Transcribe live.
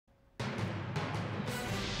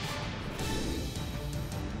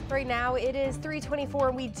Right now it is 3:24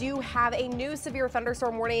 and we do have a new severe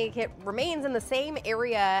thunderstorm warning. It remains in the same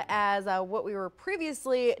area as what we were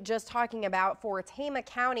previously just talking about for Tama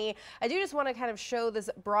County. I do just want to kind of show this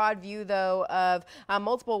broad view though of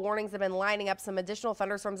multiple warnings that have been lining up, some additional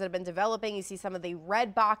thunderstorms that have been developing. You see some of the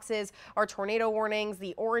red boxes are tornado warnings,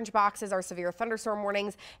 the orange boxes are severe thunderstorm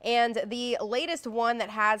warnings, and the latest one that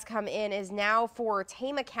has come in is now for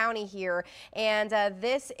Tama County here, and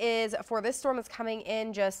this is for this storm that's coming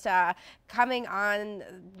in just coming on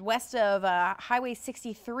west of Highway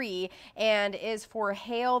 63 and is for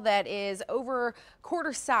hail that is over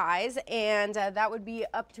quarter size, and that would be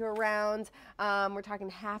up to around we're talking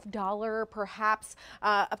 $50 perhaps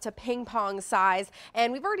up to ping pong size.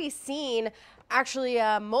 And we've already seen actually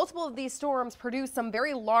multiple of these storms produce some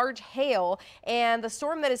very large hail, and the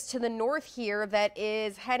storm that is to the north here that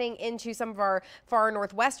is heading into some of our far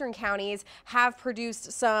northwestern counties have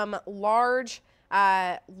produced some large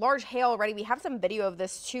hail already. We have some video of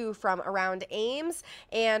this too from around Ames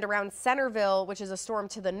and around Centerville, which is a storm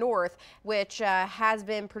to the north, which has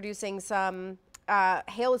been producing some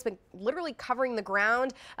hail has been literally covering the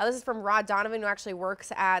ground. This is from Rod Donovan, who actually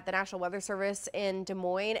works at the National Weather Service in Des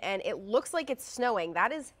Moines, and it looks like it's snowing.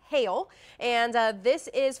 That is hail. And this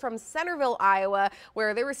is from Centerville, Iowa,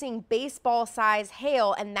 where they were seeing baseball size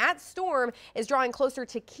hail, and that storm is drawing closer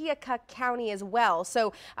to Keokuk County as well.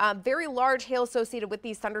 So very large hail associated with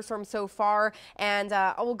these thunderstorms so far. And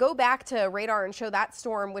I will go back to radar and show that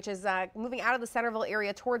storm, which is moving out of the Centerville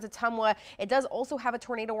area towards Ottumwa. It does also have a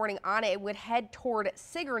tornado warning on it. It would head toward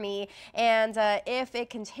Sigourney, and if it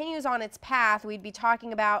continues on its path, we'd be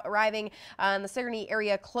talking about arriving in the Sigourney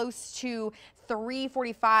area close to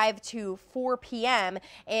 3:45 to 4 p.m.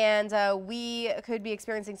 and we could be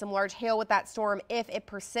experiencing some large hail with that storm if it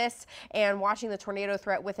persists, and watching the tornado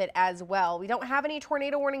threat with it as well. We don't have any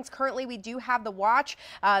tornado warnings currently. We do have the watch.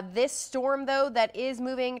 This storm though that is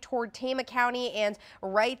moving toward Tama County and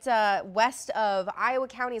right west of Iowa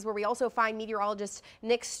County is where we also find meteorologist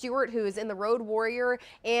Nick Stewart, who is in the Road Warrior.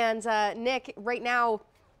 And Nick, right now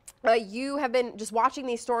you have been just watching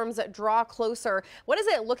these storms draw closer. What is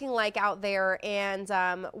it looking like out there, and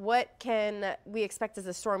what can we expect as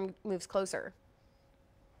the storm moves closer?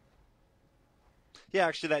 Yeah,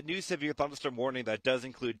 actually, that new severe thunderstorm warning that does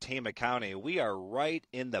include Tama County. We are right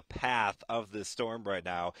in the path of this storm right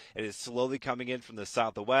now. It is slowly coming in from the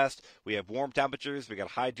southwest. We have warm temperatures, we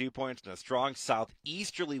got high dew points, and a strong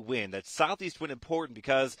southeasterly wind. That southeast wind important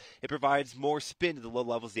because it provides more spin to the low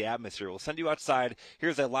levels of the atmosphere. We'll send you outside.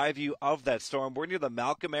 Here's a live view of that storm. We're near the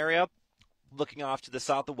Malcolm area, looking off to the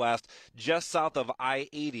southwest, just south of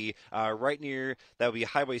I-80, right near, that would be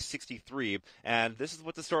Highway 63. And this is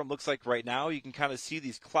what the storm looks like right now. You can kind of see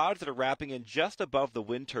these clouds that are wrapping in just above the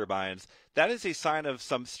wind turbines. That is a sign of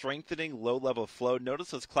some strengthening low-level flow. Notice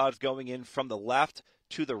those clouds going in from the left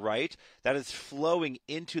to the right. That is flowing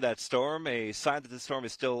into that storm, a sign that the storm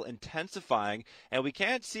is still intensifying, and we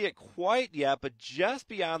can't see it quite yet, but just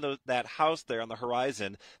beyond that house there on the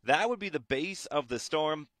horizon, that would be the base of the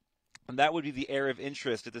storm. And that would be the area of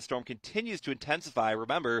interest if the storm continues to intensify.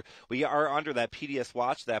 Remember, we are under that PDS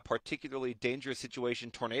watch, that particularly dangerous situation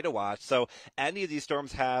tornado watch. So any of these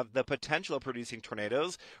storms have the potential of producing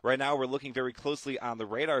tornadoes. Right now, we're looking very closely on the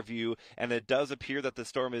radar view, and it does appear that the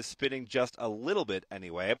storm is spinning just a little bit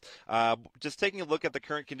anyway. Just taking a look at the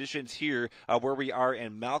current conditions here where we are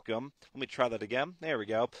in Malcolm. Let me try that again. There we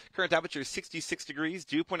go. Current temperature is 66 degrees,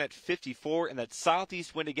 dew point at 54, and that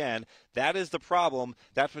southeast wind again, that is the problem.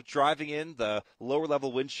 That's what's driving in the lower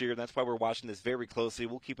level wind shear, and that's why we're watching this very closely.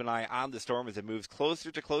 We'll keep an eye on the storm as it moves closer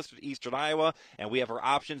to eastern Iowa, and we have our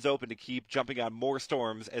options open to keep jumping on more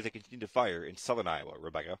storms as they continue to fire in southern Iowa.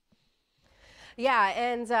 Rebecca? Yeah,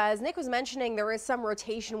 and as Nick was mentioning, there is some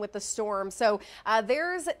rotation with the storm. So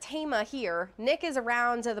there's Tama here. Nick is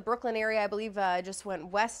around the Brooklyn area, I believe just went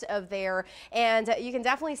west of there. And you can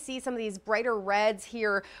definitely see some of these brighter reds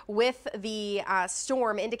here with the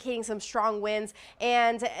storm, indicating some strong winds.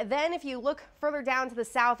 And then if you look further down to the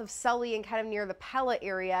south of Sully and kind of near the Pella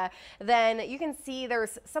area, then you can see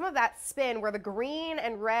there's some of that spin where the green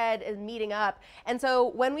and red is meeting up. And so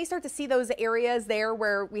when we start to see those areas there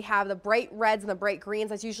where we have the bright reds and the bright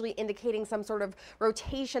greens, that's usually indicating some sort of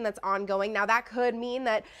rotation that's ongoing. Now that could mean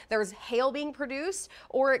that there's hail being produced,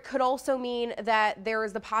 or it could also mean that there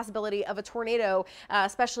is the possibility of a tornado,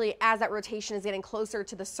 especially as that rotation is getting closer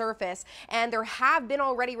to the surface. And there have been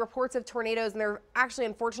already reports of tornadoes, and there have actually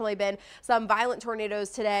unfortunately been some violent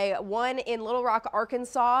tornadoes today. One in Little Rock,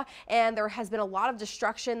 Arkansas, and there has been a lot of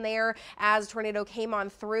destruction there as a tornado came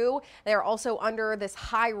on through. They're also under this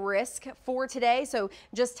high risk for today, so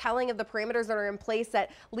just telling of the parameters that are in place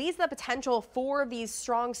that leads to the potential for these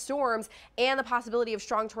strong storms and the possibility of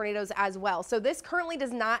strong tornadoes as well. So this currently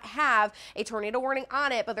does not have a tornado warning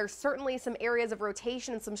on it, but there's certainly some areas of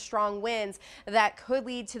rotation and some strong winds that could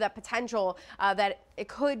lead to that potential that it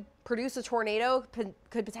could produce a tornado,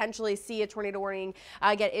 could potentially see a tornado warning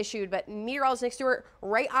get issued. But meteorologist Nick Stewart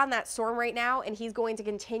right on that storm right now, and he's going to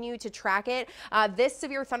continue to track it. This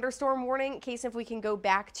severe thunderstorm warning, Cayson, if we can go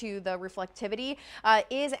back to the reflectivity,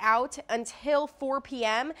 is out until 4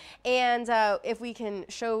 p.m. And if we can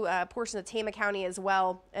show a portion of Tama County as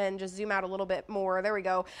well and just zoom out a little bit more, there we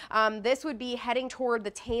go. This would be heading toward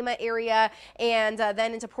the Tama area and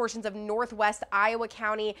then into portions of northwest Iowa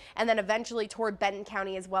County, and then eventually toward Benton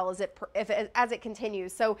County as well as it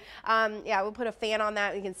continues. So yeah, we'll put a fan on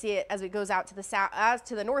that. You can see it as it goes out to the south,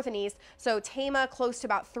 to the north and east. So Tama close to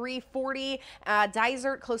about 340,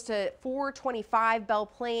 Dysart close to 425, Belle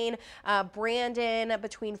Plaine, Brandon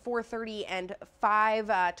between 430 and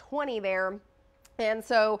 520 there. And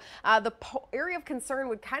so the area of concern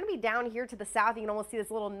would kind of be down here to the south. You can almost see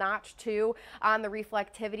this little notch too on the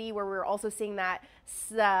reflectivity, where we're also seeing that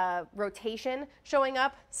rotation showing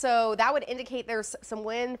up. So that would indicate there's some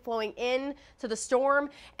wind flowing in to the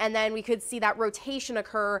storm, and then we could see that rotation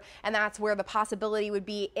occur, and that's where the possibility would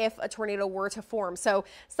be if a tornado were to form. So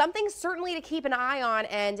something certainly to keep an eye on,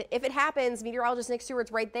 and if it happens, meteorologist Nick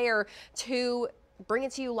Stewart's right there to bring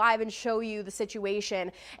it to you live and show you the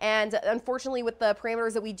situation. And unfortunately, with the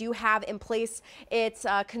parameters that we do have in place, it's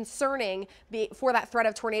concerning for that threat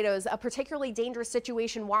of tornadoes. A particularly dangerous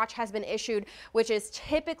situation watch has been issued, which is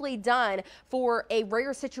typically done for a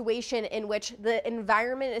rare situation in which the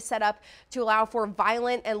environment is set up to allow for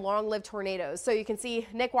violent and long-lived tornadoes. So you can see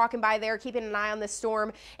Nick walking by there, keeping an eye on this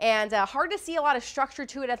storm, and hard to see a lot of structure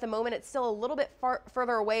to it at the moment. It's still a little bit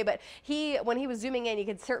further away, but when he was zooming in, you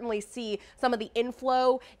could certainly see some of the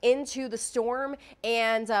inflow into the storm,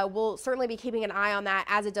 and we'll certainly be keeping an eye on that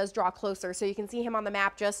as it does draw closer. So you can see him on the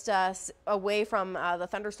map just away from the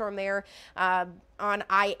thunderstorm there on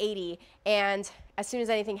I-80, and as soon as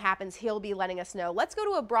anything happens, he'll be letting us know. Let's go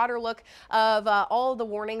to a broader look of all the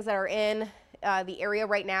warnings that are in the area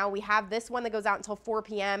right now. We have this one that goes out until 4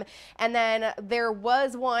 p.m. And then there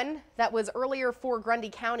was one that was earlier for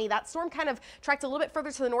Grundy County. That storm kind of tracked a little bit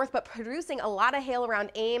further to the north, but producing a lot of hail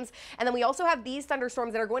around Ames. And then we also have these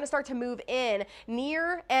thunderstorms that are going to start to move in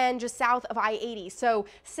near and just south of I-80. So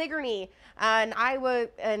Sigourney and Iowa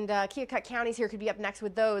and Keokuk counties here could be up next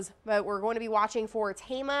with those, but we're going to be watching for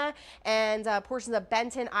Tama and portions of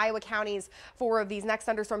Benton, Iowa counties for these next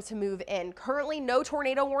thunderstorms to move in. Currently no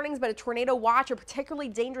tornado warnings, but a tornado watch, a particularly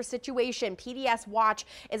dangerous situation, PDS watch,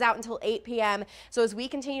 is out until 8 p.m. So as we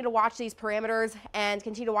continue to watch these parameters and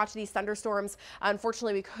continue to watch these thunderstorms,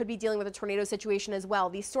 unfortunately we could be dealing with a tornado situation as well.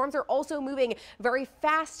 These storms are also moving very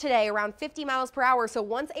fast today, around 50 miles per hour. So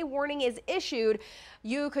once a warning is issued,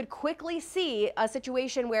 you could quickly see a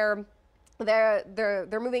situation where they're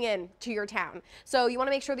moving in to your town. So you want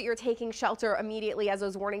to make sure that you're taking shelter immediately as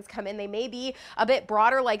those warnings come in. They may be a bit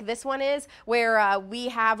broader like this one is, where we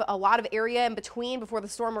have a lot of area in between before the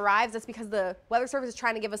storm arrives. That's because the Weather Service is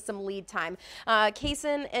trying to give us some lead time.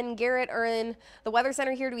 Cayson and Garrett are in the Weather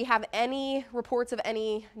Center here. Do we have any reports of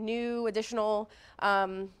any new additional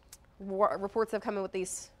reports that have come in with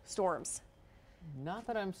these storms? Not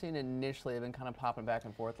that I'm seeing initially. They've been kind of popping back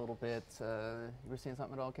and forth a little bit. You were seeing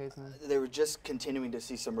something at all, Cayson? They were just continuing to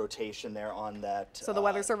see some rotation there on that. So the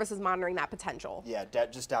Weather Service is monitoring that potential. Yeah,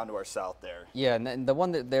 just down to our south there. Yeah, and the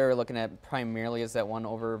one that they're looking at primarily is that one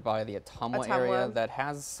over by the Ottumwa area that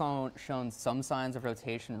has shown some signs of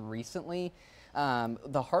rotation recently.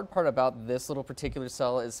 The hard part about this little particular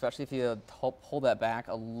cell is, especially if you pull that back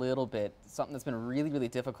a little bit, something that's been really, really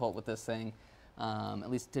difficult with this thing, at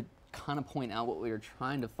least to kind of point out what we were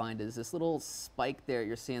trying to find, is this little spike there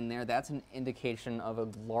you're seeing there. That's an indication of a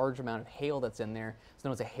large amount of hail that's in there. It's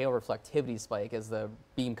known as a hail reflectivity spike, as the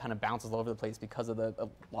beam kind of bounces all over the place because of the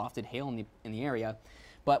lofted hail in the area.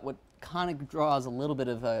 But what kind of draws a little bit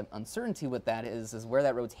of uncertainty with that is where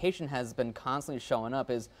that rotation has been constantly showing up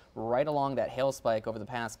is right along that hail spike over the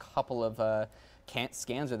past couple of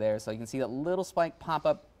scans are there. So you can see that little spike pop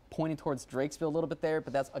up pointing towards Drakesville a little bit there,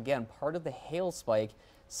 but that's, again, part of the hail spike,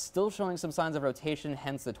 still showing some signs of rotation,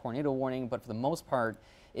 hence the tornado warning, but for the most part,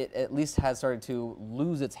 it at least has started to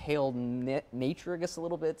lose its hail nature, I guess, a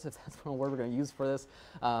little bit, if that's one word we're going to use for this.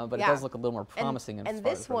 But it does look a little more promising. And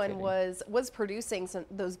this one was producing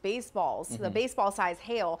those baseballs, the baseball-size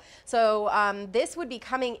hail. So this would be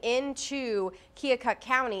coming into Keokuk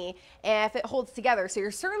County if it holds together. So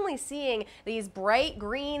you're certainly seeing these bright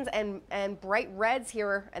greens and bright reds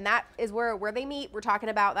here, and that is where they meet. We're talking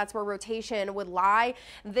about that's where rotation would lie.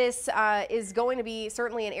 This is going to be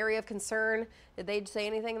certainly an area of concern. Did they say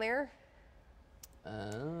anything there?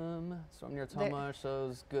 Storm near Ottumwa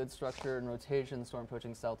shows good structure and rotation. Storm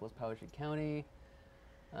approaching southwest Poweshiek County.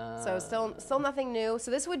 So still nothing new. So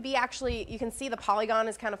this would be actually, you can see the polygon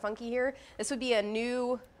is kind of funky here. This would be a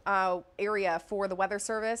new area for the Weather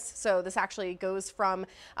Service. So this actually goes from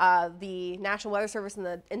the National Weather Service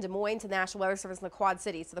in Des Moines to the National Weather Service in the Quad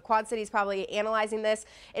Cities. So the Quad Cities probably analyzing this.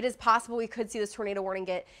 It is possible we could see this tornado warning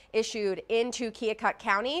get issued into Keokuk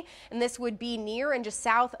County, and this would be near and just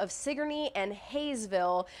south of Sigourney and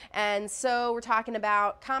Hayesville. And so we're talking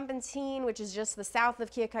about Compantine, which is just the south of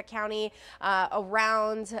Keokuk County,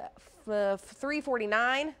 around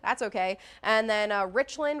 349, that's okay. And then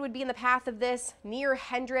Richland would be in the path of this, near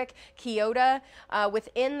Hendrick, Keota,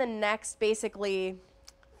 within the next basically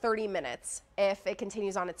 30 minutes if it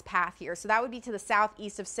continues on its path here. So that would be to the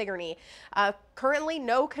southeast of Sigourney. Currently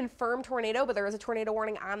no confirmed tornado, but there is a tornado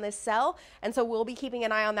warning on this cell. And so we'll be keeping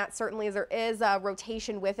an eye on that certainly, as there is a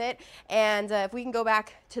rotation with it. And if we can go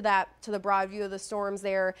back to the broad view of the storms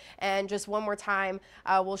there, and just one more time,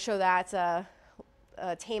 we'll show that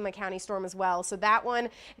Tama County storm as well. So that one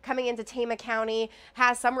coming into Tama County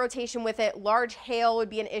has some rotation with it. Large hail would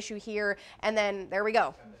be an issue here. And then there we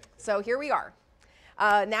go. So here we are.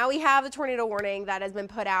 Now we have the tornado warning that has been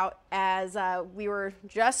put out, as we were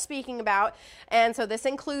just speaking about. And so this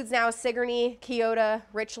includes now Sigourney, Keota,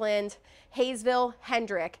 Richland, Hayesville,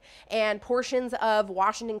 Hendrick, and portions of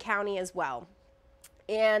Washington County as well.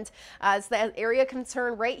 And it's the area of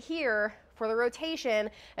concern right here for the rotation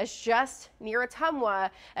is just near Ottumwa.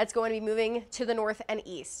 That's going to be moving to the north and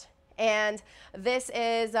east. And this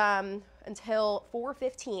is until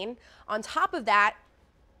 4:15. On top of that,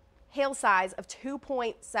 hail size of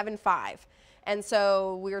 2.75. And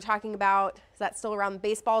so we were talking about, is that still around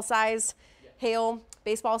baseball size hail?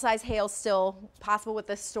 Baseball size hail still possible with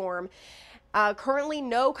this storm. Currently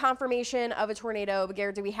no confirmation of a tornado, but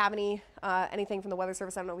Garrett, do we have anything from the Weather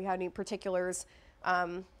Service? I don't know if we have any particulars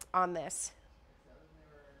on this.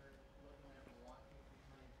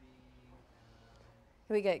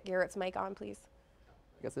 Can we get Garrett's mic on, please?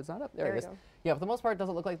 I guess it's not up. There it is. Go. Yeah, for the most part, it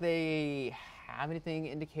doesn't look like they have anything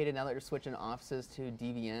indicated now that you're switching offices to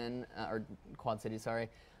DVN, or Quad City, sorry.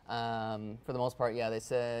 For the most part, yeah, they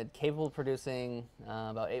said capable of producing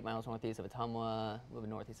about 8 miles northeast of Ottumwa, moving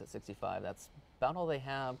northeast at 65. That's about all they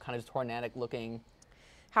have, kind of just tornadic looking.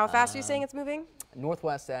 How fast are you saying it's moving?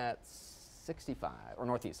 Northwest at 65, or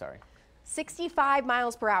northeast, sorry. 65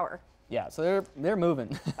 miles per hour. Yeah, so they're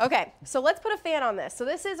moving. Okay, so let's put a fan on this. So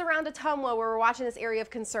this is around Ottumwa where we're watching this area of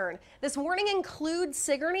concern. This warning includes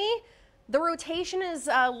Sigourney. The rotation is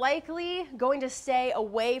likely going to stay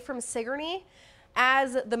away from Sigourney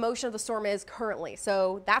as the motion of the storm is currently.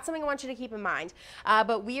 So that's something I want you to keep in mind.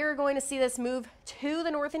 But we are going to see this move to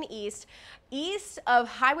the north and east of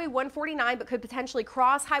Highway 149, but could potentially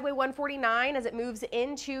cross Highway 149 as it moves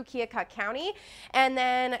into Keokuk County, and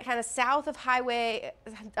then kind of south of Highway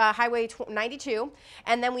 92.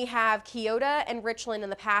 And then we have Keota and Richland in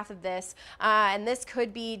the path of this. And this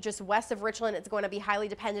could be just west of Richland. It's going to be highly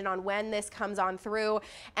dependent on when this comes on through.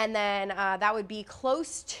 And then that would be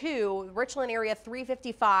close to Richland area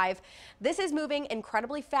 355. This is moving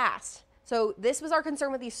incredibly fast. So this was our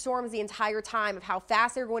concern with these storms the entire time, of how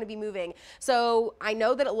fast they're going to be moving. So I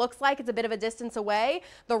know that it looks like it's a bit of a distance away.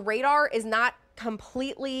 The radar is not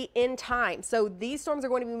completely in time. So these storms are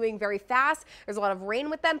going to be moving very fast. There's a lot of rain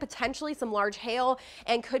with them, potentially some large hail,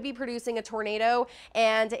 and could be producing a tornado.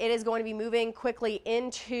 And it is going to be moving quickly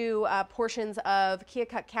into portions of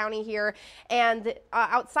Keokuk County here. And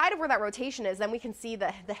outside of where that rotation is, then we can see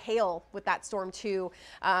the hail with that storm too,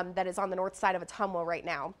 that is on the north side of Ottumwa right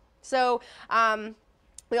now. So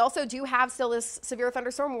we also do have still this severe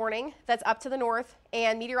thunderstorm warning that's up to the north,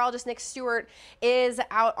 and meteorologist Nick Stewart is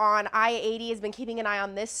out on I-80, has been keeping an eye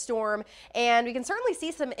on this storm, and we can certainly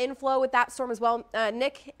see some inflow with that storm as well.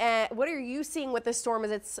 Nick, what are you seeing with this storm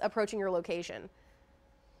as it's approaching your location?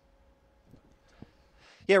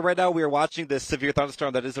 Yeah, right now we are watching this severe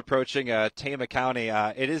thunderstorm that is approaching Tama County.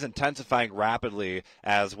 It is intensifying rapidly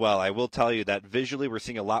as well. I will tell you that visually we're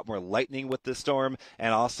seeing a lot more lightning with this storm,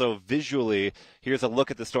 and also visually, here's a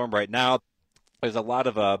look at the storm right now. There's a lot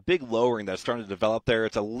of big lowering that's starting to develop there.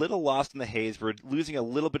 It's a little lost in the haze. We're losing a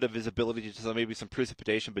little bit of visibility to maybe some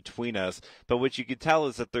precipitation between us. But what you can tell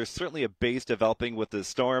is that there's certainly a base developing with this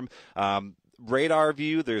storm. Radar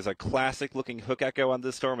view, there's a classic looking hook echo on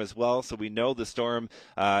this storm as well, so we know the storm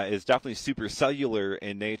is definitely supercellular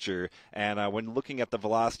in nature. And when looking at the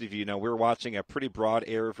velocity view, we're watching a pretty broad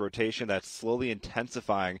area of rotation that's slowly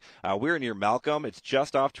intensifying. We're near Malcolm. It's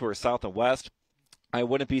just off to our south and west. I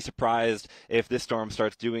wouldn't be surprised if this storm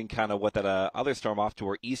starts doing kind of what that other storm off to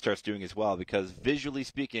our east starts doing as well, because visually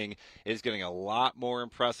speaking, it's getting a lot more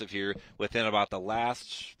impressive here within about the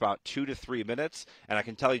last 2 to 3 minutes. And I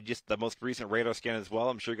can tell you just the most recent radar scan as well.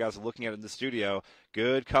 I'm sure you guys are looking at it in the studio.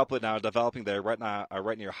 Good couplet now developing there right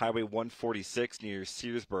near Highway 146 near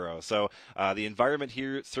Searsboro. So the environment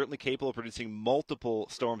here certainly capable of producing multiple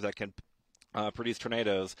storms that can produce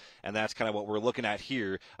tornadoes, and that's kind of what we're looking at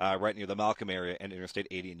here right near the Malcolm area and Interstate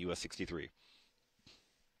 80 and US 63.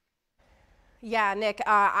 Yeah, Nick,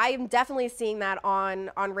 I'm definitely seeing that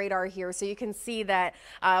on radar here. So you can see that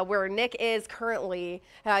where Nick is currently,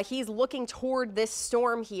 he's looking toward this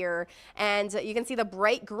storm here, and you can see the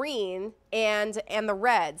bright green and the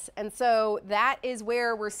reds. And so that is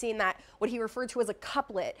where we're seeing that, what he referred to as a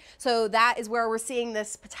couplet. So that is where we're seeing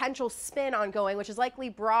this potential spin ongoing, which is likely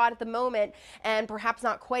broad at the moment and perhaps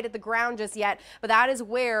not quite at the ground just yet. But that is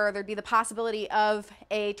where there'd be the possibility of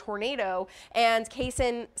a tornado. And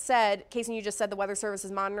Cayson, you just said the Weather Service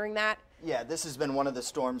is monitoring that. Yeah, this has been one of the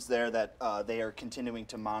storms there that they are continuing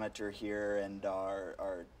to monitor here and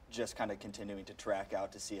are just kind of continuing to track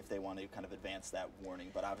out to see if they want to kind of advance that warning,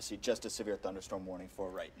 but obviously just a severe thunderstorm warning for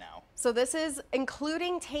right now. So this is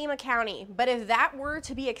including Tama County, but if that were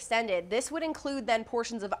to be extended, this would include then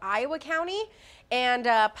portions of Iowa County and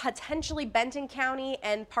potentially Benton County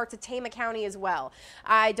and parts of Tama County as well.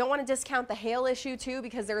 I don't want to discount the hail issue too,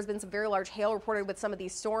 because there's been some very large hail reported with some of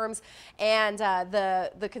these storms, and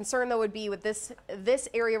the concern though would be with this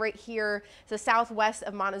area right here, the southwest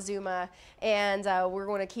of Montezuma, and we're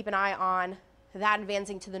going to keep an eye on that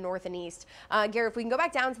advancing to the north and east. Garrett, if we can go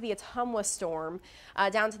back down to the Ottumwa storm,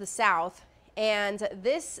 down to the south, and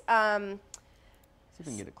this See if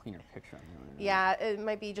we can get a cleaner picture on there. Yeah, it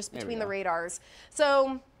might be just between the radars.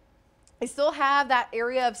 So I still have that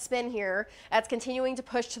area of spin here that's continuing to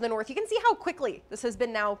push to the north. You can see how quickly this has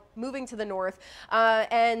been now moving to the north.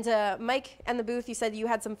 And Mike and the booth, you said you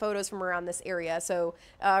had some photos from around this area, so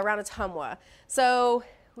around Ottumwa. So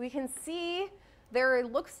we can see there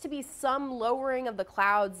looks to be some lowering of the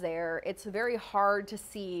clouds there. It's very hard to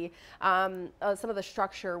see some of the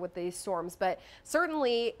structure with these storms, but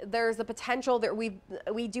certainly there's the potential that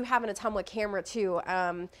we do have an Ottumwa camera too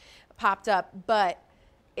popped up, but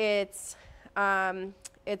it's a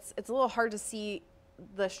little hard to see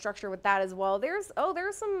the structure with that as well. There's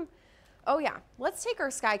some, oh yeah, let's take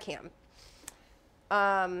our sky cam.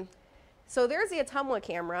 So there's the Ottumwa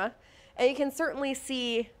camera, and you can certainly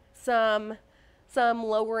see some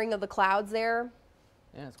lowering of the clouds there.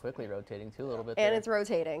 Yeah, it's quickly rotating too a little bit. And it's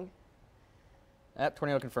rotating. Yep,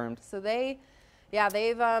 tornado confirmed. So they've,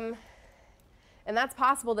 and that's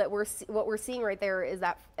possible that what we're seeing right there is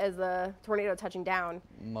that as a tornado touching down.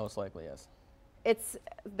 Most likely, yes.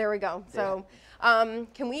 There we go. So,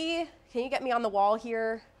 can you get me on the wall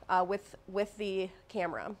here with the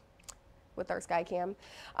camera? With our sky cam,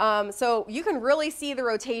 so you can really see the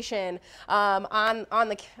rotation on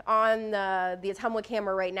the Ottumwa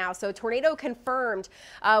camera right now. So tornado confirmed,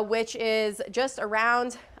 which is just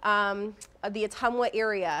around the Ottumwa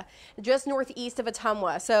area, just northeast of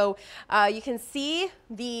Ottumwa. So you can see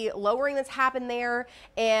the lowering that's happened there,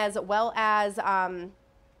 as well as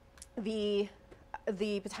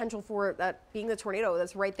the potential for that being the tornado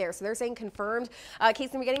that's right there. So they're saying confirmed.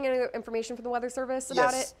 Cayson, are we getting any information from the Weather Service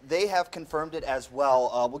about it? Yes, they have confirmed it as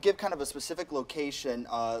well. We'll give kind of a specific location,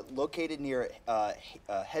 located near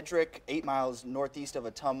Hedrick, 8 miles northeast of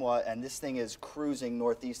Ottumwa, and this thing is cruising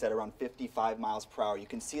northeast at around 55 miles per hour. You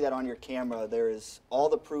can see that on your camera. There is all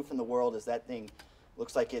the proof in the world as that thing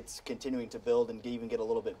looks like it's continuing to build and even get a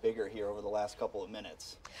little bit bigger here over the last couple of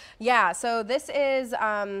minutes. Yeah, so this is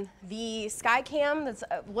the sky cam that's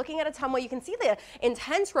looking at Ottumwa. You can see the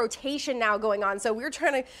intense rotation now going on. So we were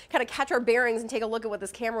trying to kind of catch our bearings and take a look at what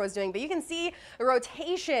this camera was doing. But you can see the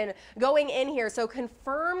rotation going in here. So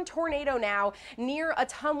confirmed tornado now near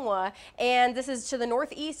Ottumwa. And this is to the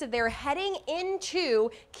northeast of there, heading into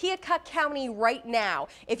Keokuk County right now.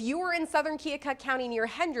 If you are in southern Keokuk County near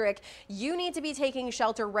Hendrick, you need to be taking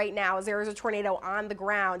shelter right now as there is a tornado on the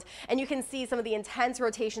ground. And you can see some of the intense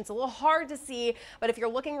rotation. It's a little hard to see, but if you're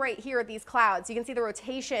looking right here at these clouds, you can see the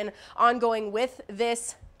rotation ongoing with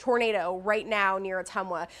this tornado right now near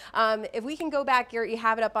Ottumwa. If we can go back, Garrett, you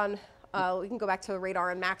have it up on, we can go back to the radar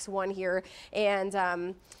on Max 1 here,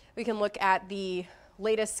 and we can look at the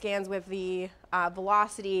latest scans with the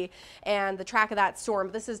velocity and the track of that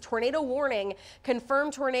storm. This is tornado warning,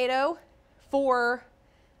 confirmed tornado for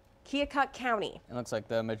Keokuk County. It looks like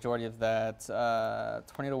the majority of that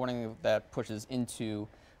tornado warning that pushes into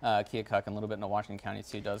Keokuk and a little bit into Washington County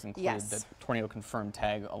too does include the tornado confirmed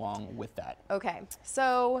tag along with that. Okay,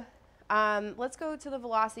 so let's go to the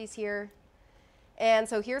velocities here. And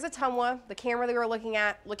so here's Ottumwa, the camera that we were looking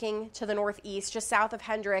at, looking to the northeast, just south of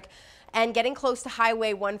Hendrick, and getting close to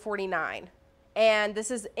Highway 149. And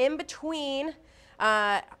this is in between,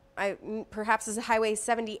 perhaps this is Highway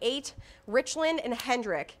 78, Richland and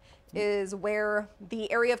Hendrick is where the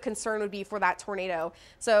area of concern would be for that tornado.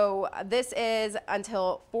 So this is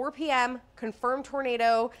until 4 p.m., confirmed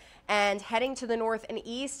tornado, and heading to the north and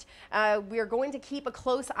east. We are going to keep a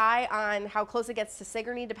close eye on how close it gets to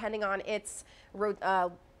Sigourney, depending on its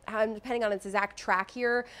exact track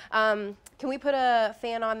here. Can we put a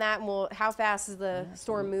fan on that? And how fast is the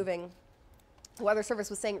storm moving? The Weather Service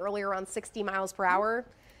was saying earlier around 60 miles per hour.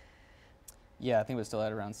 Yeah, I think we're still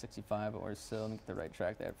at around 65 or so. Let me get the right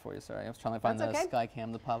track there for you. Sorry, I was trying to find the sky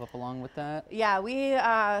cam to pop up along with that. Yeah,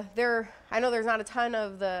 I know there's not a ton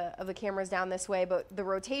of the cameras down this way, but the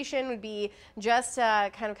rotation would be just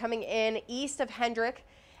kind of coming in east of Hendrick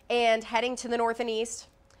and heading to the north and east.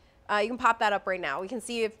 You can pop that up right now. We can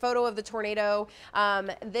see a photo of the tornado.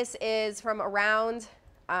 This is from around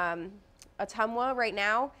Ottumwa right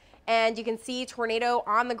now. And you can see tornado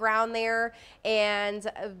on the ground there, and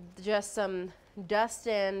just some dust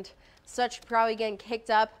and such probably getting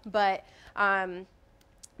kicked up. But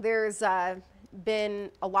there's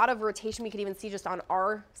been a lot of rotation. We could even see just on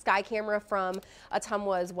our sky camera from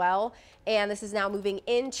Ottumwa as well. And this is now moving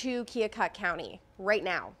into Keokuk County right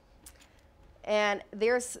now. And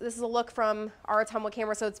this is a look from our Ottumwa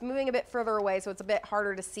camera, so it's moving a bit further away, so it's a bit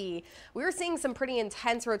harder to see. We were seeing some pretty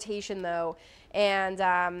intense rotation though, and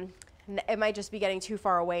it might just be getting too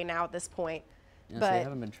far away now at this point. Yeah, but so I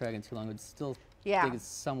haven't been tracking too long. It's still think it's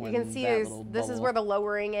somewhere. You can see this is where the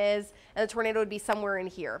lowering is, and the tornado would be somewhere in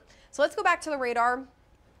here. So let's go back to the radar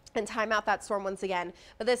and time out that storm once again.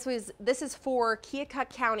 But this is for Keokuk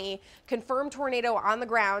County, confirmed tornado on the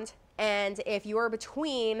ground. And if you are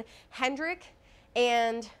between Hendrick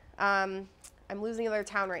and, I'm losing another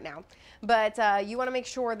town right now, but you want to make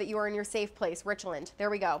sure that you are in your safe place, Richland. There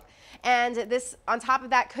we go. And this, on top of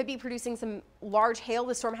that, could be producing some large hail.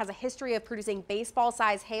 The storm has a history of producing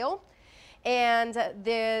baseball-size hail. And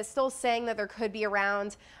they're still saying that there could be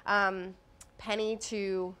around penny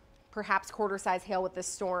to perhaps quarter-size hail with this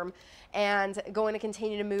storm, and going to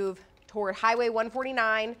continue to move toward Highway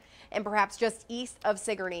 149 and perhaps just east of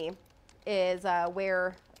Sigourney is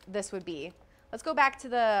where this would be. Let's go back to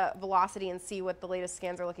the velocity and see what the latest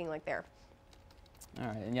scans are looking like there. All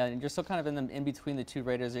right, and yeah, and you're still kind of in between the two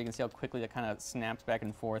radars. You can see how quickly that kind of snaps back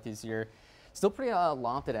and forth. You're still pretty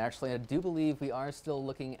lofted, actually. I do believe we are still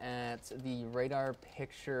looking at the radar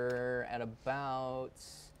picture at about,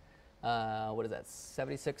 what is that,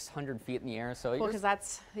 7,600 feet in the air. So because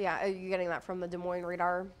that's, are you getting that from the Des Moines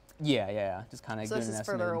radar? Yeah, just kind of. So this is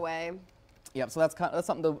further away. Yep. So that's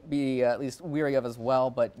something to be at least weary of as well.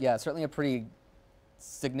 But yeah, certainly a pretty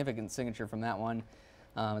significant signature from that one.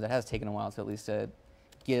 That has taken a while to at least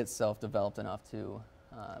get itself developed enough to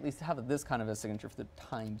at least have this kind of a signature for the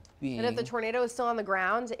time being. And if the tornado is still on the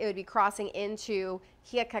ground, it would be crossing into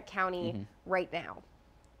Keokuk County right now.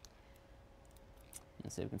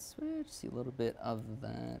 And so we can switch, see a little bit of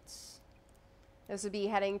that. This would be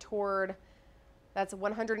heading toward, that's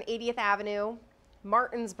 180th Avenue,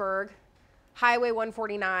 Martinsburg, Highway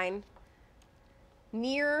 149,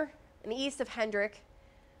 near and east of Hendrick,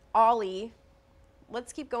 Ollie.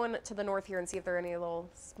 Let's keep going to the north here and see if there are any little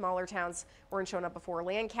smaller towns weren't showing up before.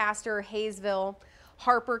 Lancaster, Hayesville,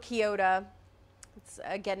 Harper, Keota. It's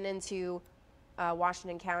getting into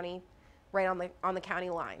Washington County, right on the county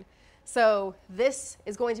line. So this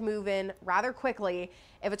is going to move in rather quickly.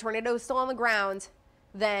 If a tornado is still on the ground,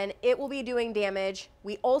 then it will be doing damage.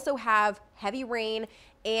 We also have heavy rain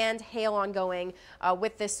and hail ongoing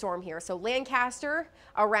with this storm here. So Lancaster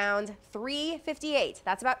around 3:58.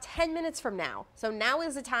 That's about 10 minutes from now. So now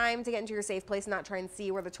is the time to get into your safe place and not try and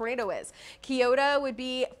see where the tornado is. Keota would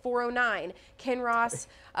be 4:09. Kinross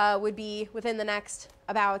would be within the next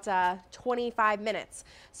about 25 minutes.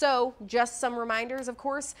 So just some reminders, of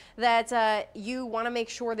course, that you want to make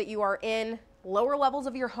sure that you are in lower levels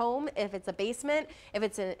of your home, if it's a basement, if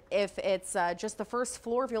it's just the first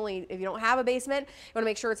floor, if you don't have a basement, you want to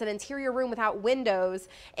make sure it's an interior room without windows,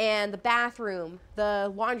 and the bathroom,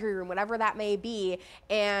 the laundry room, whatever that may be,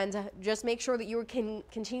 and just make sure that you can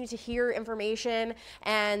continue to hear information,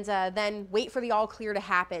 and then wait for the all clear to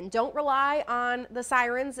happen. Don't rely on the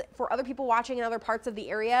sirens. For other people watching in other parts of the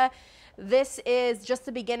area, this is just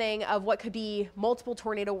the beginning of what could be multiple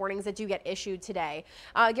tornado warnings that do get issued today.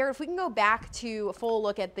 Garrett, if we can go back to a full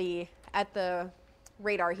look at the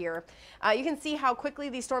radar here, you can see how quickly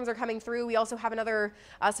these storms are coming through. We also have another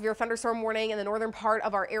severe thunderstorm warning in the northern part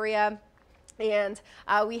of our area. And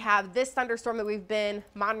we have this thunderstorm that we've been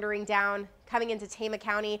monitoring down coming into Tama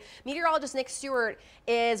County. Meteorologist Nick Stewart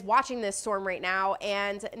is watching this storm right now.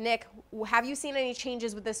 And Nick, have you seen any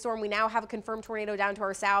changes with this storm? We now have a confirmed tornado down to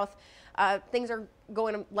our south. Things are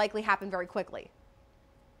going to likely happen very quickly.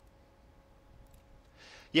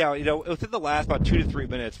 Yeah, you know, within the last about 2 to 3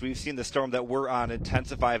 minutes, we've seen the storm that we're on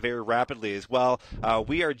intensify very rapidly as well.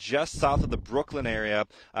 We are just south of the Brooklyn area,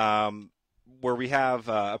 where we have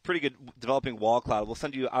a pretty good developing wall cloud. We'll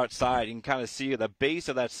send you outside. You can kind of see the base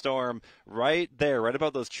of that storm right there, right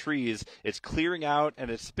above those trees. It's clearing out,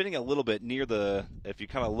 and it's spinning a little bit near if you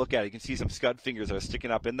kind of look at it, you can see some scud fingers that are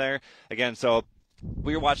sticking up in there. Again, so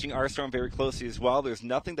we're watching our storm very closely as well. There's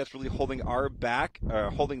nothing that's really holding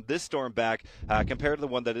holding this storm back compared to the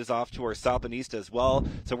one that is off to our south and east as well.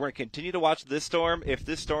 So we're going to continue to watch this storm. If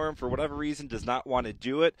this storm, for whatever reason, does not want to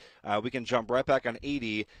do it, we can jump right back on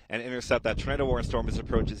 80 and intercept that tornado warning storm as it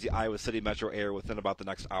approaches the Iowa City metro area within about the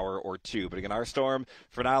next hour or two. But again, our storm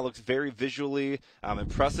for now looks very visually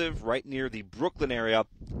impressive right near the Brooklyn area,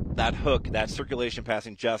 that hook, that circulation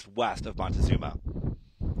passing just west of Montezuma.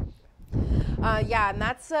 Yeah, and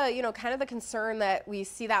that's, kind of the concern that we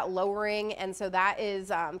see that lowering. And so that is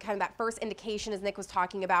kind of that first indication, as Nick was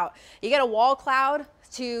talking about. You get a wall cloud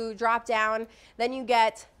to drop down, then you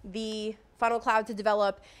get the funnel cloud to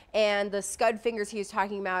develop, and the scud fingers he was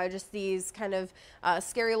talking about are just these kind of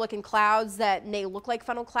scary looking clouds that may look like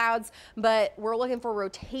funnel clouds, but we're looking for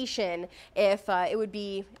rotation if it would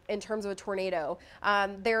be in terms of a tornado.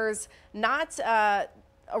 There's not a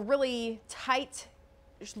really tight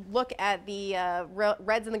look at the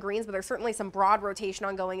reds and the greens, but there's certainly some broad rotation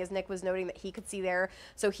ongoing, as Nick was noting that he could see there.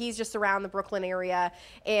 So he's just around the Brooklyn area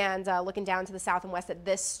and looking down to the south and west at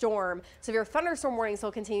this storm. Severe thunderstorm warning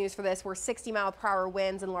still continues for this, where 60-mile-per-hour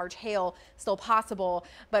winds and large hail still possible.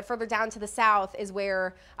 But further down to the south is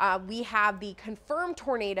where we have the confirmed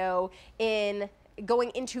tornado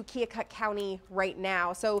going into Keokuk County right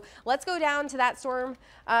now. So let's go down to that storm,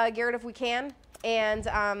 Garrett, if we can.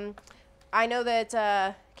 And I know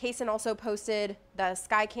that Cayson also posted the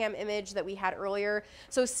Skycam image that we had earlier.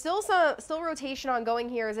 So still rotation ongoing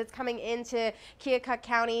here as it's coming into Keokuk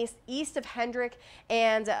County, east of Hendrick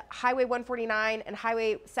and Highway 149 and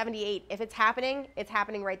Highway 78. If it's happening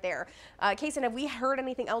right there. Cayson, have we heard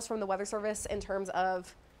anything else from the Weather Service in terms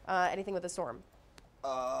of anything with the storm?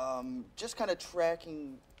 Just kind of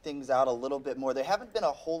tracking things out a little bit more. There haven't been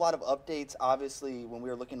a whole lot of updates. Obviously, when we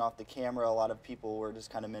were looking off the camera, a lot of people were just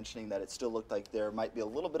kind of mentioning that it still looked like there might be a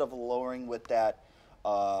little bit of a lowering with that,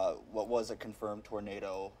 what was a confirmed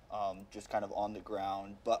tornado, just kind of on the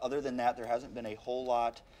ground. But other than that, there hasn't been a whole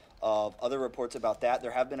lot of other reports about that.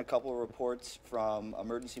 There have been a couple of reports from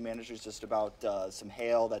emergency managers just about some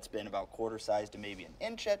hail that's been about quarter size to maybe an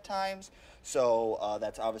inch at times. So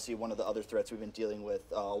that's obviously one of the other threats we've been dealing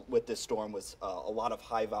with this storm, was a lot of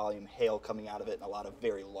high volume hail coming out of it and a lot of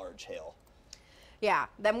very large hail. Yeah,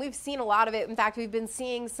 then we've seen a lot of it. In fact, we've been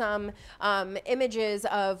seeing some images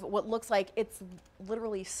of what looks like it's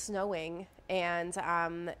literally snowing, and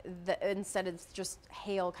instead it's just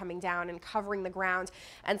hail coming down and covering the ground,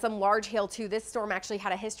 and some large hail too. This storm actually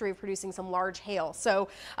had a history of producing some large hail. So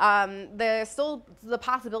there's still the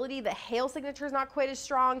possibility that hail signature is not quite as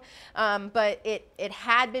strong, but it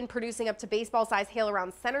had been producing up to baseball-sized hail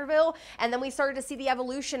around Centerville, and then we started to see the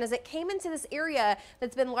evolution as it came into this area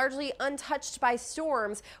that's been largely untouched by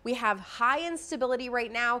storms. We have high instability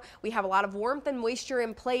right now. We have a lot of warmth and moisture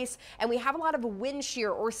in place, and we have a lot of wind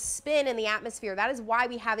shear or spin in the atmosphere. That is why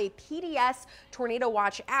we have a PDS tornado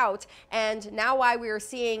watch out, and now why we are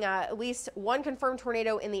seeing at least one confirmed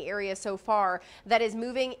tornado in the area so far that is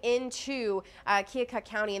moving into Keokuk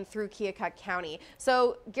County and through Keokuk County.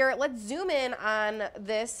 So Garrett, let's zoom in on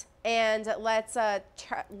this and let's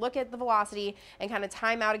look at the velocity and kind of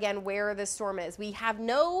time out again where this storm is. We have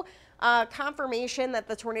no confirmation that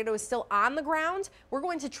the tornado is still on the ground. We're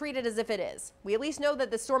going to treat it as if it is. We at least know that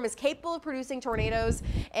the storm is capable of producing tornadoes,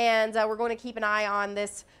 and we're going to keep an eye on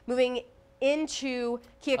this moving into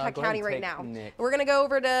Keokuk County right now. Nick. We're going to go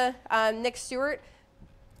over to Nick Stewart.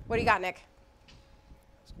 What do you got, Nick?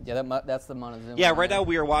 Yeah, that's the monozuma. Yeah, right now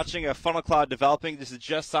we are watching a funnel cloud developing. This is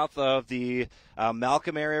just south of the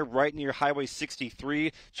Malcolm area, right near Highway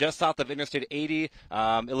 63, just south of Interstate 80. It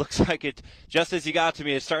looks like it, just as you got to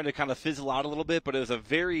me, it's starting to kind of fizzle out a little bit, but it was a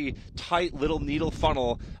very tight little needle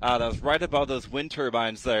funnel that was right above those wind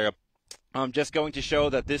turbines there. Just going to show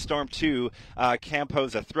that this storm, too, can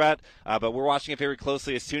pose a threat, but we're watching it very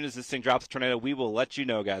closely. As soon as this thing drops a tornado, we will let you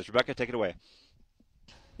know, guys. Rebecca, take it away.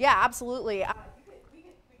 Yeah, absolutely.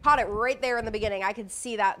 Caught it right there in the beginning. I could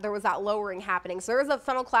see that there was that lowering happening. So there was a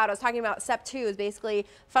funnel cloud. I was talking about SEP 2 is basically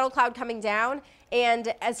funnel cloud coming down.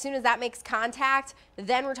 And as soon as that makes contact,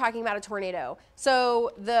 then we're talking about a tornado.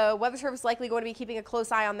 So the Weather Service likely going to be keeping a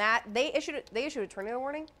close eye on that. They issued a tornado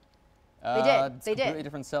warning? They did. It's a completely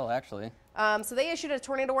different cell, actually. So they issued a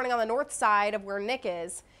tornado warning on the north side of where Nick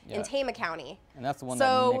is in Tama County. And that's the one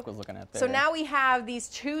that Nick was looking at there. So now we have these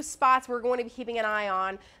two spots we're going to be keeping an eye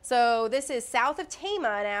on. So this is south of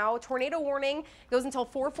Tama now. Tornado warning goes until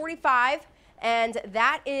 4:45. And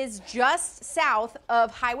that is just south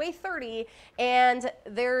of Highway 30. And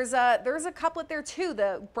there's a couplet there too,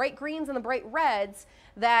 the bright greens and the bright reds,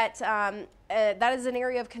 that that is an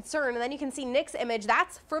area of concern. And then you can see Nick's image.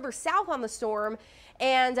 That's further south on the storm.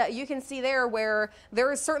 And you can see there where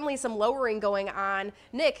there is certainly some lowering going on.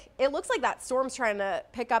 Nick, it looks like that storm's trying to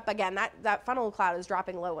pick up again. That funnel cloud is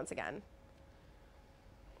dropping low once again.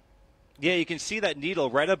 Yeah, you can see that needle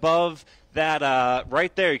right above that,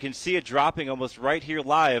 right there. You can see it dropping almost right here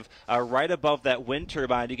live, right above that wind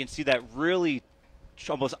turbine. You can see that really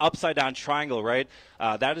almost upside down triangle, right?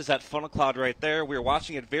 That is that funnel cloud right there. We're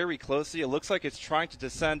watching it very closely. It looks like it's trying to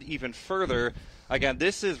descend even further. Again,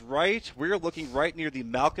 this is we're looking right near the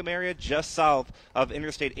Malcolm area, just south of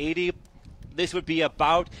Interstate 80. This would be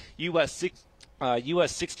about US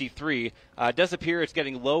 63. It does appear it's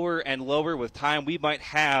getting lower and lower with time. We might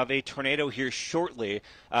have a tornado here shortly.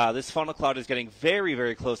 This funnel cloud is getting very,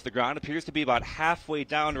 very close to the ground. It appears to be about halfway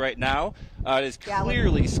down right now. It is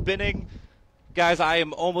clearly spinning. Guys, I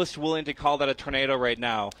am almost willing to call that a tornado right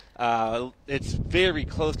now. It's very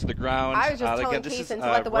close to the ground. I was just telling Cayson to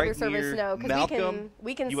let the Weather Service know, because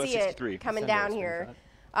we can US see 63. it coming down here.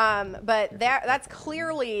 But that's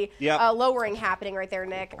clearly lowering happening right there,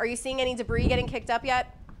 Nick. Are you seeing any debris getting kicked up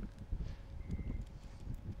yet?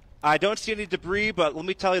 I don't see any debris, but let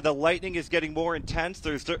me tell you, the lightning is getting more intense.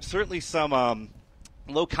 There's certainly some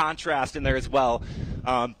low contrast in there as well.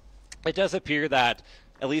 It does appear that,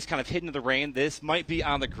 at least kind of hidden in the rain, this might be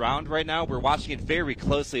on the ground right now. We're watching it very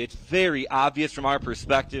closely. It's very obvious from our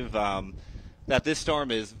perspective that this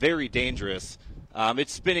storm is very dangerous.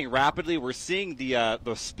 It's spinning rapidly. We're seeing the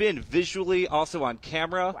spin visually also on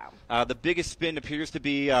camera. Wow. The biggest spin appears to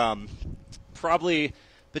be probably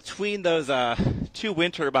between those two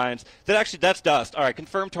wind turbines. That's dust. All right,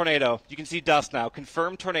 confirmed tornado. You can see dust now.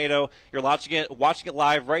 Confirmed tornado. You're watching it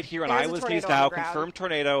live right here on Iowa's News Now. Confirmed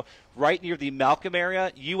tornado right near the Malcolm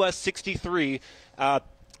area, US 63.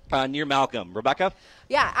 Near Malcolm. Rebecca?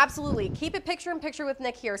 Yeah, absolutely. Keep it picture-in-picture with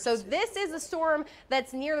Nick here. So this is a storm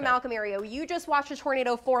that's near the Malcolm area. You just watched a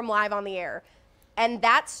tornado form live on the air. And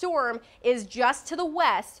that storm is just to the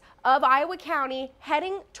west of Iowa County,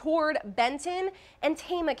 heading toward Benton and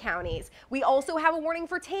Tama counties. We also have a warning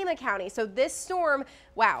for Tama County. So this storm,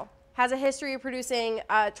 wow, has a history of producing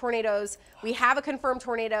tornadoes. We have a confirmed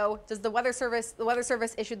tornado. Does the Weather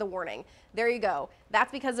Service issued the warning? There you go.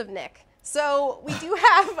 That's because of Nick. So we do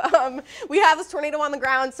have this tornado on the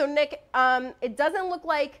ground. So Nick, it doesn't look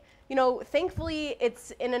like, thankfully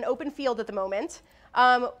it's in an open field at the moment.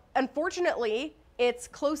 Unfortunately, it's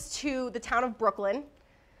close to the town of Brooklyn,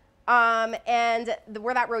 and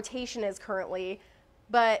where that rotation is currently.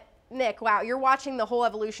 But Nick, wow, you're watching the whole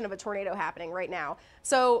evolution of a tornado happening right now.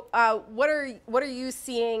 So what are you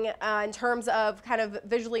seeing in terms of kind of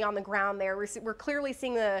visually on the ground there? We're clearly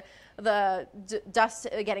seeing the dust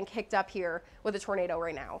getting kicked up here with a tornado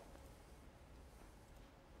right now.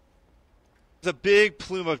 There's a big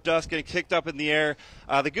plume of dust getting kicked up in the air.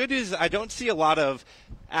 The good news is I don't see a lot of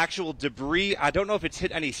actual debris. I don't know if it's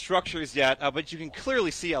hit any structures yet, but you can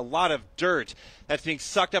clearly see a lot of dirt that's being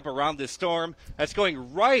sucked up around this storm. That's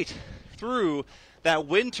going right through that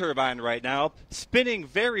wind turbine right now, spinning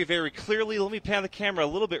very, very clearly. Let me pan the camera a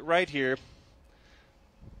little bit right here.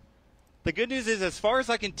 The good news is, as far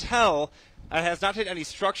as I can tell, it has not hit any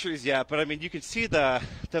structures yet, but I mean, you can see the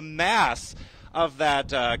mass of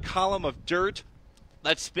that column of dirt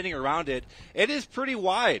that's spinning around it. It is pretty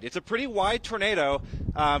wide. It's a pretty wide tornado,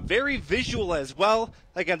 very visual as well.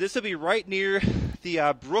 Again, this will be right near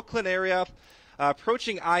the Brooklyn area,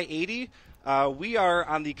 approaching I-80. We are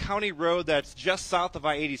on the county road that's just south of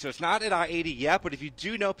I-80, so it's not at I-80 yet, but if you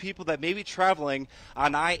do know people that may be traveling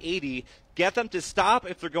on I-80, get them to stop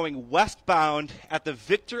if they're going westbound at the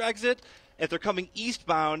Victor exit. If they're coming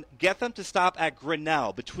eastbound, get them to stop at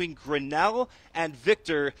Grinnell. Between Grinnell and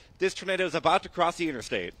Victor, this tornado is about to cross the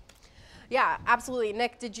interstate. Yeah, absolutely.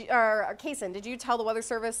 Nick, or Cayson, did you tell the Weather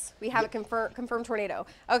Service we have a confirmed tornado?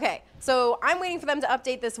 Okay, so I'm waiting for them to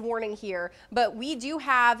update this warning here, but we do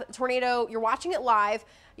have tornado. You're watching it live.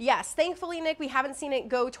 Yes, thankfully, Nick, we haven't seen it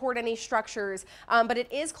go toward any structures, but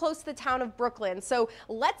it is close to the town of Brooklyn. So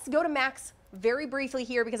let's go to Max very briefly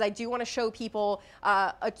here because I do want to show people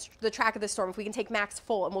the track of the storm. If we can take Max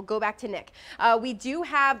full, and we'll go back to Nick. We do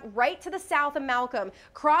have right to the south of Malcolm,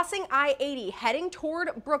 crossing I-80, heading toward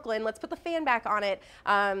Brooklyn. Let's put the fan back on it,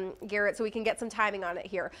 Garrett, so we can get some timing on it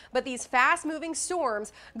here. But these fast-moving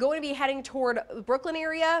storms going to be heading toward Brooklyn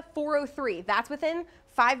area, 403. That's within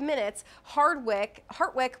 5 minutes.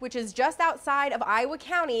 Hartwick, which is just outside of Iowa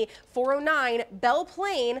County, 409, Belle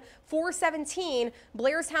Plaine, 417,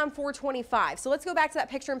 Blairstown, 425. So let's go back to that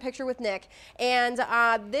picture-in-picture with Nick. And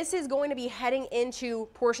this is going to be heading into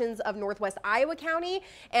portions of northwest Iowa County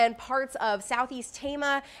and parts of southeast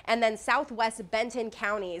Tama and then southwest Benton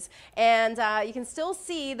counties. And you can still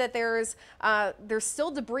see that there's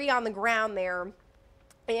still debris on the ground there.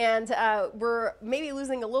 And we're maybe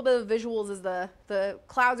losing a little bit of visuals as the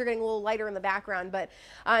clouds are getting a little lighter in the background. But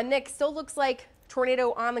Nick, still looks like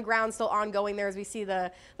tornado on the ground, still ongoing there as we see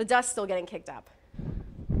the dust still getting kicked up.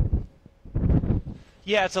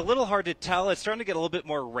 Yeah, it's a little hard to tell. It's starting to get a little bit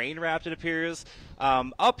more rain-wrapped, it appears.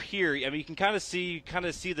 Up here, I mean, you can kind of see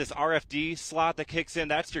this RFD slot that kicks in.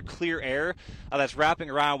 That's your clear air that's wrapping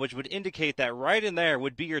around, which would indicate that right in there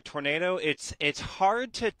would be your tornado. It's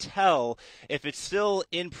hard to tell if it's still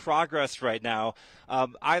in progress right now.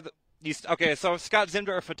 Okay, so Scott Zimder,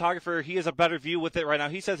 our photographer, he has a better view with it right now.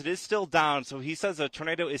 He says it is still down, so he says the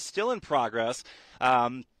tornado is still in progress.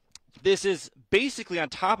 This is basically on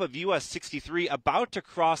top of US 63, about to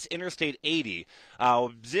cross Interstate 80.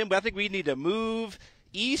 Zim, I think we need to move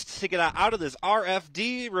east to get out of this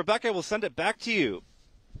RFD. Rebecca, we'll send it back to you.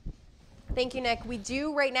 Thank you, Nick. We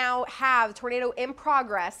do right now have tornado in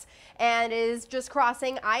progress, and it is just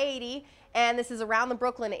crossing I-80, and this is around the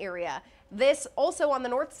Brooklyn area. This also on the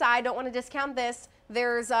north side, don't want to discount this.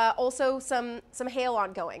 There's also some hail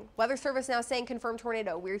ongoing. Weather Service now saying confirmed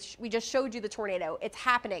tornado. We just showed you the tornado. It's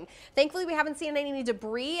happening. Thankfully, we haven't seen any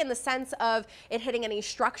debris in the sense of it hitting any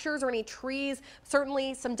structures or any trees.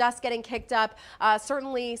 Certainly some dust getting kicked up.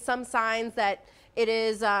 Certainly some signs that it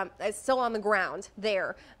is it's still on the ground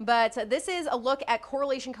there. But this is a look at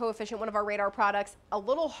correlation coefficient, one of our radar products. A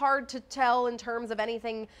little hard to tell in terms of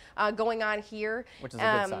anything going on here. Which is a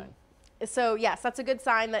good sign. So yes, that's a good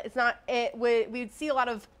sign that it's not, we'd see a lot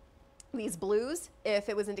of these blues if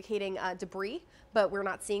it was indicating debris, but we're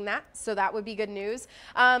not seeing that. So that would be good news.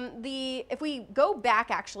 If we go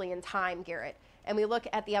back actually in time, Garrett, and we look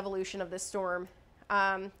at the evolution of this storm,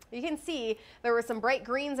 you can see there were some bright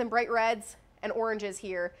greens and bright reds and oranges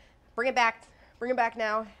here. Bring it back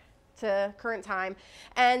now to current time.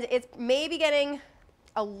 And it's maybe getting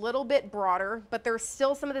a little bit broader, but there's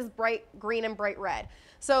still some of this bright green and bright red.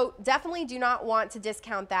 So definitely do not want to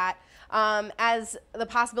discount that as the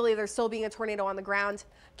possibility of there still being a tornado on the ground.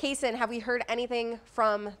 Cayson, have we heard anything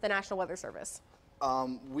from the National Weather Service?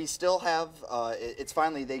 We still have, it's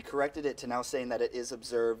finally, they corrected it to now saying that it is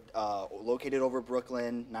observed, located over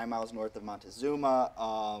Brooklyn, 9 miles north of Montezuma,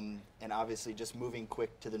 and obviously just moving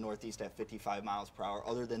quick to the northeast at 55 miles per hour.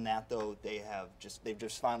 Other than that, though, they've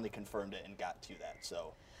just finally confirmed it and got to that.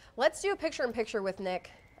 So let's do a picture-in-picture with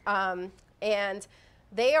Nick. And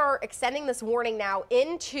they are extending this warning now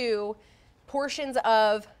into portions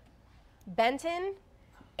of Benton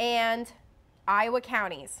and Iowa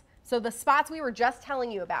counties. So the spots we were just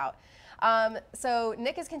telling you about. So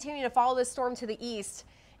Nick is continuing to follow this storm to the east,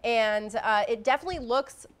 and it definitely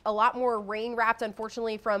looks a lot more rain-wrapped,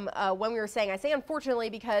 unfortunately, from when we were saying. I say unfortunately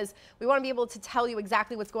because we want to be able to tell you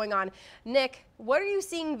exactly what's going on. Nick, what are you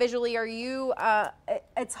seeing visually? Are you?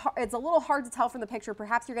 It's a little hard to tell from the picture.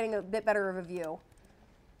 Perhaps you're getting a bit better of a view.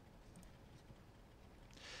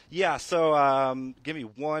 Yeah, so give me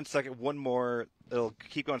 1 second, one more. It'll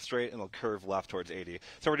keep going straight and it'll curve left towards 80.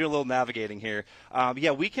 So we're doing a little navigating here.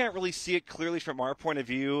 Yeah, we can't really see it clearly from our point of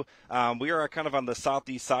view. We are kind of on the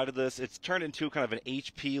southeast side of this. It's turned into kind of an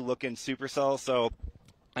HP looking supercell. So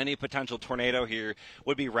any potential tornado here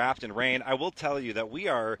would be wrapped in rain. I will tell you that we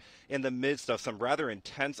are in the midst of some rather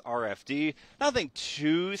intense RFD. Nothing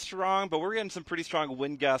too strong, but we're getting some pretty strong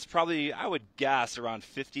wind gusts, probably, I would guess, around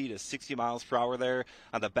 50 to 60 miles per hour there.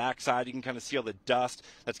 On the backside, you can kind of see all the dust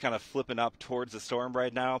that's kind of flipping up towards the storm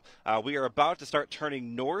right now. We are about to start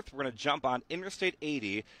turning north. We're going to jump on Interstate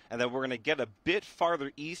 80, and then we're going to get a bit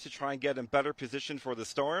farther east to try and get in better position for the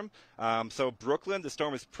storm. So Brooklyn, the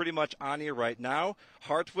storm is pretty much on you right now.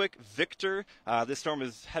 Hartwick, Victor, this storm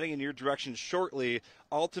is heading in your direction shortly.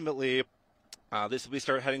 Ultimately, this will be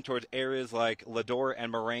start heading towards areas like Lador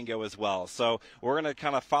and Marengo as well. So we're going to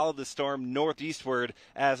kind of follow the storm northeastward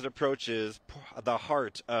as it approaches the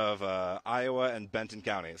heart of Iowa and Benton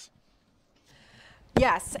counties.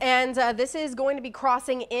 Yes, and this is going to be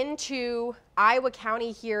crossing into Iowa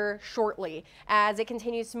County here shortly as it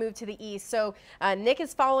continues to move to the east. So Nick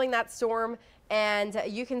is following that storm. And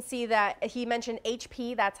you can see that he mentioned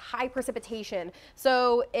HP, that's high precipitation.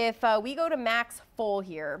 So if we go to max full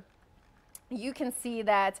here, you can see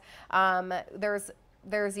that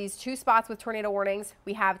there's these two spots with tornado warnings.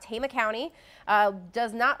 We have Tama County.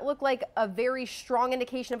 Does not look like a very strong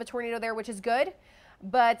indication of a tornado there, which is good.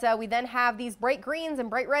 But we then have these bright greens and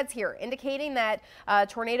bright reds here, indicating that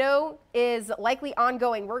tornado is likely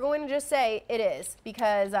ongoing. We're going to just say it is,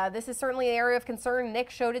 because this is certainly an area of concern. Nick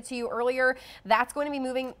showed it to you earlier. That's going to be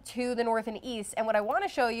moving to the north and east. And what I want to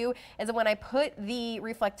show you is that when I put the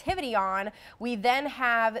reflectivity on, we then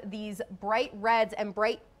have these bright reds and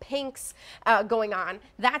bright pinks going on.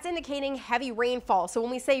 That's indicating heavy rainfall. So when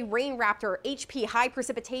we say rain raptor, HP, high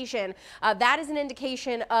precipitation, that is an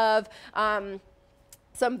indication of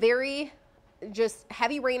some very just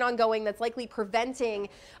heavy rain ongoing that's likely preventing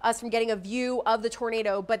us from getting a view of the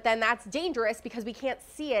tornado, but then that's dangerous because we can't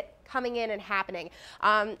see it coming in and happening.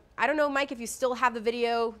 I don't know, Mike, if you still have the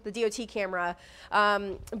video, the DOT camera,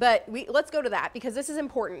 but let's go to that because this is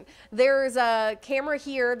important. There's a camera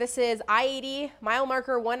here. This is I-80 mile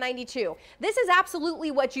marker 192. This is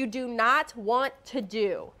absolutely what you do not want to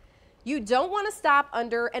do. You don't want to stop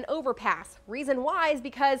under an overpass. Reason why is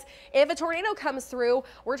because if a tornado comes through,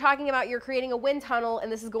 we're talking about you're creating a wind tunnel,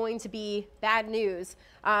 and this is going to be bad news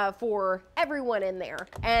for everyone in there.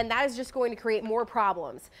 And that is just going to create more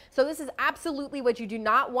problems. So this is absolutely what you do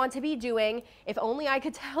not want to be doing. If only I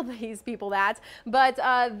could tell these people that. But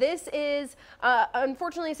this is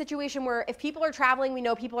unfortunately a situation where if people are traveling, we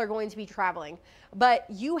know people are going to be traveling. But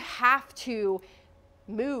you have to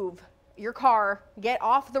move your car, get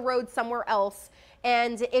off the road somewhere else.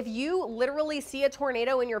 And if you literally see a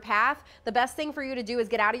tornado in your path, the best thing for you to do is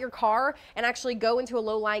get out of your car and actually go into a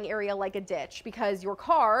low-lying area like a ditch, because your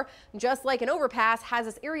car, just like an overpass, has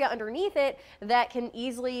this area underneath it that can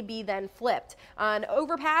easily be then flipped. An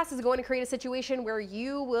overpass is going to create a situation where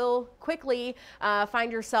you will quickly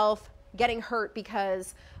find yourself getting hurt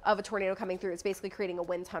because of a tornado coming through. It's basically creating a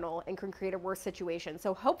wind tunnel and can create a worse situation.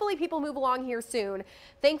 So hopefully people move along here soon.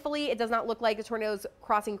 Thankfully, it does not look like the tornado's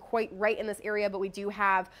crossing quite right in this area, but we do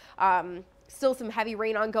have still some heavy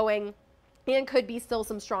rain ongoing and could be still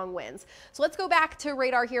some strong winds. So let's go back to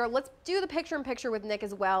radar here. Let's do the picture-in-picture with Nick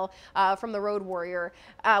as well from the Road Warrior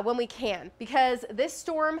when we can, because this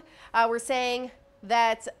storm, we're saying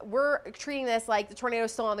that we're treating this like the tornado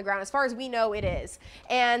is still on the ground. As far as we know, it is.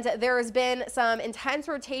 And there has been some intense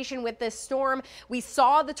rotation with this storm. We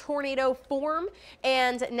saw the tornado form,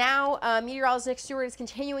 and now meteorologist Nick Stewart is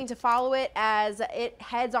continuing to follow it as it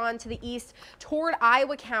heads on to the east toward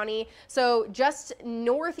Iowa County. So just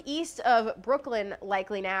northeast of Brooklyn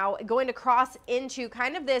likely now, going to cross into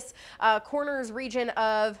kind of this corners region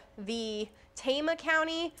of the Tama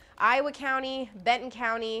County, Iowa County, Benton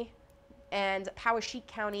County, and Poweshiek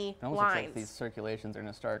County lines. Looks like these circulations are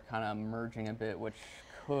going to start kind of merging a bit, which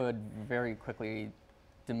could very quickly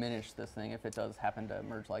diminish this thing if it does happen to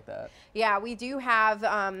merge like that. Yeah, we do have,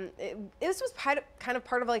 this was kind of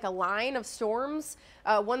part of like a line of storms,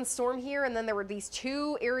 one storm here, and then there were these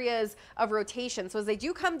two areas of rotation. So as they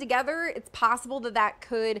do come together, it's possible that that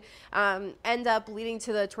could end up leading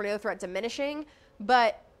to the tornado threat diminishing.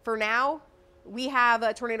 But for now, we have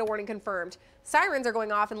a tornado warning confirmed. Sirens are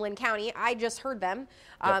going off in Lynn County. I just heard them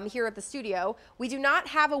here at the studio. We do not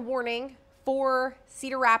have a warning for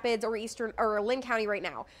Cedar Rapids or Lynn County right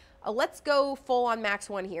now. Let's go full on max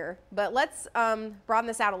 1 here, but let's broaden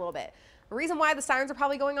this out a little bit. The reason why the sirens are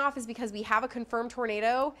probably going off is because we have a confirmed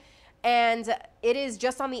tornado, and it is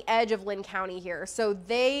just on the edge of Lynn County here. So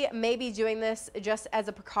they may be doing this just as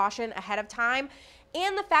a precaution ahead of time.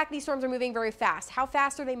 And the fact these storms are moving very fast. How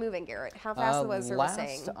fast are they moving, Garrett? How fast was the service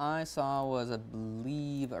saying? Last I saw was, I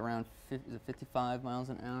believe, around 55 miles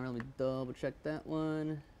an hour. Let me double check that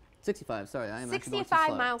one. 65, sorry. I am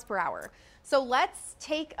 65 miles per hour. So let's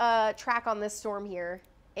take a track on this storm here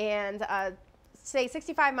and say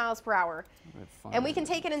 65 miles per hour. And we can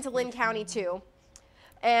take it into Lynn County too.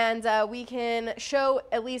 And we can show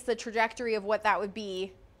at least the trajectory of what that would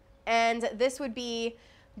be. And this would be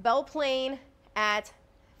Belle Plaine at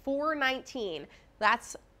 4:19.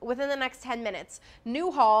 That's within the next 10 minutes.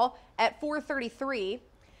 Newhall at 4:33.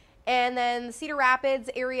 And then Cedar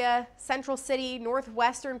Rapids area, Central City,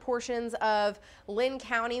 northwestern portions of Lynn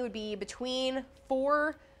County would be between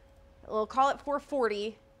we'll call it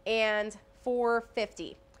 4:40 and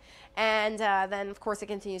 4:50. And then, of course, it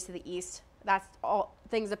continues to the east. That's all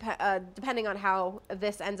things depending on how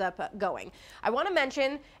this ends up going. I want to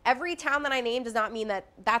mention every town that I named does not mean that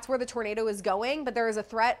that's where the tornado is going, but there is a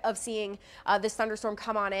threat of seeing this thunderstorm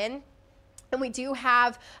come on in. And we do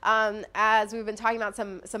have, as we've been talking about,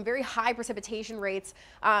 some very high precipitation rates.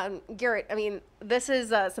 Garrett, I mean, this is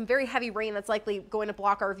some very heavy rain that's likely going to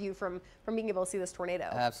block our view from being able to see this tornado.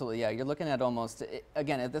 Absolutely, yeah. You're looking at almost,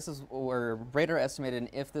 again, if this is where radar estimated,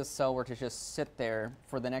 if this cell were to just sit there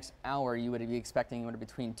for the next hour, you would be expecting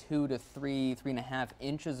between 2 to 3.5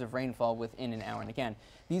 inches of rainfall within an hour. And again,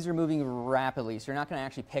 these are moving rapidly, so you're not going to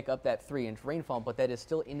actually pick up that 3-inch rainfall, but that is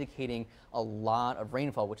still indicating a lot of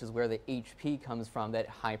rainfall, which is where the HP comes from, that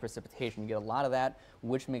high precipitation. You get a lot of that,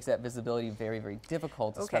 which makes that visibility very, very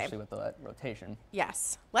difficult, especially with the rotation.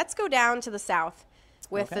 Yes. Let's go down to the south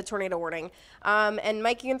with the tornado warning. And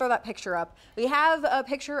Mike, you can throw that picture up. We have a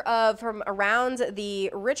picture of from around the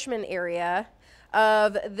Richmond area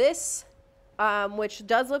of this, which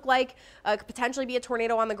does look like could potentially be a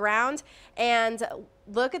tornado on the ground. And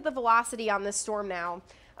look at the velocity on this storm now.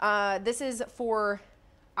 This is for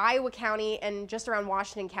Iowa County and just around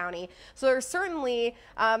Washington County. So there's certainly,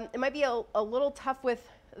 it might be a little tough with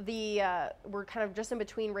the, we're kind of just in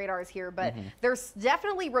between radars here, but there's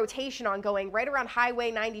definitely rotation ongoing right around Highway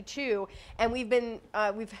 92. And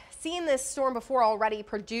we've seen this storm before already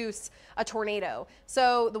produce a tornado.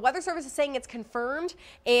 So the Weather Service is saying it's confirmed.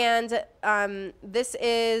 And this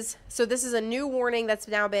is a new warning that's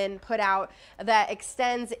now been put out that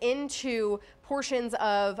extends into portions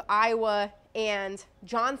of Iowa and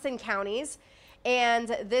Johnson counties.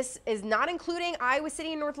 And this is not including Iowa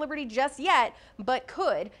City and North Liberty just yet, but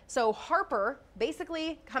could. So Harper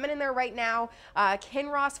basically coming in there right now,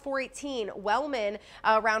 Kinross 418, Wellman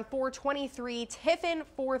around 423, Tiffin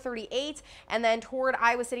 438, and then toward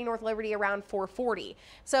Iowa City, North Liberty around 440.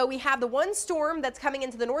 So we have the one storm that's coming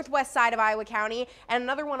into the northwest side of Iowa County and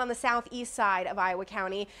another one on the southeast side of Iowa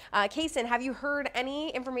County. Cayson, have you heard any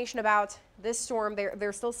information about this storm?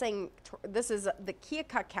 They're still saying this is the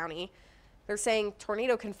Keokuk County. They're saying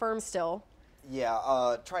tornado confirmed still.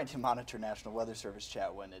 Yeah, trying to monitor National Weather Service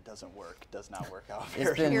chat when it doesn't work does not work out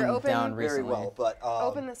It's been down recently. very well. But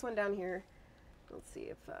open this one down here. Let's see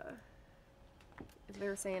if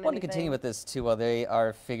they're saying anything. I want to continue with this too while they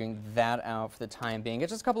are figuring that out for the time being.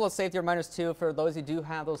 It's just a couple of safety reminders too for those who do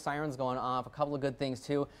have those sirens going off. A couple of good things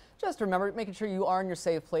too. Just remember, making sure you are in your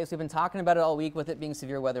safe place. We've been talking about it all week with it being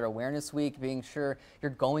Severe Weather Awareness Week, being sure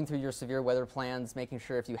you're going through your severe weather plans, making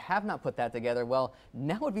sure if you have not put that together, well,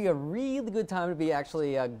 now would be a really good time to be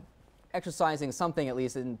actually exercising something at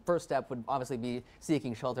least. And first step would obviously be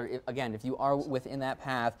seeking shelter. Again, if you are within that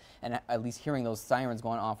path and at least hearing those sirens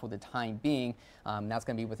going off for the time being, that's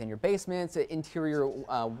going to be within your basements, interior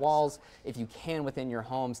walls. If you can within your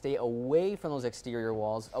home, stay away from those exterior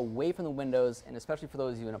walls, away from the windows, and especially for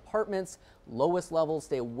those of you in apartments, lowest levels,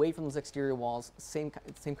 stay away from those exterior walls. Same kind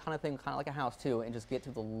of thing, kind of like a house too, and just get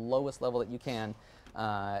to the lowest level that you can,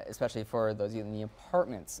 especially for those of you in the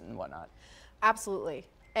apartments and whatnot. Absolutely.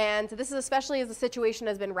 And this is especially as the situation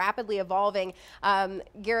has been rapidly evolving.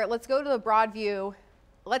 Garrett, let's go to the broad view.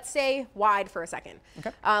 Let's stay wide for a second.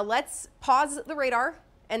 Okay. Let's pause the radar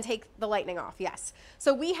and take the lightning off. Yes.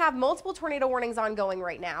 So we have multiple tornado warnings ongoing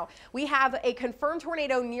right now. We have a confirmed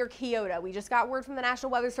tornado near Keota. We just got word from the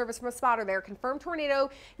National Weather Service from a spotter there. Confirmed tornado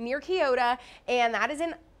near Keota, and that is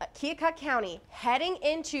in Keokuk County, heading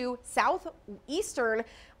into southeastern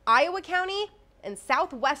Iowa County and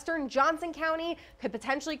southwestern Johnson County, could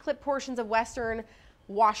potentially clip portions of western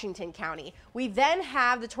Washington County. We then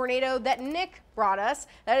have the tornado that Nick brought us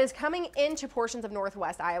that is coming into portions of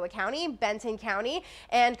northwest Iowa County, Benton County,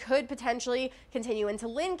 and could potentially continue into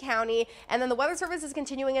Lynn County. And then the Weather Service is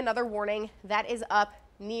continuing another warning that is up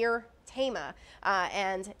near Tama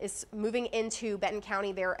and is moving into Benton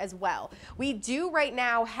County there as well. We do right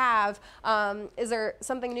now have, is there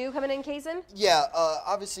something new coming in, Cayson? yeah,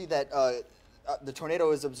 obviously that The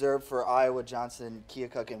tornado is observed for Iowa, Johnson,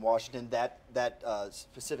 Keokuk, and Washington. That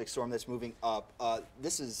specific storm that's moving up.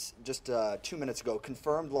 This is just 2 minutes ago.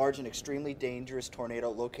 Confirmed large and extremely dangerous tornado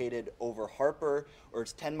located over Harper, or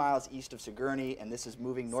it's 10 miles east of Sigourney, and this is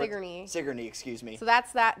moving north. Sigourney, excuse me. So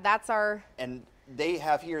that's our. And they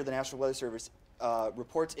have here, the National Weather Service,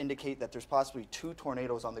 reports indicate that there's possibly 2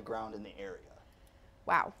 tornadoes on the ground in the area.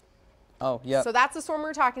 Wow. Oh, yeah. So that's the storm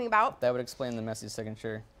we're talking about. That would explain the messy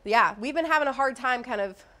signature. Yeah, we've been having a hard time kind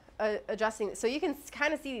of adjusting. So you can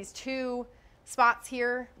kind of see these 2 spots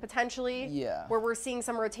here, potentially, where we're seeing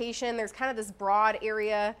some rotation. There's kind of this broad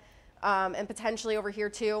area, and potentially over here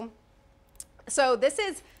too. So this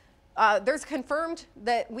is, there's confirmed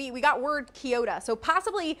that we got word Keota. So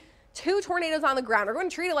possibly 2 tornadoes on the ground. We're going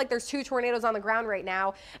to treat it like there's 2 tornadoes on the ground right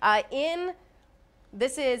now.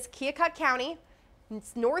 This is Keokuk County.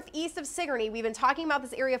 It's northeast of Sigourney. We've been talking about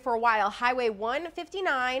this area for a while. Highway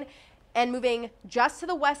 159 and moving just to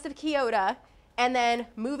the west of Keota, and then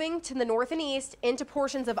moving to the north and east into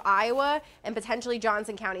portions of Iowa and potentially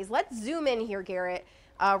Johnson counties. Let's zoom in here, Garrett,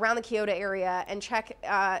 around the Keota area and check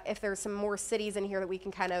if there's some more cities in here that we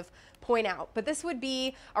can kind of point out. But this would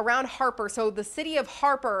be around Harper. So the city of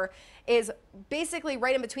Harper is basically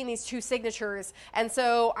right in between these 2 signatures. And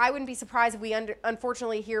so I wouldn't be surprised if we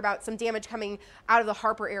unfortunately hear about some damage coming out of the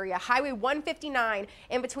Harper area. Highway 159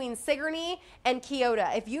 in between Sigourney and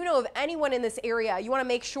Keota. If you know of anyone in this area, you want to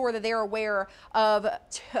make sure that they're aware of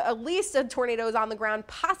at least a tornadoes on the ground,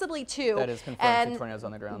 possibly 2. That is confirmed, and 2 tornadoes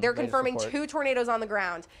on the ground. They're confirming 2 tornadoes on the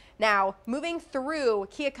ground. Now, moving through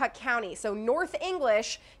Keokuk County, so North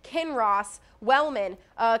English, Kinross, Wellman,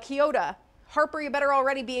 Keota, Harper, you better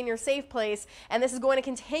already be in your safe place, and this is going to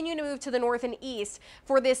continue to move to the north and east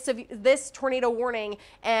for this tornado warning,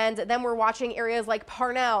 and then we're watching areas like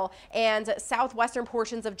Parnell and southwestern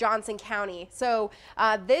portions of Johnson County. So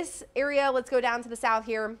this area, let's go down to the south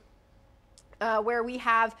here, where we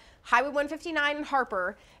have Highway 159 in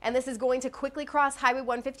Harper, and this is going to quickly cross Highway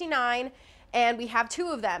 159, and we have 2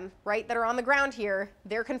 of them, right, that are on the ground here.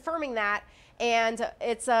 They're confirming that. And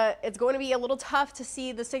it's going to be a little tough to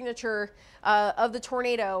see the signature of the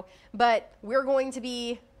tornado, but we're going to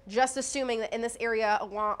be just assuming that in this area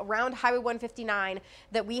around Highway 159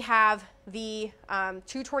 that we have the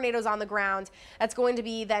 2 tornadoes on the ground. That's going to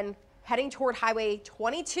be then heading toward Highway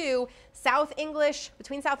 22, South English,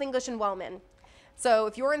 between South English and Wellman. So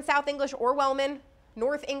if you're in South English or Wellman,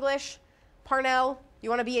 North English, Parnell, you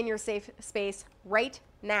want to be in your safe space right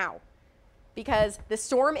now, because the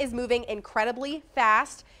storm is moving incredibly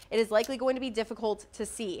fast. It is likely going to be difficult to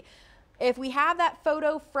see. If we have that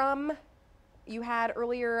photo from you had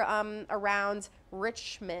earlier around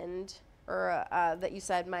Richmond, or that you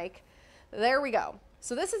said, Mike, there we go.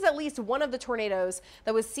 So this is at least one of the tornadoes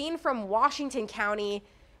that was seen from Washington County,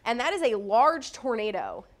 and that is a large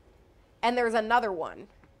tornado. And there's another one.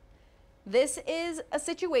 This is a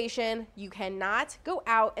situation you cannot go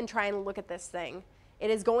out and try and look at this thing.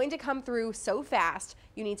 It is going to come through so fast.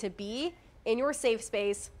 You need to be in your safe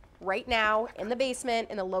space right now, in the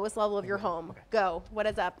basement, in the lowest level of your home. Go. What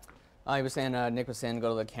is up? He was saying, Nick was saying, go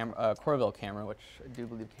to the camera, Corville camera, which I do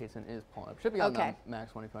believe Cayson is pulling up. Should be on the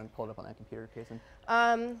Max one if you want to pull it up on that computer, Cayson.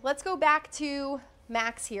 Let's go back to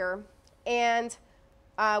Max here. And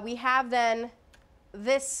we have then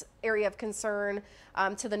this area of concern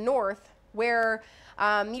to the north, where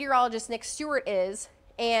meteorologist Nick Stewart is.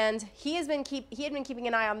 And he had been keeping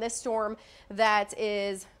an eye on this storm that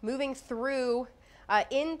is moving through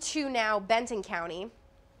into now Benton County.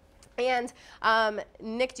 And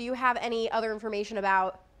Nick, do you have any other information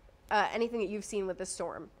about anything that you've seen with this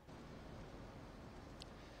storm?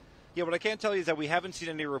 Yeah, what I can tell you is that we haven't seen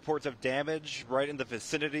any reports of damage right in the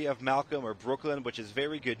vicinity of Malcolm or Brooklyn, which is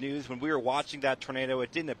very good news. When we were watching that tornado,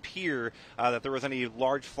 it didn't appear that there was any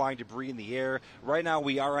large flying debris in the air. Right now,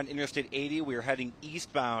 we are on Interstate 80. We are heading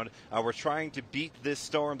eastbound. We're trying to beat this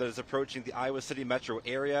storm that is approaching the Iowa City metro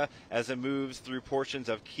area as it moves through portions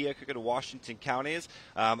of Keokuk and Washington counties.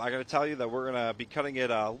 I got to tell you that we're going to be cutting it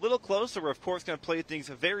a little closer. We're, of course, going to play things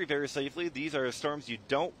very, very safely. These are storms you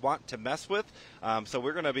don't want to mess with. So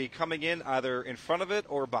we're going to be coming in either in front of it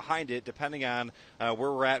or behind it, depending on where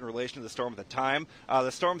we're at in relation to the storm at the time.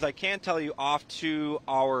 The storms, I can tell you, off to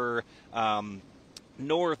our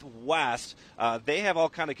northwest, they have all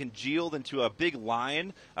kind of congealed into a big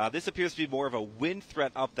line. This appears to be more of a wind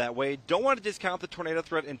threat up that way. Don't want to discount the tornado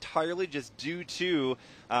threat entirely just due to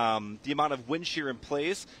the amount of wind shear in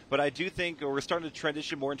place, but I do think we're starting to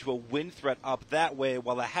transition more into a wind threat up that way,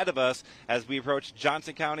 while ahead of us as we approach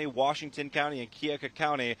Johnson County, Washington County, and Keokuk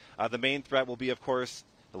County, the main threat will be, of course,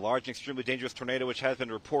 the large and extremely dangerous tornado which has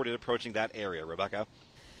been reported approaching that area. Rebecca?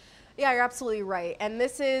 Yeah, you're absolutely right. And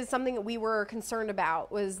this is something that we were concerned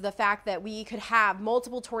about, was the fact that we could have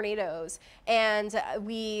multiple tornadoes. And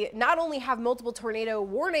we not only have multiple tornado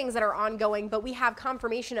warnings that are ongoing, but we have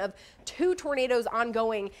confirmation of 2 tornadoes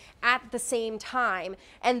ongoing at the same time.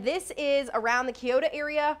 And this is around the Keota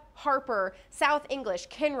area, Harper, South English,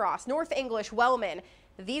 Kinross, North English, Wellman.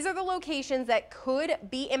 These are the locations that could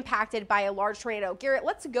be impacted by a large tornado. Garrett,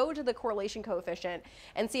 let's go to the correlation coefficient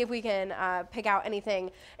and see if we can pick out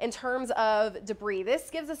anything in terms of debris.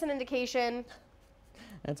 This gives us an indication.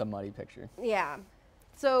 It's a muddy picture. Yeah.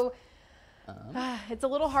 So it's a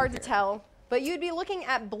little hard to tell, but you'd be looking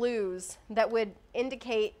at blues that would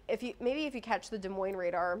indicate, maybe if you catch the Des Moines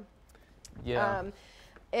radar. Yeah.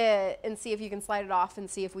 And see if you can slide it off and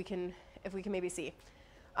see if we can maybe see.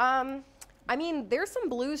 I mean, there's some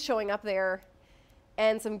blues showing up there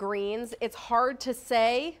and some greens. It's hard to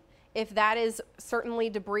say if that is certainly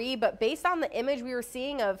debris, but based on the image we were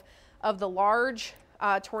seeing of the large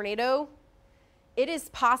tornado, it is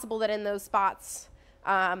possible that in those spots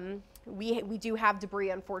we do have debris,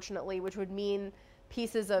 unfortunately, which would mean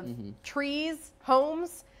pieces of trees,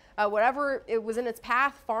 homes, whatever it was in its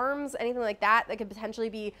path, farms, anything like that could potentially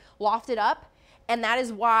be lofted up. And that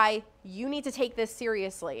is why you need to take this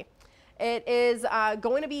seriously. It is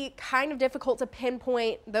going to be kind of difficult to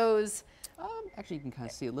pinpoint those. Actually, you can kind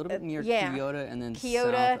of see a little bit near yeah. Keota and then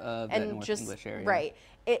Keota south of and that North just, English area. Right.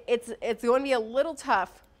 It's going to be a little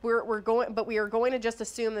tough. But we are going to just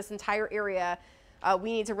assume this entire area.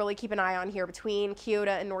 We need to really keep an eye on here between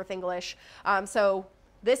Keota and North English. So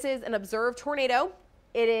this is an observed tornado.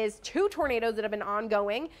 It is 2 tornadoes that have been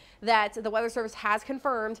ongoing that the Weather Service has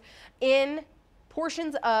confirmed in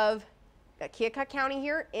portions of Keokuk County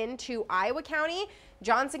here into Iowa County,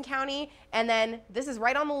 Johnson County, and then this is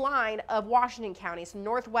right on the line of Washington County, so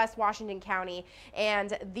northwest Washington County.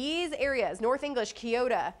 And these areas, North English,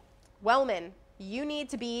 Keota, Wellman, you need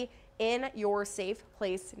to be in your safe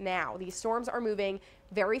place now. These storms are moving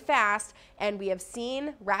very fast, and we have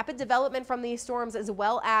seen rapid development from these storms as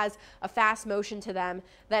well as a fast motion to them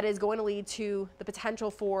that is going to lead to the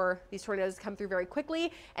potential for these tornadoes to come through very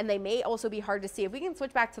quickly, and they may also be hard to see. If we can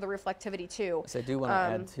switch back to the reflectivity too. So I do want to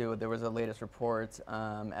add too, there was a latest report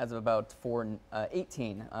as of about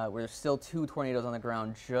 4:18, where there's still 2 tornadoes on the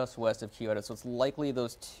ground just west of Keota. So it's likely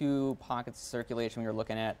those 2 pockets of circulation we were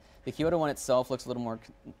looking at. The Keota one itself looks a little more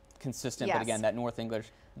consistent, yes. But again, that North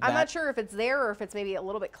English. I'm not sure if it's there or if it's maybe a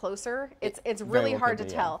little bit closer. It's really hard to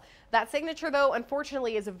tell. That signature, though,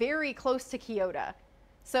 unfortunately, is very close to Keota.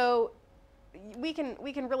 So we can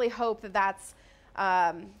really hope that that's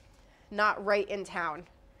not right in town.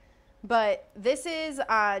 But this is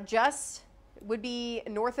would be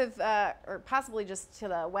north of, or possibly just to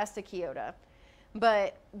the west of Keota.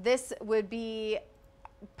 But this would be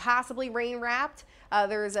possibly rain wrapped.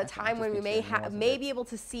 There's a time when we may be able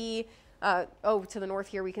to see. To the north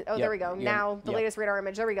here we can. Oh, yep, there we go. Now the latest radar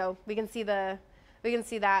image. There we go. We can see that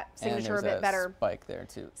signature a bit better. Spike there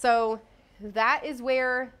too. So that is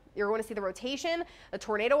where you're going to see the rotation, a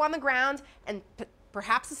tornado on the ground, and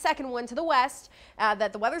perhaps a second one to the west.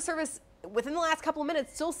 That the Weather Service within the last couple of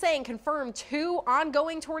minutes still saying confirmed 2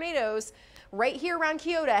 ongoing tornadoes right here around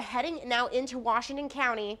Keota, heading now into Washington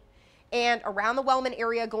County and around the Wellman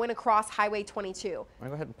area going across Highway 22. I'm going to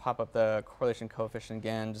go ahead and pop up the correlation coefficient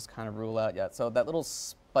again, just kind of rule out yet. So that little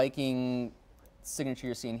spiking signature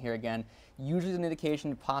you're seeing here again, usually is an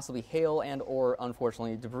indication of possibly hail and or,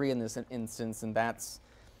 unfortunately, debris in this instance, and that's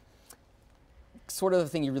sort of the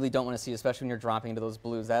thing you really don't want to see, especially when you're dropping into those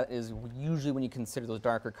blues. That is usually when you consider those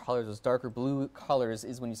darker colors. Those darker blue colors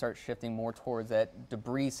is when you start shifting more towards that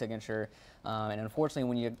debris signature. And unfortunately,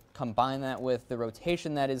 when you combine that with the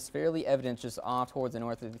rotation that is fairly evident just off towards the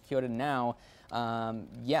north of Keota now,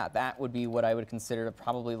 yeah, that would be what I would consider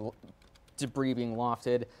probably debris being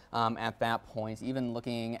lofted at that point. Even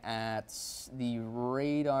looking at the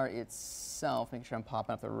radar itself, make sure I'm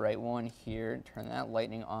popping up the right one here, turn that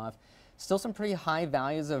lightning off. Still some pretty high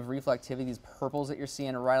values of reflectivity, these purples that you're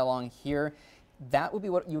seeing right along here. That would be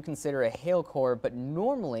what you would consider a hail core, but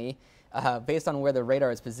normally, based on where the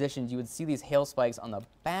radar is positioned, you would see these hail spikes on the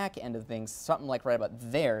back end of things, something like right about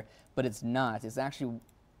there, but it's not. It's actually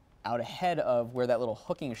out ahead of where that little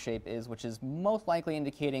hooking shape is, which is most likely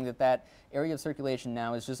indicating that that area of circulation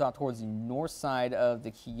now is just out towards the north side of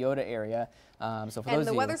the Keota area. So for and those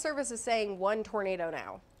the of Weather Service is saying 1 tornado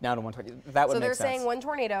now. Now to 1 tornado. That would make sense. So they're saying 1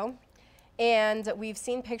 tornado. And we've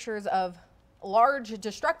seen pictures of large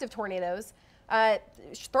destructive tornadoes.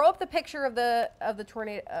 Throw up the picture of the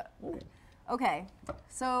tornado. Okay,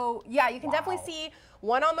 so yeah, you can definitely see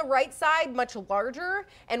one on the right side, much larger,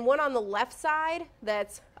 and one on the left side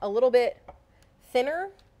that's a little bit thinner.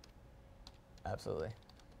 Absolutely.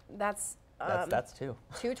 That's two.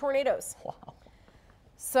 2 tornadoes. Wow.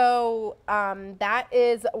 So that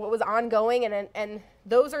is what was ongoing, and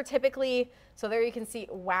those are typically, so there you can see,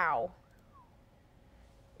 wow.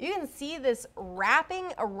 You can see this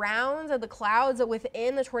wrapping around the clouds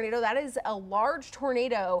within the tornado. That is a large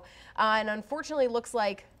tornado, and unfortunately looks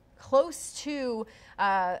like close to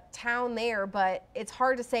town there, but it's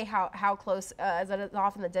hard to say how close as it is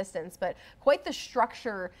off in the distance, but quite the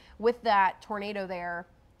structure with that tornado there.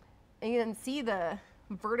 And you can see the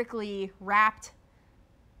vertically wrapped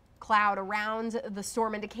cloud around the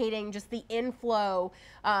storm, indicating just the inflow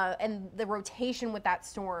and the rotation with that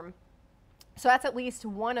storm. So that's at least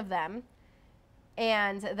one of them.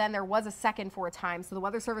 And then there was a second for a time. So the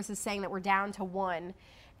Weather Service is saying that we're down to 1.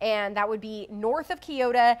 And that would be north of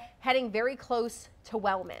Keota, heading very close to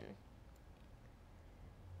Wellman.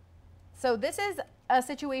 So this is a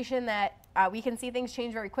situation that we can see things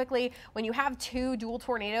change very quickly. When you have 2 dual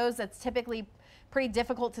tornadoes, that's typically pretty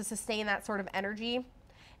difficult to sustain that sort of energy.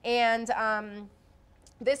 And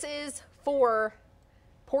this is for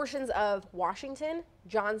portions of Washington,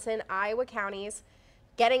 Johnson, Iowa counties.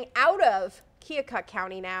 Getting out of Keokuk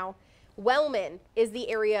County now, Wellman is the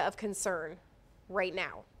area of concern right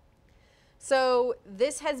now. So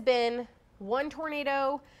this has been 1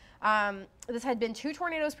 tornado. This had been 2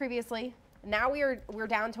 tornadoes previously. Now we're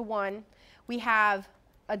down to 1. We have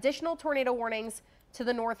additional tornado warnings to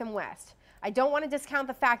the north and west. I don't want to discount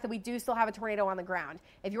the fact that we do still have a tornado on the ground.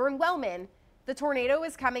 If you're in Wellman, the tornado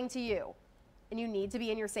is coming to you, and you need to be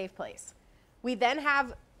in your safe place. We then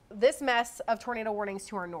have this mess of tornado warnings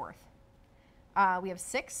to our north. We have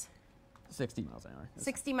 6. 60 miles an hour.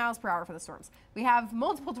 60 miles per hour for the storms. We have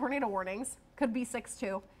multiple tornado warnings. Could be 6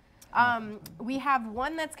 too. We have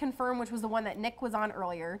one that's confirmed, which was the one that Nick was on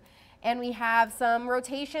earlier. And we have some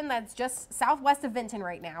rotation that's just southwest of Vinton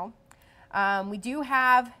right now. We do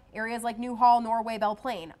have areas like Newhall, Norway, Belle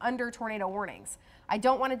Plaine under tornado warnings. I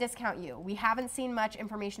don't want to discount you. We haven't seen much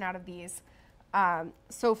information out of these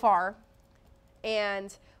so far.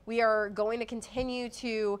 And we are going to continue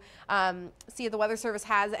to see if the Weather Service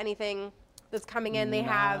has anything that's coming in. They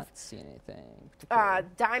have see anything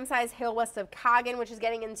dime-sized hail west of Coggin, which is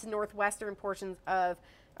getting into northwestern portions of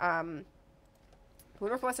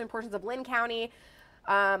Lynn County.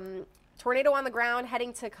 Tornado on the ground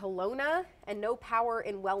heading to Kelowna, and no power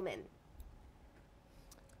in Wellman.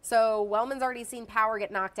 So Wellman's already seen power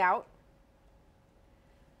get knocked out.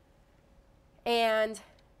 And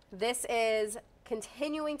this is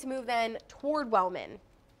continuing to move then toward Wellman.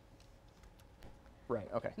 Right,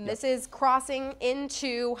 okay. And this is crossing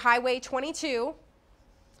into Highway 22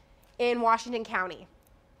 in Washington County.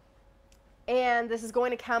 And this is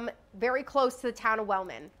going to come very close to the town of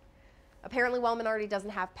Wellman. Apparently Wellman already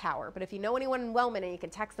doesn't have power, but if you know anyone in Wellman and you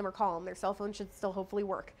can text them or call them, their cell phone should still hopefully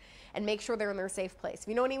work, and make sure they're in their safe place. If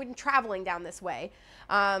you know anyone traveling down this way,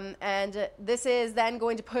 and this is then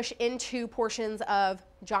going to push into portions of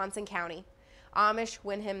Johnson County, Amish,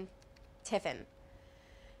 Windham, Tiffin.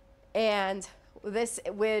 And this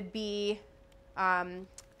would be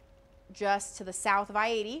just to the south of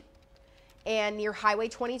I-80 and near Highway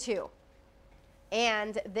 22.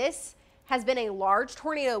 And this has been a large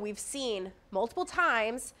tornado we've seen multiple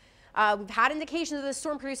times. We've had indications of this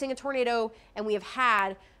storm producing a tornado, and we have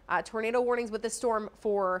had tornado warnings with this storm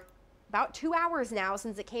for about 2 hours now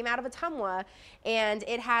since it came out of Ottumwa, and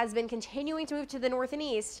it has been continuing to move to the north and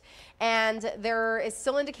east, and there is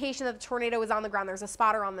still indication that the tornado is on the ground. There's a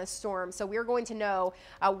spotter on this storm, so we're going to know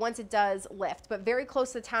once it does lift, but very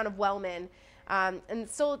close to the town of Wellman, and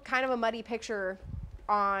it's still kind of a muddy picture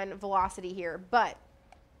on velocity here, but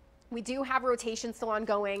we do have rotation still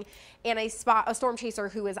ongoing, and a storm chaser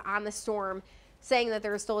who is on the storm saying that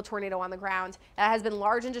there is still a tornado on the ground. That has been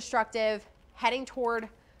large and destructive, heading toward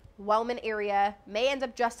Wellman area, may end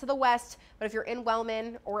up just to the west, but if you're in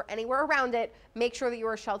Wellman or anywhere around it, make sure that you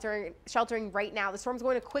are sheltering right now. The storm's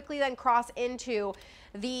going to quickly then cross into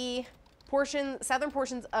the southern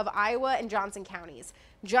portions of Iowa and Johnson counties,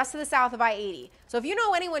 just to the south of I-80. So if you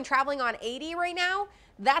know anyone traveling on 80 right now,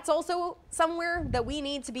 that's also somewhere that we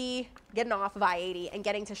need to be getting off of I-80 and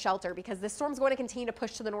getting to shelter, because this storm's going to continue to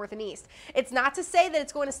push to the north and east. It's not to say that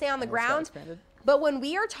it's going to stay on the ground, but when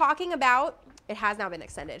we are talking about, it has now been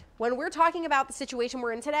extended. When we're talking about the situation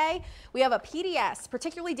we're in today, we have a PDS,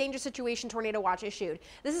 particularly dangerous situation tornado watch issued.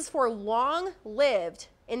 This is for long-lived,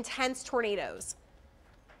 intense tornadoes.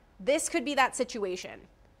 This could be that situation.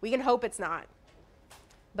 We can hope it's not,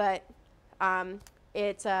 but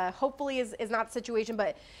it hopefully is not the situation,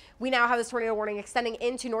 but we now have this tornado warning extending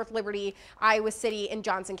into North Liberty, Iowa City, and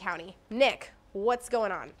Johnson County. Nick, what's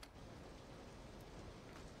going on?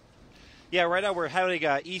 Yeah, right now we're heading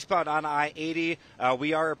eastbound on I-80.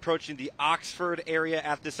 We are approaching the Oxford area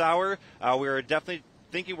at this hour. We're definitely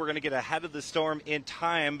thinking we're going to get ahead of the storm in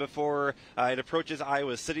time before it approaches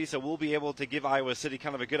Iowa City, so we'll be able to give Iowa City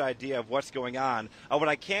kind of a good idea of what's going on. What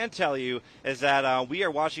I can tell you is that we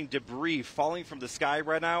are watching debris falling from the sky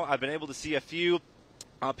right now. I've been able to see a few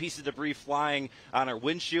pieces of debris flying on our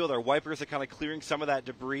windshield. Our wipers are kind of clearing some of that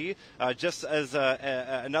debris, just as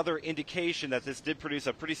another indication that this did produce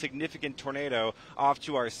a pretty significant tornado off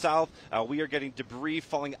to our south. We are getting debris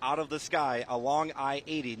falling out of the sky along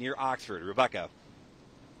I-80 near Oxford. Rebecca.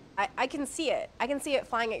 I can see it. I can see it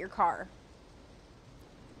flying at your car.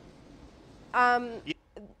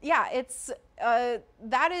 Yeah, it's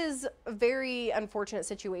that is a very unfortunate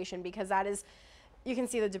situation because that is, you can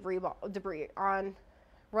see the debris on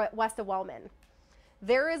west of Wellman.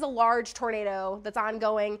 There is a large tornado that's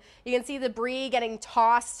ongoing. You can see debris getting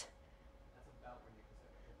tossed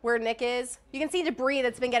where Nick is. You can see debris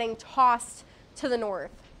that's been getting tossed to the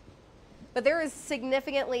north. But there is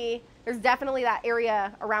there's definitely that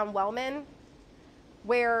area around Wellman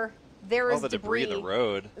where there is the debris in the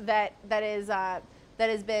road that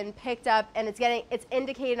has been picked up, and it's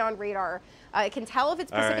indicated on radar. It can tell if it's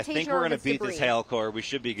precipitation or if it's debris. I think we're going to beat this hail core. We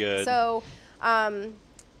should be good. So,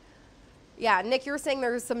 yeah, Nick, you're saying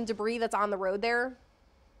there's some debris that's on the road there?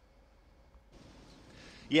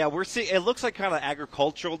 Yeah, we're seeing, it looks like kind of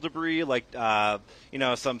agricultural debris, like,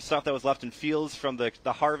 some stuff that was left in fields from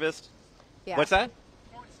the harvest. Yeah. What's that?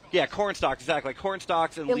 Yeah, corn stalks, exactly. Like corn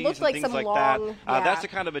stalks and leaves and things like that. That's the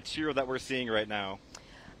kind of material that we're seeing right now.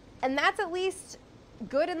 And that's at least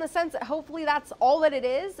good in the sense that hopefully that's all that it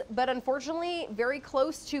is. But unfortunately, very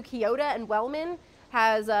close to Keota and Wellman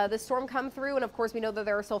has the storm come through. And of course, we know that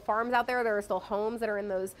there are still farms out there. There are still homes that are in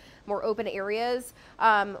those more open areas.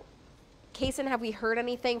 Cayson, have we heard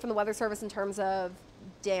anything from the Weather Service in terms of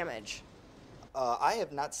damage? I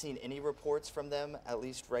have not seen any reports from them, at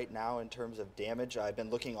least right now, in terms of damage. I've been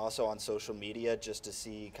looking also on social media just to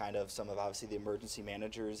see kind of some of, obviously, the emergency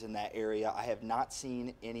managers in that area. I have not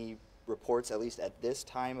seen any reports, at least at this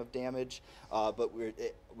time, of damage, but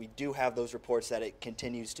we do have those reports that it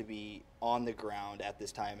continues to be on the ground at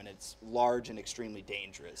this time, and it's large and extremely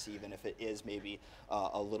dangerous, even if it is maybe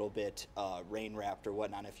a little bit rain-wrapped or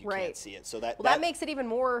whatnot if you can't see it. So that makes it even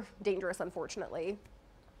more dangerous, unfortunately.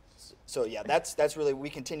 So yeah, that's really, we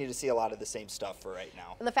continue to see a lot of the same stuff for right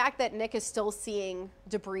now. And the fact that Nick is still seeing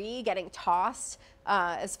debris getting tossed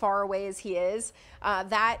as far away as he is,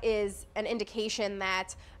 that is an indication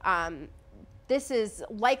that this is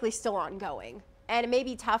likely still ongoing. And it may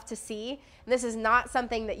be tough to see. This is not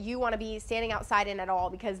something that you want to be standing outside in at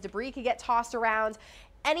all, because debris could get tossed around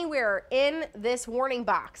anywhere in this warning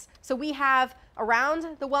box. So we have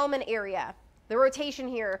around the Wellman area, the rotation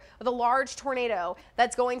here of the large tornado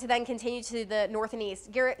that's going to then continue to the north and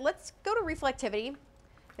east. Garrett, let's go to reflectivity.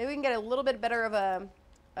 Maybe we can get a little bit better of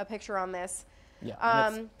a picture on this. Yeah,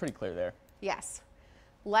 it's pretty clear there. Yes.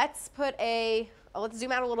 Let's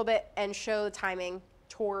zoom out a little bit and show the timing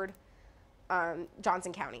toward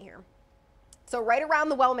Johnson County here. So right around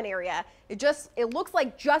the Wellman area, it looks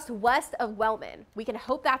like just west of Wellman. We can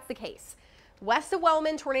hope that's the case. West of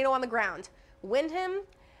Wellman, tornado on the ground. Windham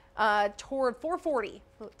toward 440,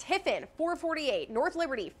 Tiffin 448, North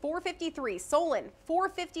Liberty 453, Solon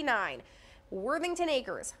 459, Worthington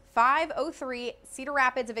Acres 503, Cedar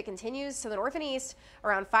Rapids, if it continues to the north and east,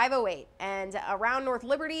 around 508, and around North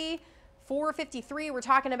Liberty 453. We're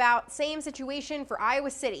talking about same situation for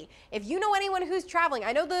Iowa City. If you know anyone who's traveling,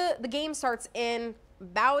 I know the game starts in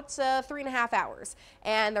about 3.5 hours,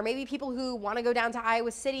 and there may be people who want to go down to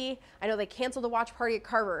Iowa City. I know they canceled the watch party at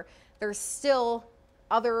Carver. There's still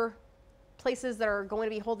other places that are going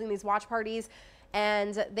to be holding these watch parties,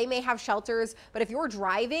 and they may have shelters, but if you're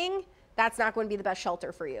driving, that's not going to be the best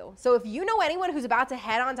shelter for you. So if you know anyone who's about to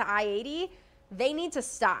head onto I-80, they need to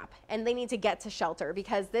stop and they need to get to shelter,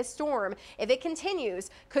 because this storm, if it continues,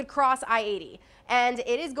 could cross I-80. And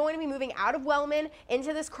it is going to be moving out of Wellman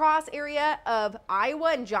into this cross area of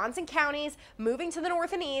Iowa and Johnson counties, moving to the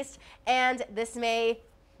north and east, and this may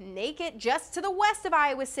make it just to the west of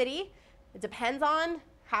Iowa City. It depends on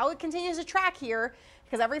how it continues to track here,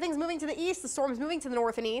 because everything's moving to the east, the storm's moving to the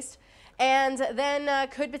north and east, and then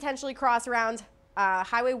could potentially cross around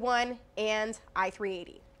Highway 1 and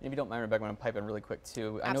I-380. If you don't mind, Rebecca, I'm going to pipe in really quick,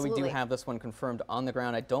 too. Absolutely. I know we do have this one confirmed on the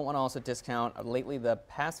ground. I don't want to also discount lately the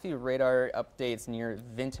past few radar updates near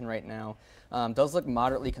Vinton right now. Does look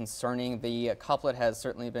moderately concerning. The couplet has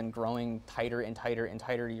certainly been growing tighter and tighter and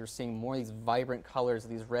tighter. You're seeing more of these vibrant colors,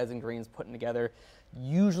 these reds and greens putting together.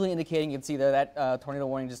 usually indicating, you can see there that tornado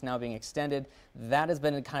warning just now being extended. That has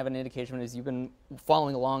been kind of an indication as you've been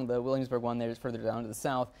following along the Williamsburg one there further down to the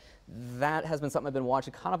south. That has been something I've been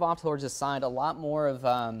watching kind of off towards this side. A lot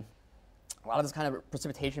of this kind of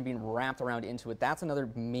precipitation being wrapped around into it. That's another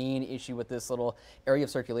main issue with this little area of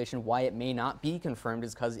circulation. Why it may not be confirmed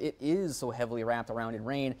is because it is so heavily wrapped around in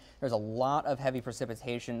rain. There's a lot of heavy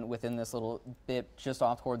precipitation within this little bit just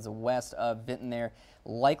off towards the west of Vinton there.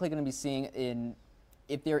 Likely going to be seeing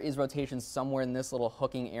if there is rotation somewhere in this little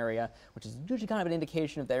hooking area, which is usually kind of an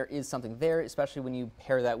indication if there is something there, especially when you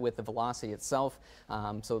pair that with the velocity itself.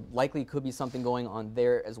 So likely could be something going on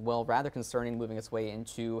there as well. Rather concerning, moving its way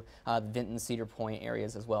into the Vinton, Cedar Point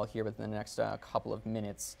areas as well here within the next couple of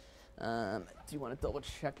minutes. Do you want to double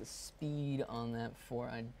check the speed on that before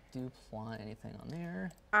I do apply anything on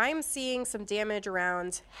there? I'm seeing some damage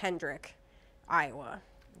around Hendrick, Iowa.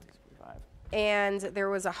 And there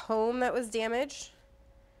was a home that was damaged.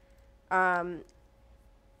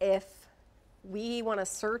 If we want to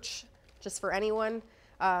search just for anyone,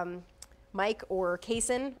 Mike or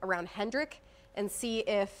Cayson around Hendrick, and see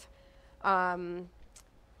if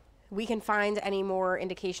we can find any more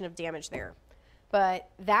indication of damage there. But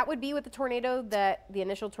that would be with the tornado, the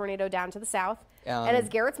initial tornado down to the south. And as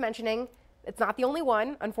Garrett's mentioning, it's not the only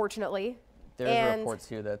one, unfortunately. There's a report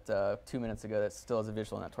too that 2 minutes ago that still has a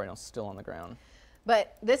visual on that tornado still on the ground.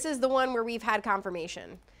 But this is the one where we've had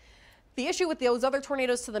confirmation. The issue with those other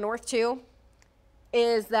tornadoes to the north too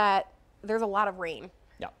is that there's a lot of rain.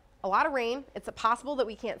 Yeah. A lot of rain. It's possible that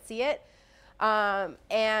we can't see it.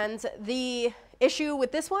 And the issue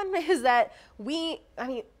with this one is that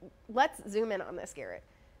let's zoom in on this, Garrett.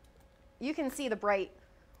 You can see the bright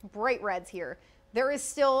reds here. There is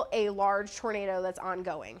still a large tornado that's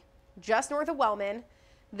ongoing. Just north of Wellman,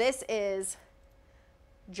 this is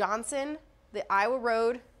Johnson, the Iowa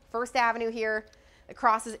Road, 1st Avenue here. It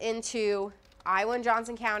crosses into Iowa and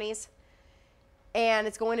Johnson counties, and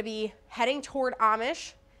it's going to be heading toward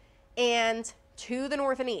Amish and to the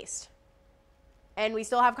north and east. And we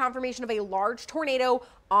still have confirmation of a large tornado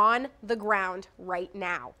on the ground right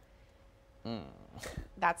now.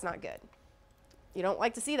 That's not good. You don't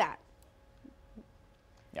like to see that.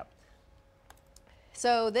 Yep.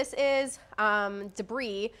 So this is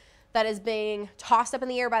debris that is being tossed up in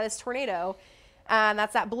the air by this tornado, and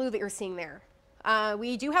that's that blue that you're seeing there.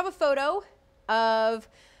 We do have a photo of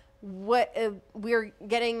what we're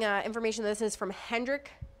getting information. This is from Hendrick,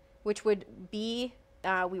 which would be,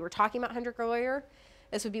 we were talking about Hendrick earlier.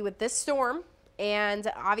 This would be with this storm,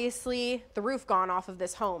 and obviously the roof gone off of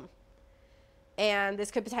this home. And this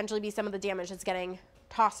could potentially be some of the damage that's getting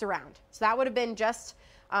tossed around. So that would have been just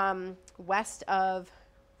west of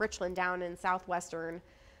Richland down in southwestern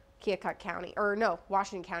Keokuk County, or no,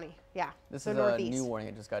 Washington County. Yeah. This so is northeast. A new warning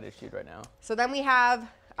that just got issued right now. So then we have,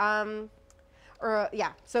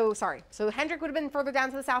 So Hendrick would have been further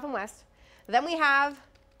down to the south and west. Then we have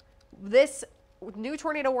this new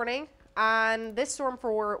tornado warning on this storm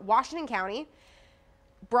for Washington County.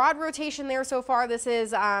 Broad rotation there so far. This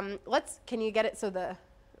is, can you get it so the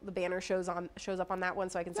banner shows up on that one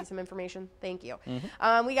so I can see some information? Thank you.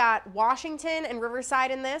 We got Washington and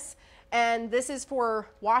Riverside in this, and this is for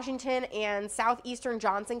Washington and southeastern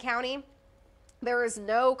Johnson County. There is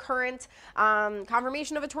no current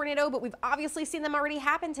confirmation of a tornado, but we've obviously seen them already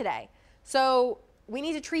happen today. So we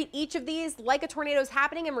need to treat each of these like a tornado is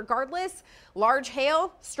happening, and regardless, large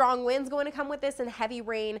hail, strong winds going to come with this, and heavy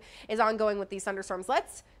rain is ongoing with these thunderstorms.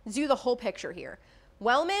 Let's do the whole picture here.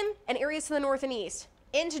 Wellman and areas to the north and east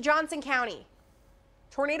into Johnson County.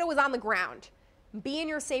 Tornado is on the ground. Be in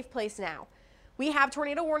your safe place now. We have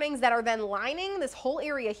tornado warnings that are then lining this whole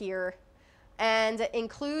area here, and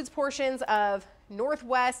includes portions of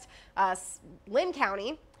northwest Lynn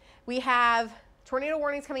County. We have tornado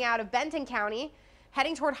warnings coming out of Benton County,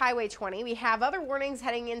 heading toward Highway 20. We have other warnings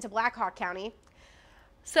heading into Black Hawk County.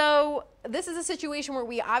 So this is a situation where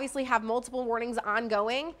we obviously have multiple warnings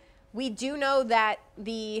ongoing. We do know that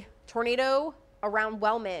the tornado around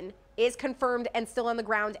Wellman is confirmed and still on the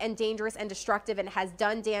ground and dangerous and destructive and has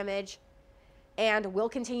done damage and will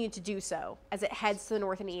continue to do so as it heads to the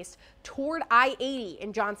north and east toward I-80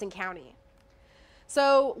 in Johnson County.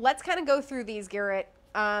 So let's kind of go through these, Garrett.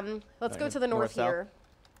 Let's go to the north here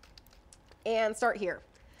and start here.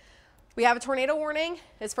 We have a tornado warning.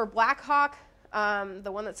 It's for Black Hawk,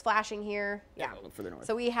 the one that's flashing here. Yeah. Further north.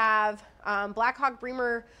 So we have Black Hawk,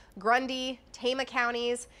 Bremer, Grundy, Tama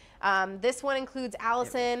counties. This one includes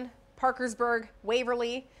Allison, Parkersburg,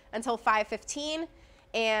 Waverly until 5:15,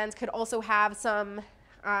 and could also have some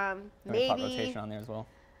maybe rotation on there as well.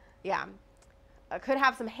 Yeah, could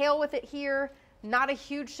have some hail with it here. not a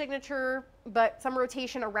huge signature, but some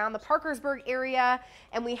rotation around the Parkersburg area,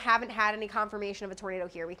 and we haven't had any confirmation of a tornado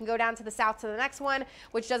here. We can go down to the south to the next one,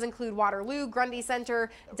 which does include Waterloo, Grundy Center,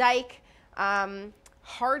 Dyke.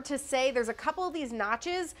 Hard to say. There's a couple of these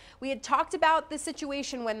notches. We had talked about this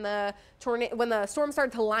situation when the storm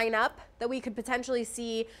started to line up, that we could potentially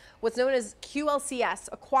see what's known as QLCS,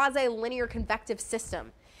 a quasi-linear convective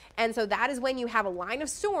system. And so that is when you have a line of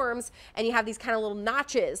storms and you have these kind of little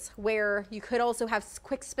notches where you could also have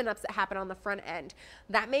quick spin-ups that happen on the front end.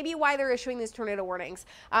 That may be why they're issuing these tornado warnings.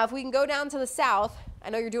 If we can go down to the south, I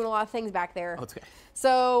know you're doing a lot of things back there. Oh, it's okay.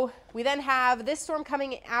 So we then have this storm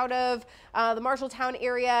coming out of the Marshalltown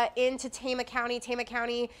area into Tama County. Tama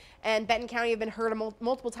County and Benton County have been hurt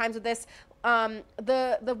multiple times with this.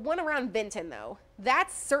 The one around Vinton, though,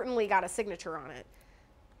 that's certainly got a signature on it.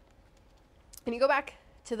 Can you go back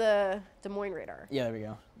to the Des Moines radar? Yeah, there we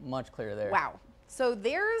go. Much clearer there. Wow. So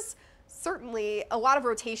there's certainly a lot of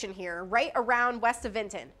rotation here, right around west of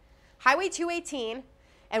Vinton. Highway 218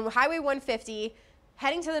 and Highway 150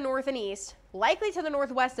 heading to the north and east, likely to the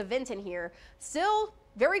northwest of Vinton here, still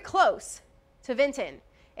very close to Vinton.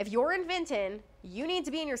 If you're in Vinton, you need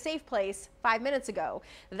to be in your safe place 5 minutes ago.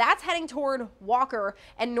 That's heading toward Walker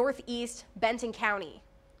and northeast Benton County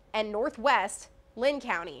and northwest Lynn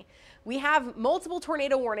County. We have multiple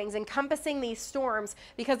tornado warnings encompassing these storms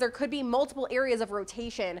because there could be multiple areas of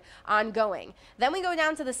rotation ongoing. Then we go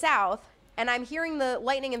down to the south, and I'm hearing the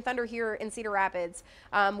lightning and thunder here in Cedar Rapids.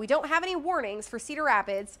 We don't have any warnings for Cedar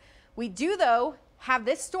Rapids. We do, though, have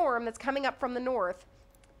this storm that's coming up from the north,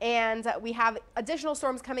 and we have additional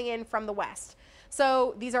storms coming in from the west.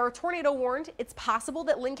 So these are tornado warned. It's possible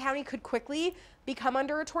that Lynn County could quickly become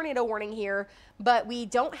under a tornado warning here, but we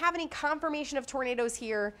don't have any confirmation of tornadoes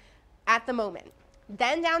here at the moment.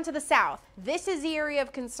 Then down to the south, this is the area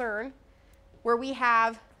of concern where we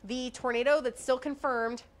have the tornado that's still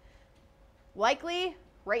confirmed, likely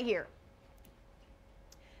right here.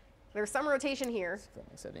 There's some rotation here. That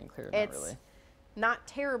makes it clear, it's not really. Not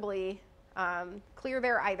terribly clear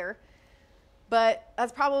there either, but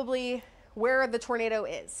that's probably where the tornado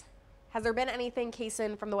is. Has there been anything,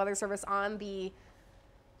 Cayson, from the Weather Service on the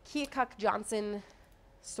Keokuk-Johnson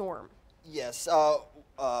storm? Yes.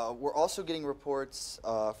 We're also getting reports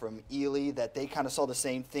from Ely that they kind of saw the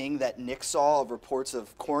same thing that Nick saw, of reports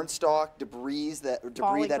of cornstalk debris that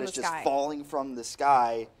is just falling from the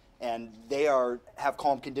sky, and they have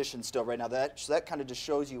calm conditions still right now. So that kind of just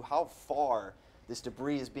shows you how far this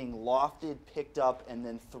debris is being lofted, picked up, and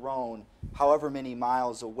then thrown however many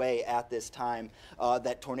miles away at this time.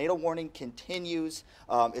 That tornado warning continues.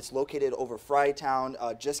 It's located over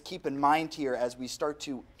Frytown. Just keep in mind here, as we start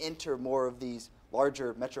to enter more of these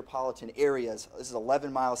larger metropolitan areas. This is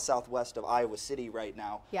 11 miles southwest of Iowa City right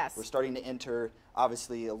now. Yes. We're starting to enter,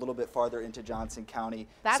 obviously, a little bit farther into Johnson County.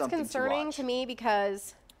 That's concerning to me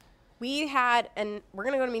because we had, and we're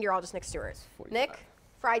going to go to meteorologist Nick Stewart. 45. Nick,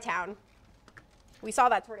 Frytown. We saw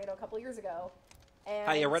that tornado a couple years ago.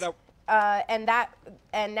 And, yeah, right out.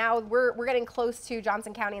 And now we're getting close to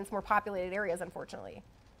Johnson County and some more populated areas, unfortunately.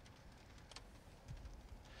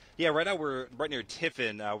 Yeah, right now we're right near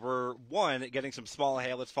Tiffin. We're, getting some small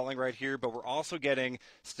hail that's falling right here, but we're also getting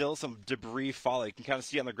still some debris falling. You can kind of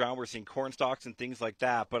see on the ground we're seeing corn stalks and things like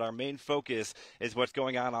that, but our main focus is what's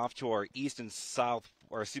going on off to our east and south,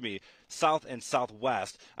 or excuse me, south and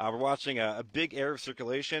southwest. We're watching a big area of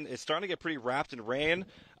circulation. It's starting to get pretty wrapped in rain,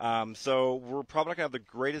 so we're probably not going to have the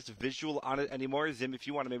greatest visual on it anymore. Zim, if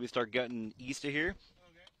you want to maybe start getting east of here.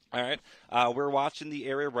 All right, we're watching the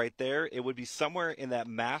area right there. It would be somewhere in that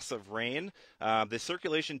mass of rain. The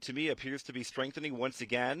circulation, to me, appears to be strengthening once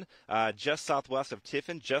again, just southwest of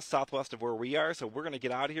Tiffin, just southwest of where we are. So we're going to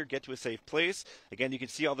get out of here, get to a safe place. Again, you can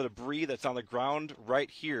see all the debris that's on the ground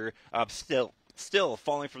right here, still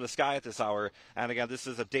falling from the sky at this hour. And again, this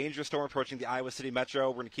is a dangerous storm approaching the Iowa City Metro.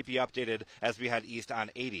 We're going to keep you updated as we head east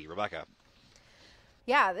on 80. Rebecca.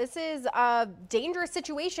 Yeah, this is a dangerous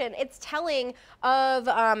situation. It's telling of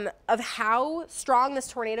how strong this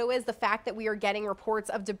tornado is, the fact that we are getting reports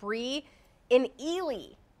of debris in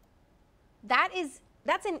Ely.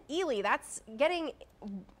 That's in Ely. That's getting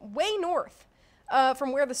way north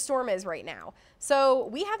from where the storm is right now. So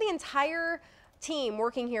we have the entire team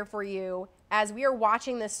working here for you as we are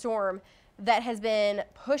watching this storm that has been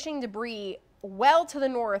pushing debris well to the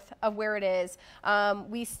north of where it is.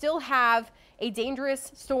 We still have a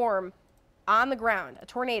dangerous storm on the ground, a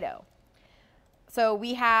tornado. So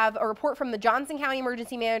we have a report from the Johnson County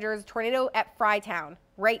Emergency Managers, tornado at Frytown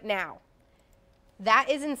right now.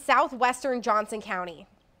 That is in southwestern Johnson County.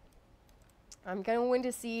 I'm going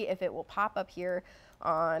to see if it will pop up here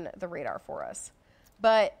on the radar for us.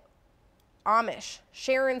 But Amish,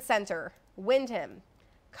 Sharon Center, Windham,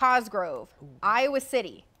 Cosgrove, Iowa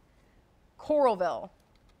City, Coralville,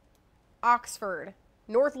 Oxford,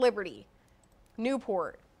 North Liberty,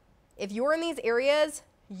 Newport. If you're in these areas,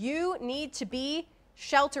 you need to be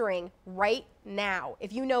sheltering right now.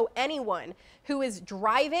 If you know anyone who is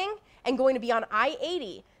driving and going to be on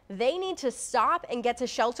I-80, they need to stop and get to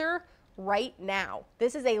shelter right now.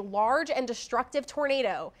 This is a large and destructive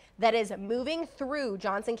tornado that is moving through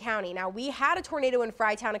Johnson County. Now, we had a tornado in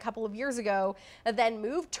Fryetown a couple of years ago that then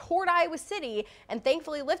moved toward Iowa City and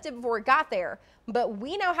thankfully lifted before it got there. But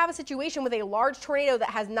we now have a situation with a large tornado that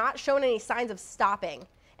has not shown any signs of stopping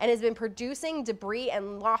and has been producing debris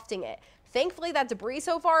and lofting it. Thankfully, that debris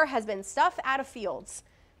so far has been stuff out of fields,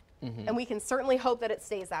 and we can certainly hope that it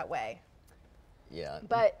stays that way. Yeah.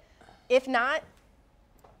 But if not,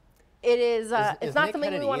 it is it's not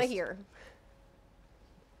something we want to hear.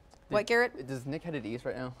 What, Garrett? Does Nick headed east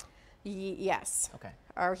right now? Yes. Okay.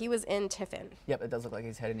 Or he was in Tiffin. Yep, it does look like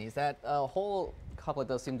he's headed east. That whole couplet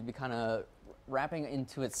does seem to be kind of wrapping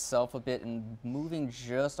into itself a bit and moving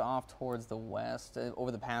just off towards the west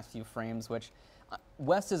over the past few frames, which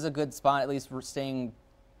west is a good spot. At least we're staying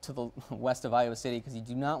to the west of Iowa City because you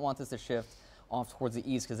do not want this to shift off towards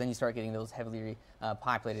the east because then you start getting those heavily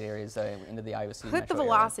populated areas into the Iowa City Put the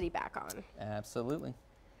velocity back on. Absolutely.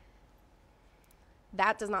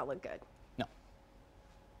 That does not look good. No.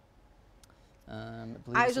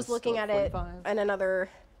 I was just looking at it in another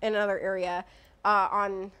area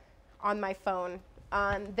on my phone.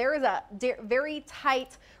 There is a very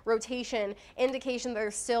tight rotation indication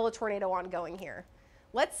there's still a tornado ongoing here.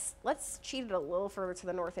 Let's cheat it a little further to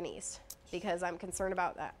the north and east because I'm concerned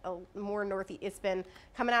about that. More northeast. It's been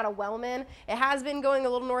coming out of Wellman. It has been going a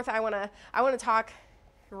little north. I wanna talk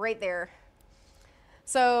right there.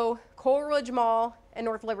 So Coal Ridge Mall and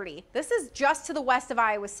North Liberty. This is just to the west of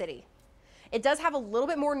Iowa City. It does have a little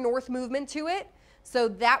bit more north movement to it, so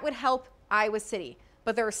that would help Iowa City.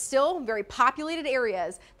 But there are still very populated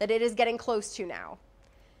areas that it is getting close to now.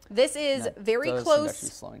 This is very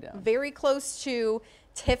close to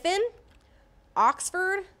Tiffin,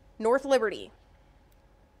 Oxford, North Liberty.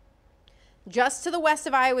 Just to the west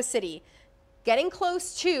of Iowa City, getting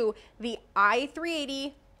close to the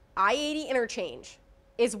I-380, I-80 interchange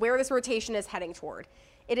is where this rotation is heading toward.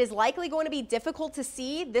 It is likely going to be difficult to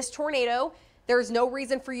see this tornado. There's no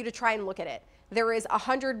reason for you to try and look at it. There is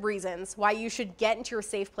 100 reasons why you should get into your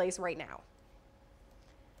safe place right now.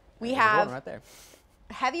 We have right there.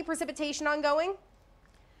 Heavy precipitation ongoing,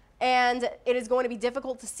 and it is going to be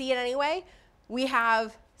difficult to see it anyway. We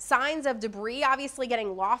have signs of debris obviously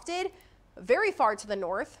getting lofted very far to the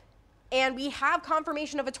north, and we have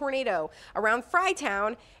confirmation of a tornado around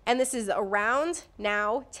Fryetown, and this is around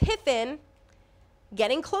now Tiffin,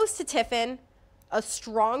 getting close to Tiffin, a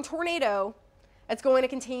strong tornado that's going to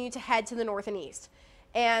continue to head to the north and east.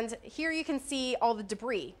 And here you can see all the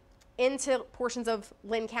debris into portions of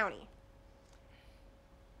Lynn County.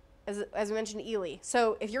 As we mentioned, Ely.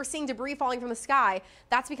 So if you're seeing debris falling from the sky,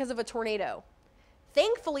 that's because of a tornado.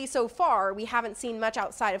 Thankfully, so far, we haven't seen much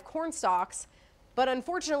outside of corn stalks, but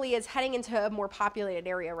unfortunately, it's heading into a more populated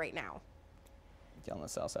area right now. On the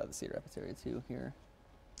south side of the Cedar Rapids area too here.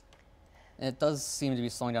 And it does seem to be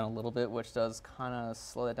slowing down a little bit, which does kind of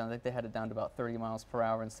slow that down. I think they had it down to about 30 miles per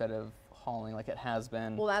hour instead of hauling like it has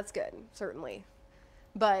been. Well, that's good, certainly.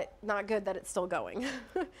 But not good that it's still going.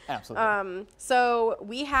 Absolutely. So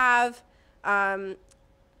we have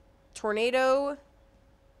tornado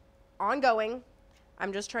ongoing.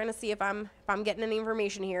 I'm just trying to see if I'm getting any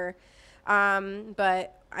information here.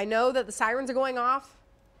 But I know that the sirens are going off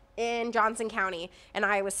in Johnson County and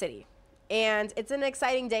Iowa City. And it's an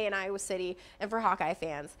exciting day in Iowa City and for Hawkeye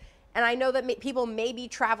fans. And I know that people may be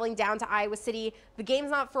traveling down to Iowa City. The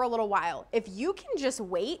game's not for a little while. If you can just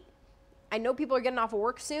wait, I know people are getting off of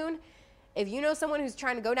work soon. If you know someone who's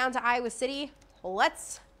trying to go down to Iowa City,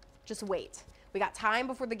 let's just wait. We got time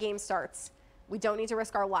before the game starts. We don't need to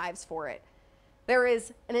risk our lives for it. There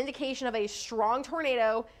is an indication of a strong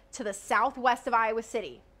tornado to the southwest of Iowa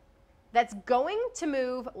City that's going to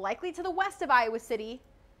move likely to the west of Iowa City,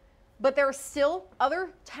 but there are still other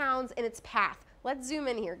towns in its path. Let's zoom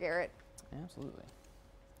in here, Garrett. Absolutely.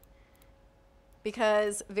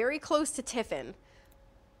 Because very close to Tiffin,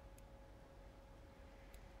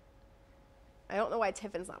 I don't know why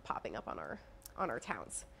Tiffin's not popping up on our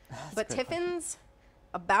towns, but Tiffin's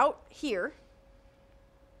about here.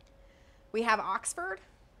 We have Oxford,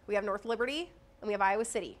 we have North Liberty, and we have Iowa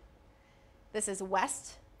City. This is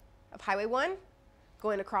west of Highway 1,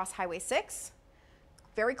 going across Highway 6,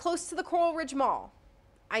 very close to the Coral Ridge Mall.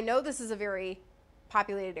 I know this is a very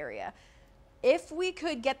populated area. if we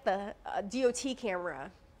could get the DOT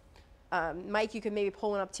camera, Mike, you could maybe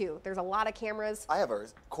pull one up too. There's a lot of cameras. I have our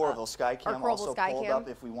Coralville Skycam also pulled up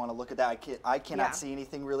if we want to look at that. I cannot see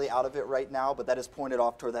anything really out of it right now, but that is pointed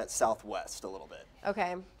off toward that southwest a little bit.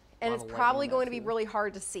 Okay. And it's probably going to be really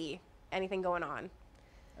hard to see anything going on.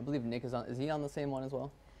 I believe Nick is on. Is he on the same one as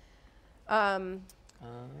well?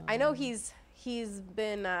 I know he's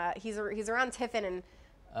around Tiffin and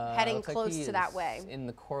heading close to that way. In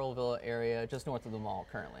the Coralville area, just north of the mall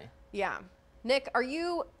currently. Yeah. Nick, are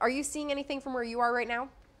you seeing anything from where you are right now?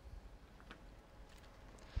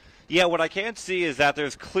 Yeah, what I can see is that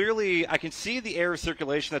there's clearly, I can see the air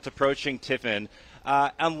circulation that's approaching Tiffin.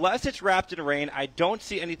 Unless it's wrapped in rain, I don't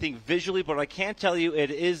see anything visually, but I can tell you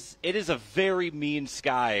it is a very mean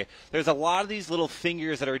sky. There's a lot of these little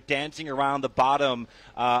fingers that are dancing around the bottom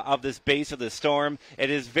of this base of the storm.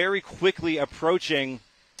 It is very quickly approaching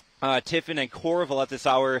Tiffin and Coralville at this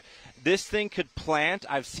hour. This thing could plant.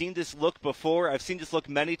 I've seen this look before. I've seen this look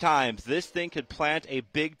many times. This thing could plant a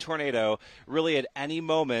big tornado really at any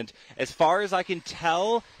moment. As far as I can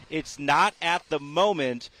tell, it's not at the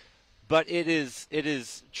moment, but it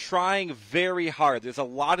is trying very hard. There's a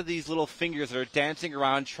lot of these little fingers that are dancing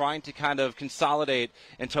around trying to kind of consolidate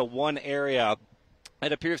into one area.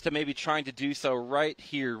 It appears to maybe trying to do so right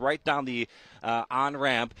here, right down the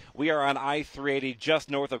on-ramp. We are on I-380 just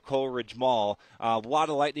north of Coleridge Mall. A lot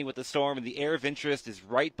of lightning with the storm, and the area of interest is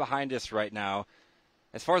right behind us right now.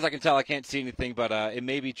 As far as I can tell, I can't see anything, but it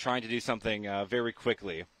may be trying to do something very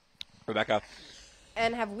quickly. Rebecca?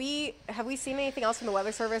 And have we seen anything else from the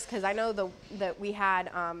Weather Service? Because I know that we had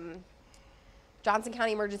Johnson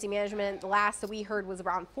County Emergency Management. The last that we heard was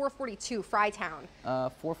around 442, Frytown.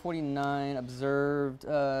 449 observed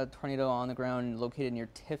tornado on the ground located near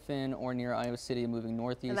Tiffin or near Iowa City, moving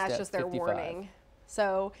northeast. And that's at just their 55. warning.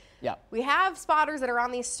 So yeah, we have spotters that are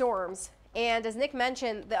on these storms. And as Nick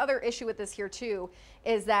mentioned, the other issue with this here too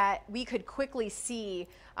is that we could quickly see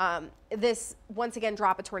this once again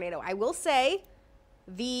drop a tornado. I will say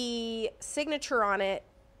the signature on it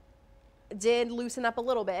did loosen up a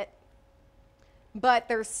little bit, but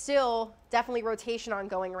there's still definitely rotation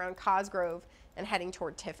ongoing around Cosgrove and heading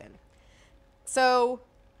toward Tiffin. So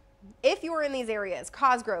if you're in these areas,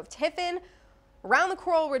 Cosgrove, Tiffin, around the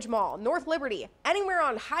Coral Ridge Mall, North Liberty, anywhere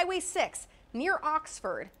on Highway 6, near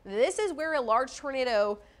Oxford, this is where a large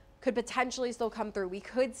tornado could potentially still come through. We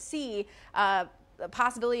could see the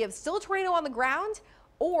possibility of still a tornado on the ground,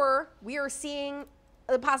 or we are seeing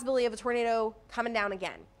the possibility of a tornado coming down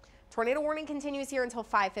again. Tornado warning continues here until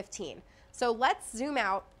 5:15. So let's zoom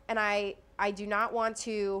out, and I do not want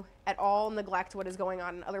to at all neglect what is going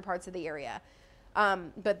on in other parts of the area.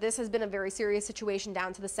 But this has been a very serious situation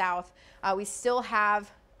down to the south. We still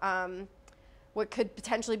have what could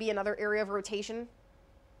potentially be another area of rotation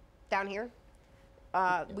down here.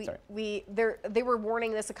 They were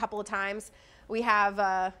warning this a couple of times. We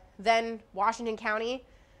have then Washington County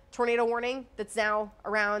tornado warning that's now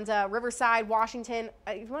around Riverside, Washington.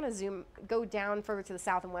 If you want to go down further to the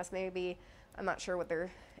south and west, maybe, I'm not sure what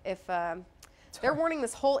they're warning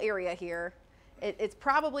this whole area here. It's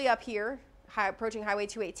probably up here, approaching Highway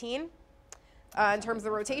 218 in terms of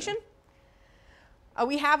the rotation.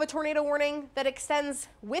 We have a tornado warning that extends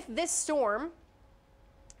with this storm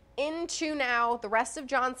into now the rest of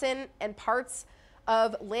Johnson and parts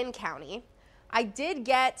of Lynn County. I did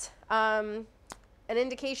get an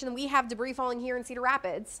indication that we have debris falling here in Cedar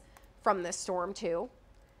Rapids from this storm too.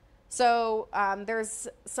 So there's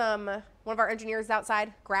one of our engineers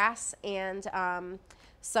outside, grass and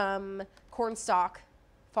some corn stalk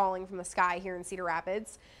falling from the sky here in Cedar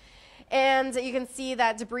Rapids. And you can see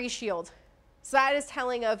that debris shield. So that is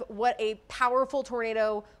telling of what a powerful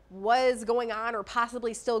tornado was going on or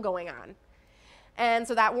possibly still going on. And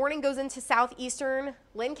so that warning goes into southeastern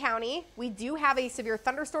Lynn County. We do have a severe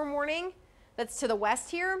thunderstorm warning that's to the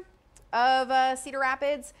west here of Cedar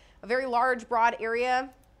Rapids, a very large, broad area.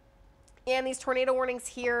 And these tornado warnings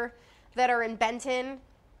here that are in Benton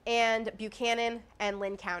and Buchanan and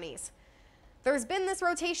Lynn counties. There's been this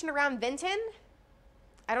rotation around Benton.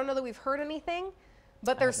 I don't know that we've heard anything,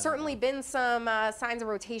 but there's certainly been some signs of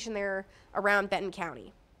rotation there around Benton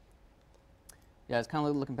County. Yeah, it's kind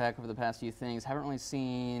of looking back over the past few things. Haven't really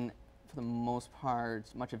seen, for the most part,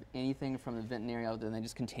 much of anything from the Benton area other than they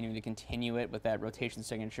just continue it with that rotation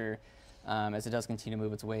signature as it does continue to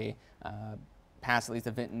move its way past at least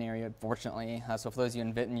the Vinton area, fortunately. So for those of you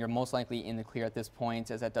in Vinton, you're most likely in the clear at this point,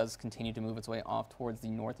 as that does continue to move its way off towards the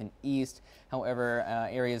north and east. However,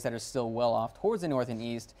 areas that are still well off towards the north and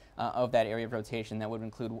east of that area of rotation, that would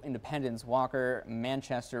include Independence, Walker,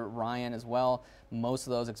 Manchester, Ryan as well. Most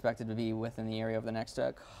of those expected to be within the area over the next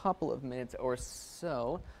couple of minutes or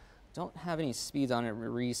so. Don't have any speeds on it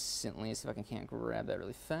recently, so if I can't grab that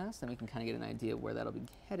really fast, then we can kind of get an idea of where that'll be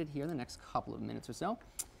headed here in the next couple of minutes or so.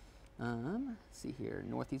 Let's see here,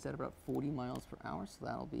 northeast at about 40 miles per hour, so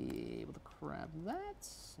that'll be able to grab that.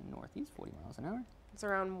 Northeast, 40 miles an hour. It's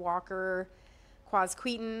around Walker,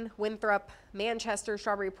 Quasqueton, Winthrop, Manchester,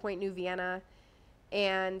 Strawberry Point, New Vienna.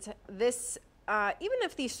 And this, even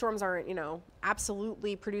if these storms aren't, you know,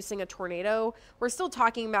 absolutely producing a tornado, we're still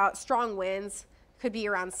talking about strong winds. Could be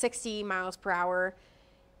around 60 miles per hour,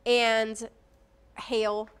 and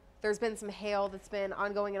hail. There's been some hail that's been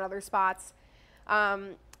ongoing in other spots.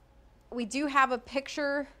 We do have a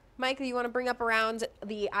picture, Mike, that you want to bring up around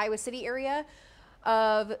the Iowa City area.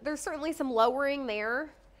 There's certainly some lowering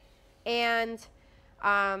there, and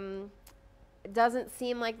it doesn't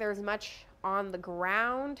seem like there's much on the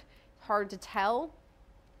ground. Hard to tell,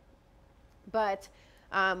 but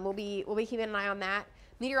we'll be keeping an eye on that.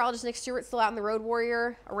 Meteorologist Nick Stewart still out in the Road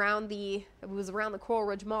Warrior around the Coral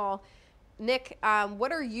Ridge Mall. Nick,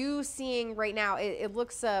 what are you seeing right now? It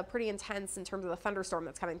looks pretty intense in terms of the thunderstorm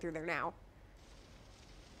that's coming through there now.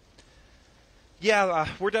 Yeah,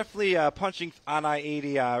 we're definitely punching on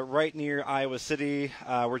I-80 right near Iowa City.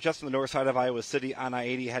 We're just on the north side of Iowa City on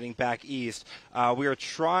I-80 heading back east. We are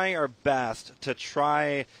trying our best to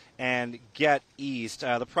try and get east.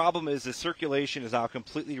 The problem is the circulation is now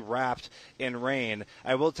completely wrapped in rain.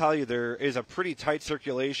 I will tell you there is a pretty tight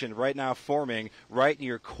circulation right now forming right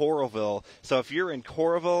near Coralville. So if you're in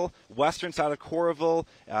Coralville, western side of Coralville,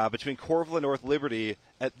 between Coralville and North Liberty,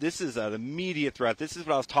 this is an immediate threat. This is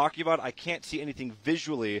what I was talking about. I can't see anything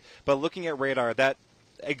visually, but looking at radar, that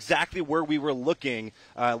exactly where we were looking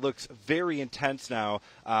looks very intense now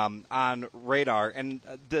on radar. And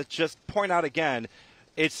to just point out again,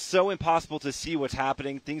 it's so impossible to see what's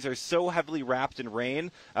happening. Things are so heavily wrapped in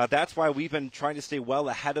rain. That's why we've been trying to stay well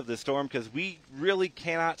ahead of the storm, because we really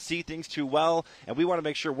cannot see things too well, and we want to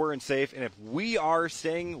make sure we're in safe. And if we are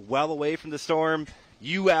staying well away from the storm,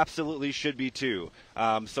 you absolutely should be too.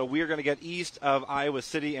 So we are going to get east of Iowa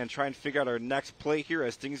City and try and figure out our next play here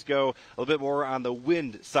as things go a little bit more on the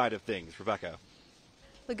wind side of things. Rebecca.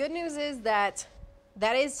 The good news is that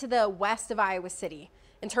is to the west of Iowa City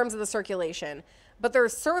in terms of the circulation. But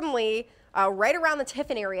there's certainly right around the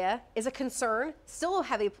Tiffin area is a concern, still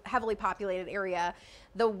a heavily populated area.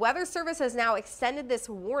 The Weather Service has now extended this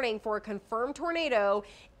warning for a confirmed tornado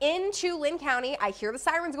into Lynn County. I hear the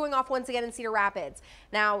sirens going off once again in Cedar Rapids.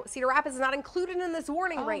 Now, Cedar Rapids is not included in this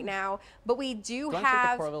warning right now, but we do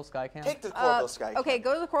have... Take the Coralville Skycam? Take the Coralville Skycam. Okay,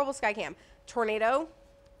 go to the Coralville Skycam. Tornado,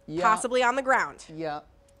 possibly on the ground. Yeah.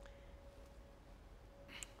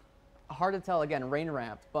 Hard to tell, again, rain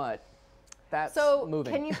wrapped, but that's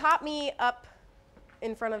moving. Can you pop me up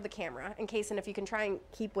in front of the camera, in case, and if you can try and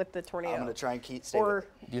keep with the tornado. I'm going to try and stay or,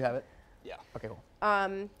 do you have it? Yeah. Okay, cool.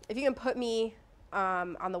 If you can put me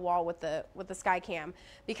on the wall with the Skycam,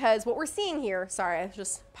 because what we're seeing here, sorry, I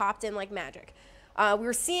just popped in like magic.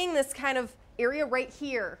 We're seeing this kind of area right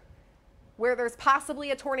here where there's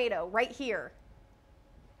possibly a tornado right here.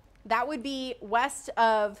 That would be west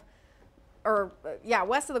of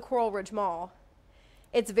the Coral Ridge Mall.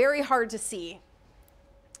 It's very hard to see,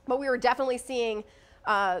 but we were definitely seeing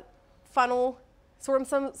funnel,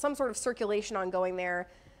 some sort of circulation ongoing there.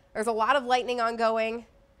 There's a lot of lightning ongoing,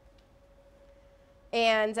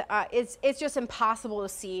 and it's just impossible to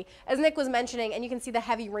see. As Nick was mentioning, and you can see the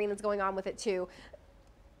heavy rain that's going on with it too.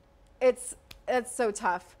 It's so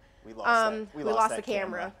tough. We lost the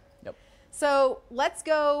camera. Yep. So let's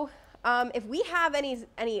go. If we have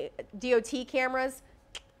any DOT cameras,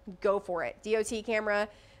 go for it. DOT camera.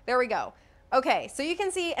 There we go. Okay, so you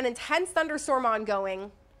can see an intense thunderstorm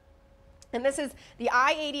ongoing. And this is the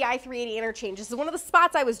I-80, I-380 interchange. This is one of the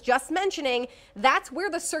spots I was just mentioning. That's where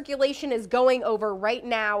the circulation is going over right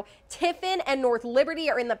now. Tiffin and North Liberty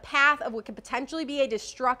are in the path of what could potentially be a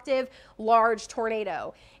destructive large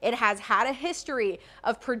tornado. It has had a history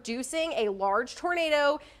of producing a large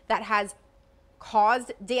tornado that has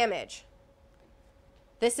caused damage.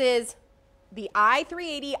 This is the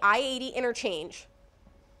I-380, I-80 interchange.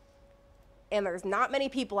 And there's not many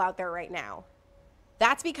people out there right now.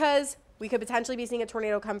 That's because we could potentially be seeing a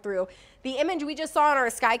tornado come through. The image we just saw on our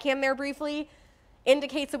Skycam there briefly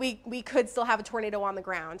indicates that we could still have a tornado on the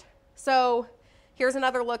ground. So here's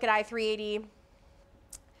another look at I-380.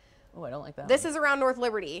 Oh, I don't like that. This is around North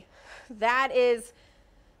Liberty. That is,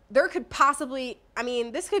 there could possibly, I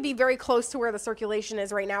mean, this could be very close to where the circulation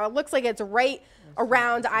is right now. It looks like it's right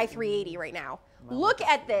around I-380 right now. Look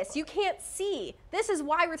at this. You can't see. This is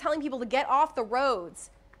why we're telling people to get off the roads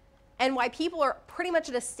and why people are pretty much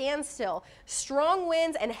at a standstill. Strong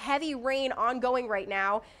winds and heavy rain ongoing right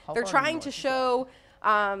now. They're trying to show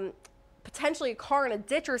potentially a car in a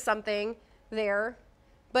ditch or something there.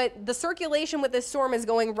 But the circulation with this storm is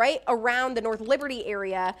going right around the North Liberty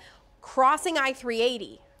area, crossing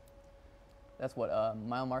I-380. That's what,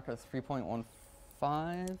 mile marker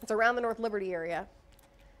 3.15? It's around the North Liberty area.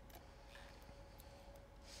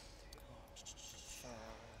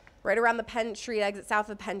 Right around the Penn Street exit, south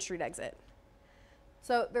of the Penn Street exit.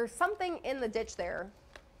 So there's something in the ditch there.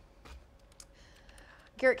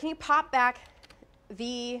 Garrett, can you pop back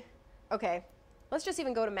the, okay, let's just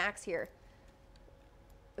even go to Max here.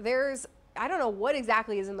 There's, I don't know what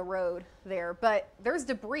exactly is in the road there, but there's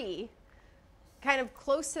debris kind of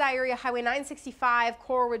close to that area, Highway 965,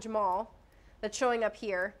 Coral Ridge Mall, that's showing up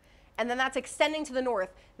here. And then that's extending to the north.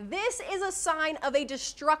 This is a sign of a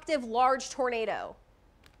destructive large tornado.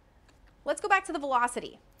 Let's go back to the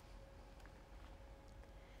velocity.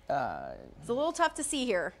 It's a little tough to see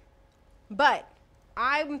here, but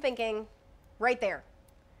I'm thinking right there.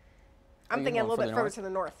 I'm thinking a little bit further to the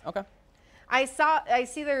north. Okay. I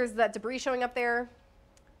see there's that debris showing up there,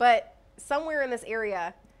 but somewhere in this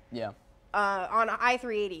area, yeah, on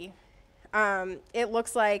I-380, it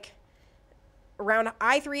looks like around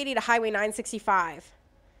I-380 to Highway 965,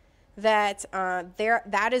 that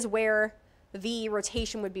that is where the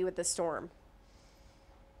rotation would be with the storm.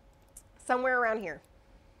 Somewhere around here.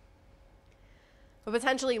 A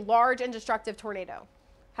potentially large and destructive tornado.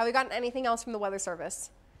 Have we gotten anything else from the Weather Service?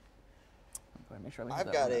 Make sure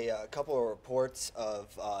I've got a couple of reports of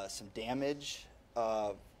some damage.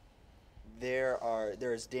 There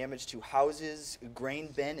is damage to houses,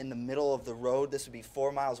 grain bin in the middle of the road. This would be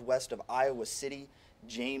 4 miles west of Iowa City,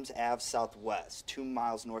 James Ave Southwest, 2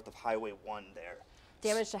 miles north of Highway 1 there.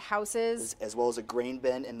 Damage to houses. As well as a grain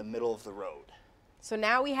bin in the middle of the road. So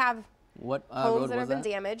now we have what homes that have been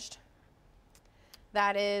damaged.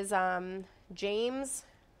 That is James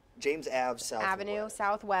Ave Southwest. Avenue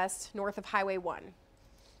Southwest, north of Highway 1.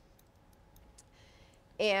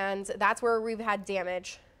 And that's where we've had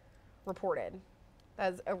damage reported.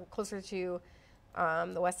 That's closer to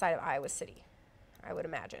the west side of Iowa City, I would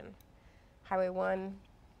imagine. Highway 1,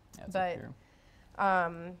 but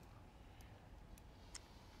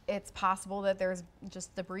it's possible that there's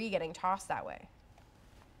just debris getting tossed that way.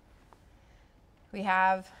 We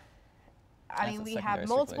have, we have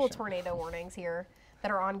multiple tornado warnings here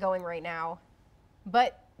that are ongoing right now,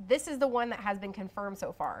 but this is the one that has been confirmed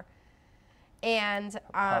so far. And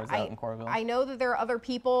I know that there are other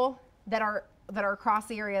people that are across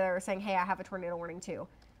the area that are saying, hey, I have a tornado warning too.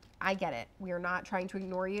 I get it. We are not trying to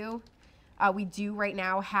ignore you. We do right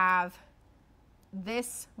now have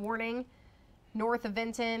this warning north of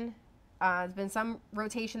Vinton. There's been some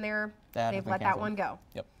rotation there. They've let that one go.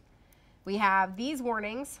 Yep. We have these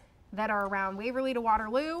warnings that are around Waverly to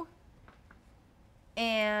Waterloo,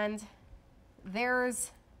 and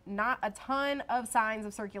there's not a ton of signs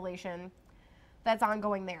of circulation that's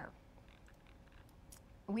ongoing there.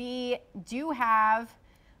 We do have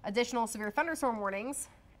additional severe thunderstorm warnings,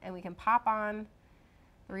 and we can pop on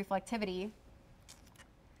the reflectivity,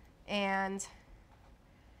 and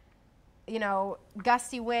you know,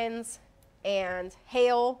 gusty winds and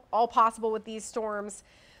hail, all possible with these storms.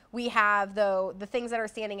 We have, though, the things that are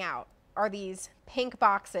standing out are these pink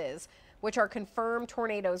boxes, which are confirmed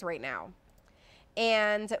tornadoes right now.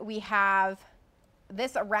 And we have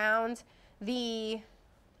this around the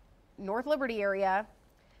North Liberty area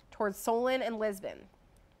towards Solon and Lisbon.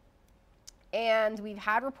 And we've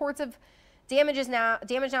had reports of damage now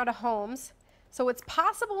to homes. So it's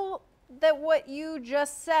possible that what you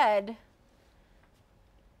just said,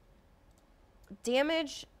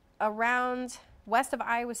 damage around west of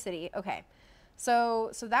Iowa City. Okay,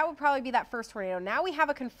 so that would probably be that first tornado. Now we have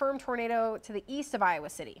a confirmed tornado to the east of Iowa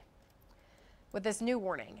City with this new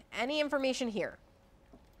warning. Any information here?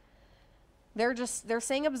 They're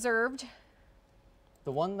saying observed.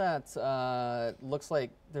 The one that looks like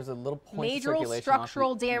there's a little point major of circulation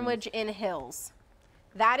structural damage in hills.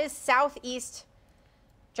 That is southeast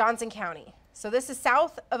Johnson County. So this is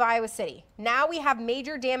south of Iowa City. Now we have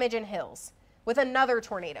major damage in hills with another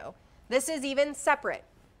tornado. This is even separate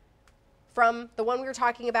from the one we were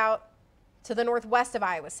talking about to the northwest of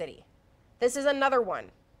Iowa City. This is another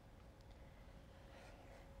one.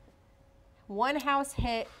 One house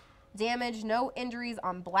hit damage, no injuries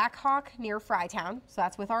on Black Hawk near Frytown. So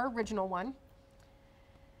that's with our original one.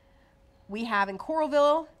 We have in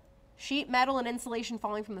Coralville, sheet metal and insulation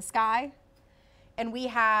falling from the sky. And we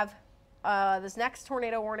have this next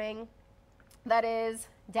tornado warning that is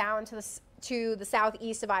down to the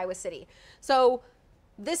southeast of Iowa City. So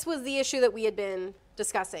this was the issue that we had been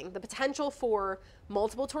discussing, the potential for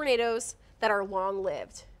multiple tornadoes that are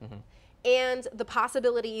long-lived. And the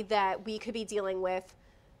possibility that we could be dealing with,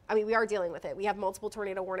 I mean, we are dealing with it. We have multiple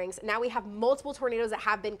tornado warnings. Now we have multiple tornadoes that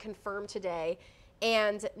have been confirmed today.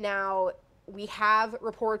 And now we have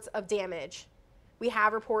reports of damage. We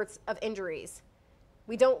have reports of injuries.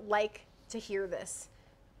 We don't like to hear this.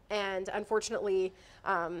 And unfortunately,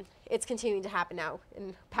 it's continuing to happen now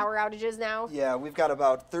in power outages now. Yeah, we've got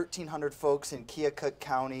about 1,300 folks in Keokuk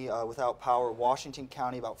County without power. Washington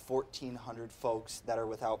County, about 1,400 folks that are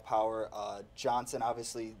without power. Johnson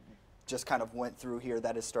obviously just kind of went through here.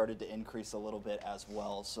 That has started to increase a little bit as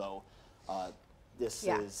well. So this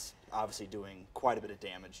is obviously doing quite a bit of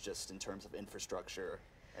damage just in terms of infrastructure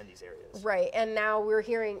in these areas. Right, and now we're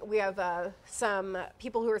hearing, we have some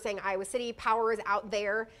people who are saying Iowa City, power is out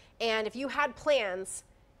there, and if you had plans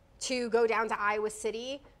to go down to Iowa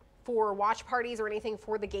City for watch parties or anything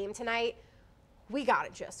for the game tonight, we gotta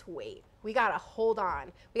just wait. We gotta hold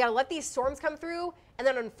on. We gotta let these storms come through, and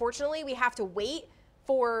then unfortunately we have to wait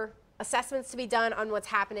for assessments to be done on what's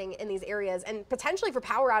happening in these areas and potentially for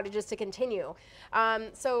power outages to continue.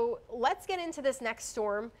 So let's get into this next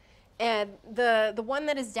storm. And the one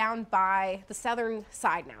that is down by the southern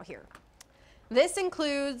side now here. This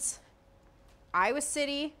includes Iowa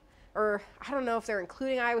City, or I don't know if they're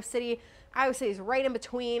including Iowa City. Iowa City is right in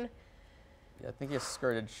between. Yeah, I think you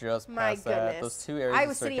skirted just My past goodness. that. Those two areas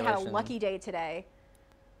Iowa of City had a circulation. lucky day today,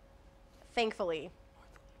 thankfully.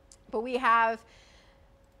 But we have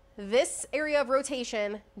this area of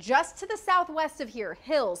rotation just to the southwest of here,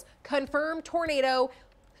 hills, confirmed tornado,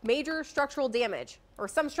 major structural damage, or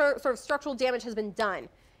some sort of structural damage has been done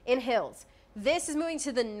in hills. This is moving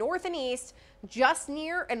to the north and east, just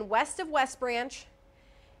near and west of West Branch,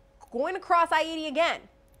 going across I-80 again.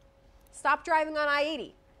 Stop driving on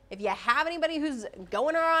I-80. If you have anybody who's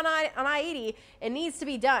going on I-80, it needs to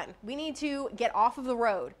be done. We need to get off of the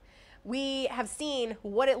road. We have seen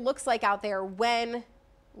what it looks like out there when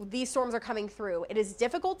these storms are coming through. It is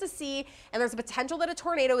difficult to see, and there's a potential that a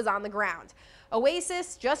tornado is on the ground.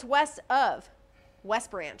 Oasis, just west of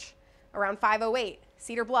West Branch, around 508.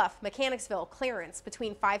 Cedar Bluff, Mechanicsville, Clarence,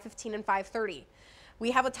 between 5:15 and 5:30.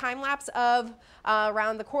 We have a time lapse of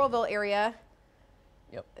around the Coralville area.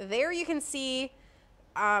 Yep. There you can see,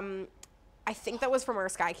 I think that was from our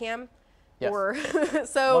Skycam. Yes. Or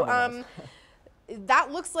so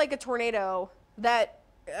that looks like a tornado that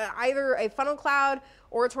either a funnel cloud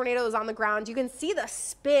or a tornado is on the ground. You can see the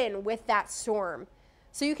spin with that storm.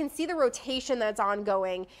 So you can see the rotation that's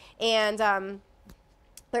ongoing. And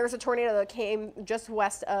there's a tornado that came just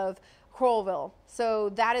west of Coralville. So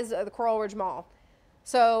that is the Coral Ridge Mall.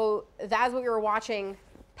 So that's what we were watching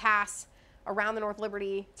pass around the North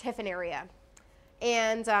Liberty Tiffin area.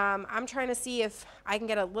 And I'm trying to see if I can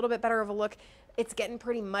get a little bit better of a look. It's getting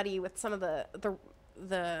pretty muddy with some of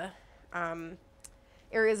the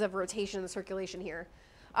areas of rotation and circulation here.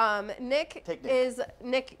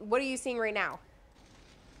 Nick, what are you seeing right now?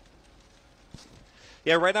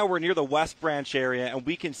 Yeah, right now we're near the West Branch area, and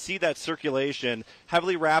we can see that circulation,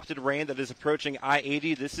 heavily rapid rain that is approaching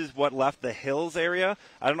I-80. This is what left the hills area.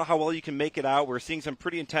 I don't know how well you can make it out. We're seeing some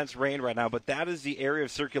pretty intense rain right now, but that is the area of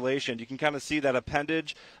circulation. You can kind of see that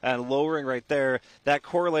appendage and lowering right there. That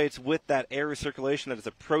correlates with that area of circulation that is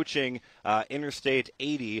approaching Interstate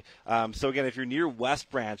 80. So again, if you're near West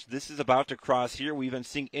Branch, this is about to cross here. We've been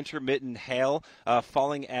seeing intermittent hail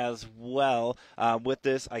falling as well with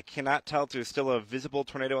this. I cannot tell if there's still a visible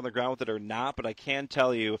tornado on the ground with it or not, but I can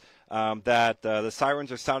tell you that the sirens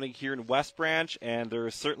are sounding here in West Branch, and there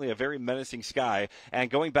is certainly a very menacing sky. And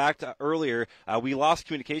going back to earlier, we lost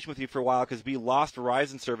communication with you for a while because we lost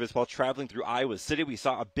Verizon service while traveling through Iowa City. We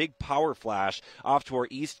saw a big power flash off to our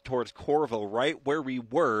east towards Coralville, right where we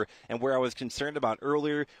were and where I was concerned about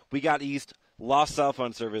earlier. We got east, lost cell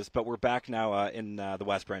phone service, but we're back now in the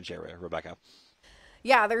West Branch area. Rebecca.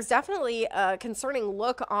 Yeah, there's definitely a concerning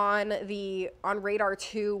look on radar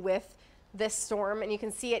 2 with this storm, and you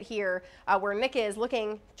can see it here where Nick is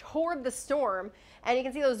looking toward the storm, and you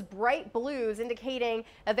can see those bright blues indicating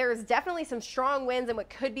that there's definitely some strong winds and what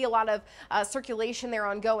could be a lot of circulation there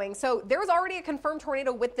ongoing. So there's already a confirmed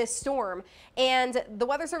tornado with this storm, and the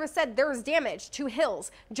Weather Service said there's damage to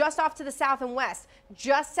hills just off to the south and west,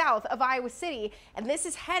 just south of Iowa City, and this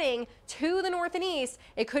is heading to the north and east.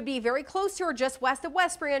 It could be very close to or just west of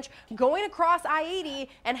West Branch, going across I-80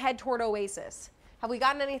 and head toward Oasis. Have we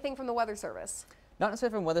gotten anything from the Weather Service? Not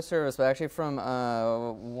necessarily from Weather Service, but actually from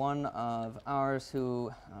one of ours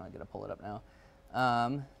who, I'm going to pull it up now.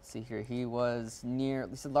 Let's see here, he was near,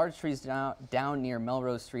 he said large trees down near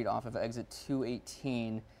Melrose Street off of exit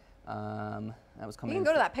 218. That was coming. You can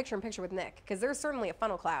go to that picture-in-picture with Nick, because there's certainly a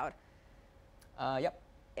funnel cloud. Yep.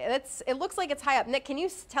 It looks like it's high up. Nick, can you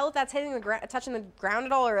tell if that's hitting the touching the ground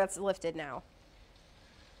at all, or that's lifted now?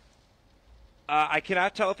 I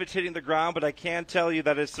cannot tell if it's hitting the ground, but I can tell you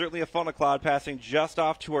that it's certainly a funnel cloud passing just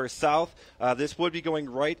off to our south. This would be going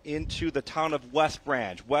right into the town of West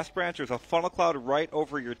Branch. West Branch, there's a funnel cloud right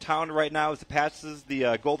over your town right now as it passes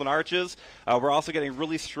the Golden Arches. We're also getting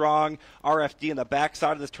really strong RFD in the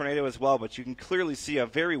backside of this tornado as well, but you can clearly see a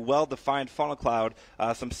very well-defined funnel cloud,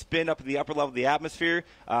 some spin up at the upper level of the atmosphere.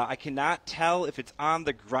 I cannot tell if it's on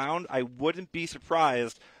the ground. I wouldn't be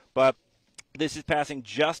surprised, but this is passing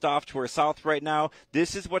just off to our south right now.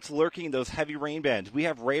 This is what's lurking in those heavy rain bands. We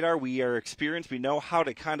have radar. We are experienced. We know how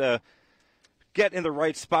to kind of get in the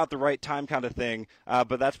right spot, the right time kind of thing.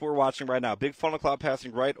 But that's what we're watching right now. Big funnel cloud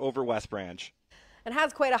passing right over West Branch. It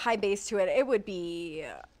has quite a high base to it. It would be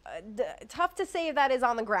tough to say if that is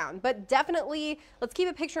on the ground, but definitely let's keep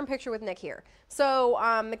a picture-in-picture with Nick here. So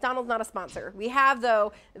McDonald's not a sponsor. We have,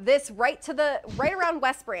 though, this right around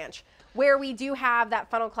West Branch where we do have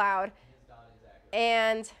that funnel cloud.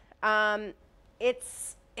 And it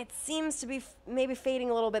seems to be maybe fading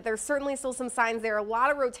a little bit. There's certainly still some signs there, a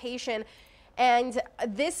lot of rotation. And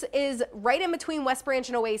this is right in between West Branch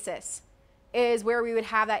and Oasis is where we would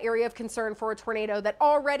have that area of concern for a tornado that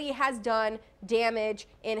already has done damage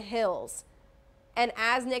in hills. And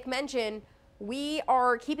as Nick mentioned, we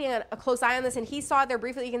are keeping a close eye on this, and he saw it there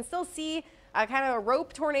briefly. You can still see kind of a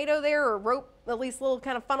rope tornado there, or rope, at least little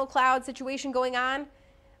kind of funnel cloud situation going on.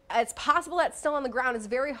 It's possible that's still on the ground. It's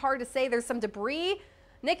very hard to say. There's some debris.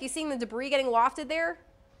 Nick, you seeing the debris getting lofted there?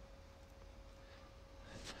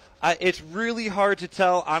 It's really hard to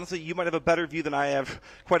tell. Honestly, you might have a better view than I have,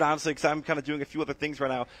 quite honestly, because I'm kind of doing a few other things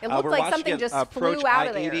right now. It looks like something just flew out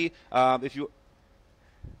of there. If you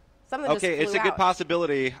Something just flew it's a good out.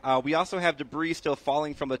 possibility. We also have debris still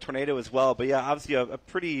falling from the tornado as well. But, yeah, obviously a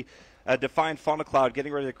pretty defined funnel cloud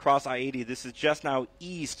getting ready to cross I-80. This is just now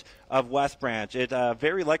east of West Branch. It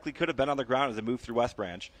very likely could have been on the ground as it moved through West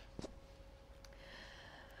Branch.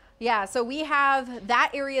 Yeah, so we have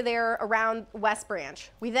that area there around West Branch.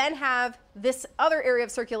 We then have this other area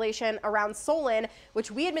of circulation around Solon,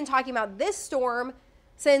 which we had been talking about this storm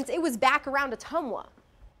since it was back around Ottumwa.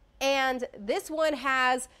 And this one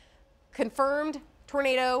has confirmed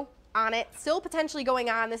tornado on it, still potentially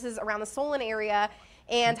going on. This is around the Solon area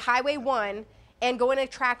and Highway 1 and going to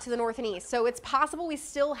track to the north and east. So it's possible we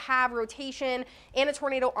still have rotation and a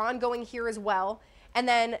tornado ongoing here as well. And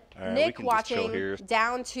then Nick watching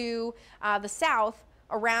down to the south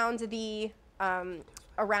around the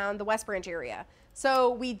West Branch area.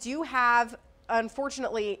 So we do have,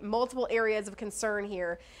 unfortunately, multiple areas of concern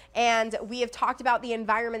here. And we have talked about the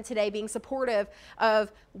environment today being supportive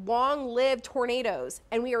of long-lived tornadoes.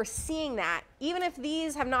 And we are seeing that. Even if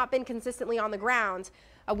these have not been consistently on the ground,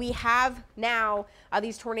 we have now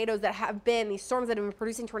these tornadoes that have been, these storms that have been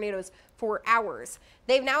producing tornadoes for hours.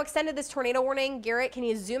 They've now extended this tornado warning. Garrett, can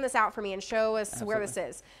you zoom this out for me and show us Absolutely. Where this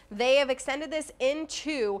is? They have extended this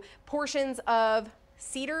into portions of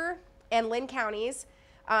Cedar and Lynn counties.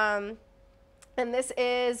 And this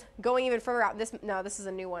is going even further out. This is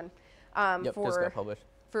a new one yep, just got published.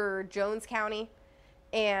 For Jones County.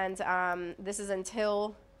 And this is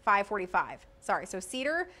until 5:45. Sorry, so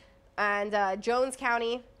Cedar and Jones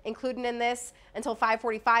County included in this until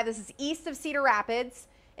 5:45. This is east of Cedar Rapids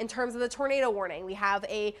in terms of the tornado warning. We have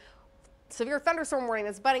a severe thunderstorm warning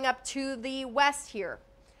that's butting up to the west here.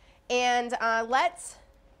 And let's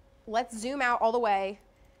zoom out all the way,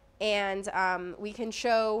 and we can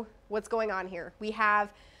show what's going on here. We have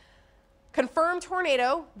confirmed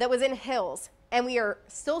tornado that was in hills, and we are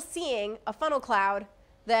still seeing a funnel cloud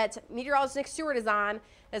that meteorologist Nick Stewart is on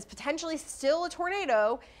is potentially still a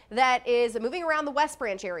tornado that is moving around the West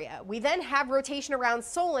Branch area. We then have rotation around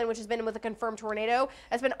Solon, which has been with a confirmed tornado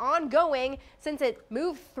that's been ongoing since it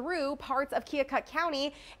moved through parts of Keokuk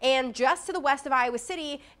County and just to the west of Iowa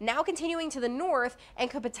City, now continuing to the north and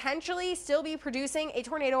could potentially still be producing a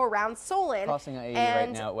tornado around Solon. Crossing I-80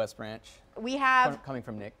 right now at West Branch. We have coming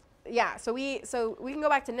from Nick. Yeah, so we can go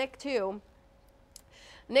back to Nick too.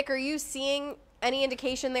 Nick, are you seeing any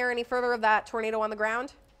indication there any further of that tornado on the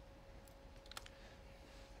ground?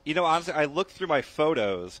 You know, honestly, I looked through my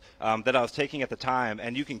photos that I was taking at the time,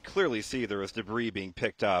 and you can clearly see there was debris being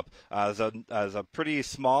picked up as a pretty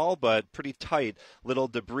small but pretty tight little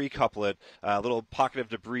debris couplet, little pocket of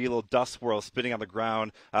debris, little dust swirl spinning on the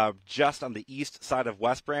ground just on the east side of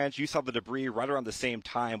West Branch. You saw the debris right around the same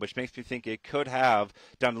time, which makes me think it could have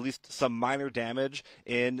done at least some minor damage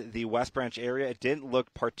in the West Branch area. It didn't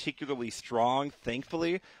look particularly strong,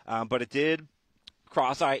 thankfully, but it did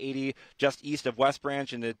cross I-80 just east of West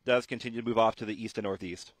Branch, and it does continue to move off to the east and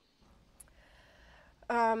northeast.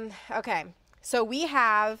 Okay, so we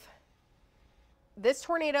have this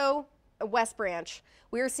tornado, West Branch.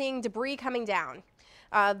 We are seeing debris coming down.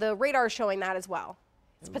 The radar is showing that as well.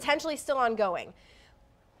 It's potentially still ongoing.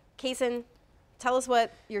 Cayson, tell us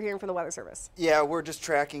what you're hearing from the Weather Service. Yeah, we're just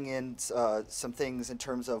tracking in some things in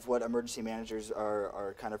terms of what emergency managers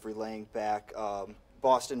are kind of relaying back.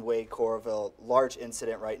 Boston, Wade, Coralville, large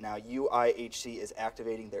incident right now. UIHC is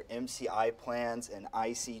activating their MCI plans and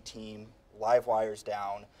IC team, live wires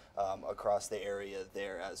down across the area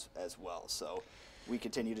there as well. So we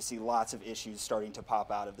continue to see lots of issues starting to pop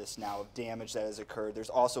out of this now of damage that has occurred. There's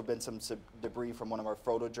also been some debris from one of our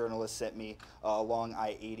photojournalists sent me along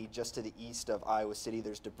I-80 just to the east of Iowa City.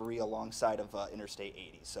 There's debris alongside of Interstate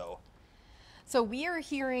 80. So we are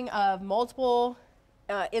hearing of multiple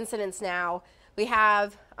incidents now. We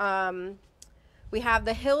have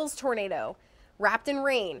the Hills tornado wrapped in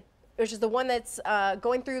rain, which is the one that's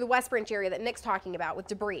going through the West Branch area that Nick's talking about with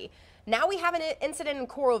debris. Now we have an incident in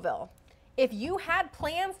Coralville. If you had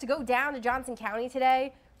plans to go down to Johnson County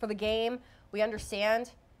today for the game, we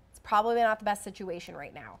understand it's probably not the best situation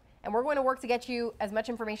right now. And we're going to work to get you as much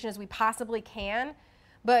information as we possibly can.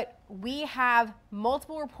 But we have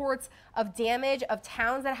multiple reports of damage of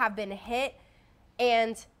towns that have been hit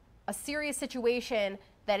and a serious situation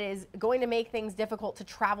that is going to make things difficult to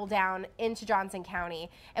travel down into Johnson County.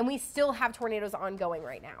 And we still have tornadoes ongoing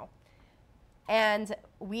right now. And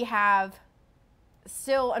we have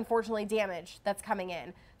still, unfortunately, damage that's coming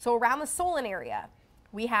in. So around the Solon area,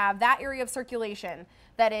 we have that area of circulation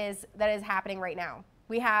that is happening right now.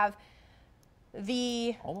 We have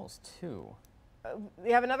the... Almost two.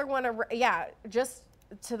 We have another one, yeah, just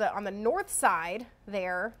to on the north side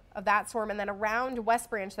there of that storm, and then around West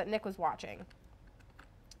Branch that Nick was watching.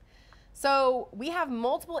 So we have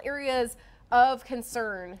multiple areas of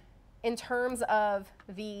concern in terms of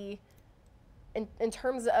the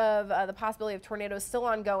the possibility of tornadoes still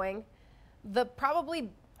ongoing. The probably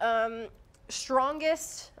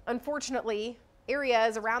strongest, unfortunately, area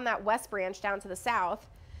is around that West Branch down to the south.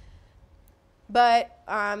 But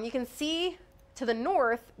you can see to the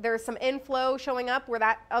north, there's some inflow showing up where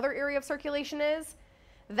that other area of circulation is.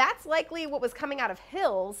 That's likely what was coming out of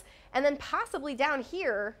Hills. And then possibly down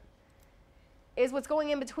here is what's going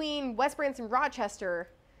in between West Branch and Rochester.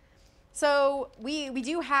 So we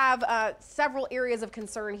do have several areas of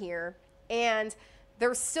concern here. And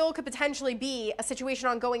there still could potentially be a situation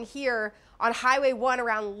ongoing here on Highway 1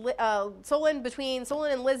 around Solon, between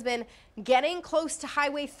Solon and Lisbon, getting close to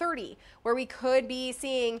Highway 30, where we could be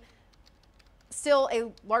seeing still a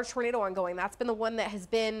large tornado ongoing. That's been the one that has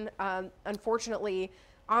been, unfortunately,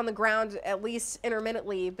 on the ground, at least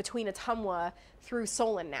intermittently, between Ottumwa through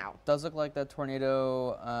Solon now. Does look like that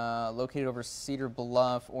tornado located over Cedar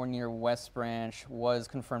Bluff or near West Branch was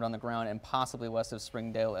confirmed on the ground, and possibly west of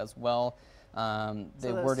Springdale as well.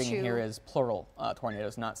 The wording here is plural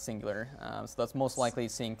tornadoes, not singular. So that's most likely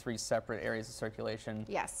seeing three separate areas of circulation.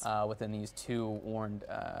 Yes. Within these two warned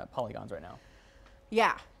polygons right now.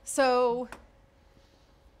 Yeah. So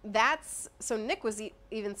Nick was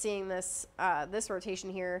even seeing this this rotation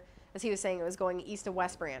here, as he was saying it was going east of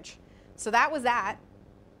West Branch. So that was that.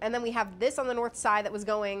 And then we have this on the north side that was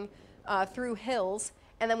going through Hills.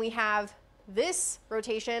 And then we have this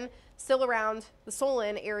rotation still around the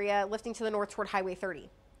Solon area, lifting to the north toward Highway 30.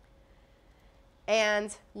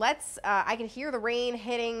 And I can hear the rain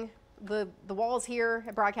hitting the walls here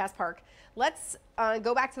at Broadcast Park. Let's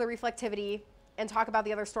go back to the reflectivity and talk about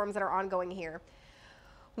the other storms that are ongoing here.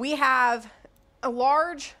 We have a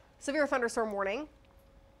large severe thunderstorm warning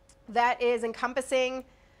that is encompassing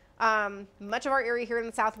Much of our area here in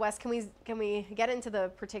the southwest. Can we get into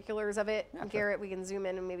the particulars of it, Yeah, Garrett? sure. We can zoom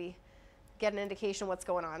in and maybe get an indication what's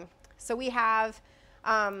going on. So we have,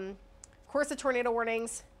 of course, the tornado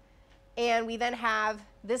warnings, and we then have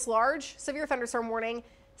this large severe thunderstorm warning,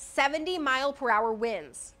 70-mile-per-hour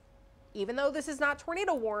winds. Even though this is not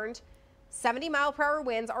tornado warned, 70-mile-per-hour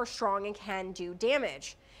winds are strong and can do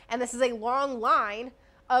damage. And this is a long line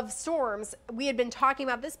of storms. We had been talking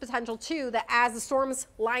about this potential too, that as the storms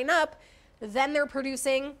line up, then they're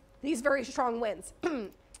producing these very strong winds.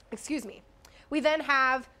 Excuse me. We then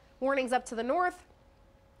have warnings up to the north,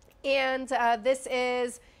 and this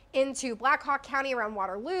is into Black Hawk County around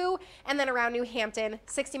Waterloo, and then around New Hampton,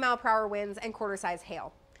 60-mile-per-hour winds and quarter-size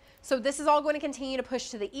hail. So this is all going to continue to push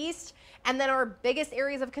to the east, and then our biggest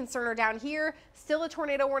areas of concern are down here. Still a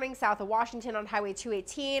tornado warning south of Washington on Highway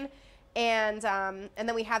 218, and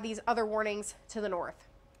then we have these other warnings to the north.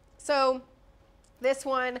 So this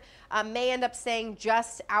one may end up staying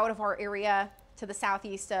just out of our area to the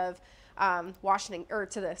southeast of Washington, or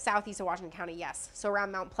to the southeast of Washington County, yes. So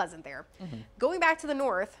around Mount Pleasant there. Going back to the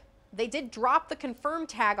north, they did drop the confirmed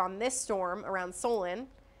tag on this storm around Solon,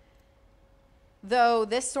 though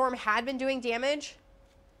this storm had been doing damage.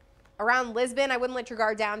 Around Lisbon, I wouldn't let your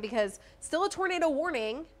guard down because still a tornado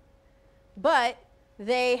warning, but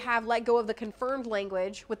they have let go of the confirmed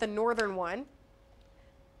language with the northern one.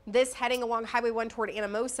 This heading along Highway 1 toward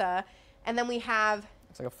Anamosa, and then we have...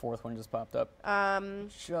 Looks like a fourth one just popped up.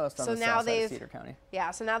 Just on so the now south side of Cedar County. Yeah,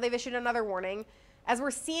 so now they've issued another warning. As we're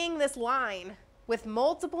seeing this line with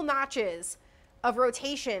multiple notches of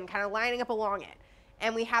rotation kind of lining up along it,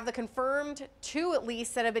 and we have the confirmed, two at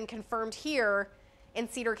least that have been confirmed here in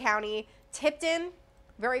Cedar County. Tipton,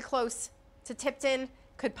 very close to Tipton,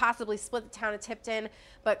 could possibly split the town of Tipton,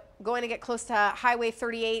 but going to get close to Highway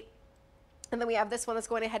 38. And then we have this one that's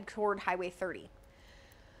going to head toward Highway 30.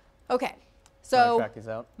 Okay, so track these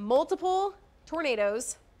out. multiple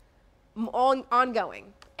tornadoes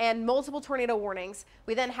ongoing and multiple tornado warnings.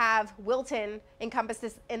 We then have Wilton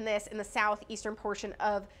encompassed in the southeastern portion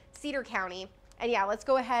of Cedar County. And yeah, let's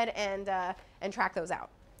go ahead and track those out.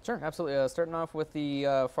 Sure, absolutely. Starting off with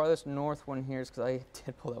the farthest north one here, because I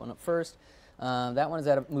did pull that one up first. That one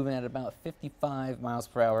is moving at about 55 miles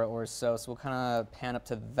per hour or so, so we'll kind of pan up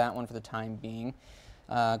to that one for the time being.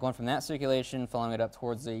 Going from that circulation, following it up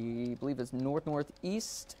towards the, I believe it's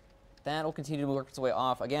north-northeast. That'll continue to work its way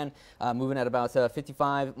off. Again, moving at about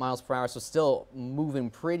 55 miles per hour, so still moving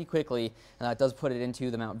pretty quickly. It does put it into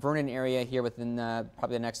the Mount Vernon area here within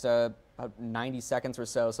probably the next about 90 seconds or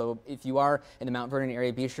so. So if you are in the Mount Vernon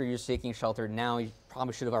area, be sure you're taking shelter now. You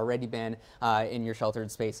probably should have already been in your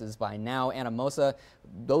sheltered spaces by now. Anamosa,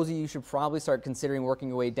 those of you should probably start considering working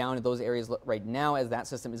your way down to those areas right now, as that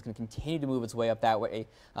system is going to continue to move its way up that way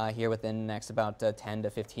here within the next about 10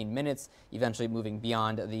 to 15 minutes, eventually moving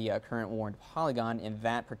beyond the current warned polygon in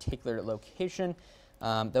that particular location.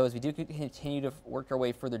 Though as we do continue to work our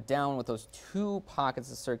way further down with those two pockets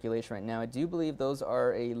of circulation right now, I do believe those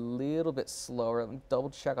are a little bit slower. Let me double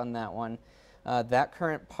check on that one. That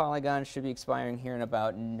current polygon should be expiring here in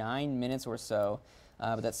about 9 minutes or so,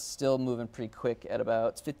 but that's still moving pretty quick at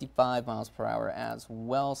about 55 miles per hour as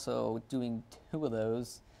well. So doing two of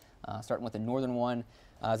those, starting with the northern one,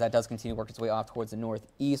 as that does continue to work its way off towards the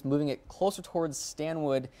northeast, moving it closer towards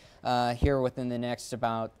Stanwood here within the next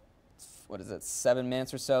about 7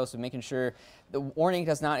 minutes or so. So making sure the warning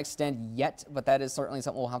does not extend yet, but that is certainly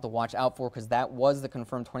something we'll have to watch out for, because that was the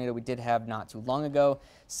confirmed tornado we did have not too long ago.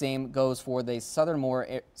 Same goes for the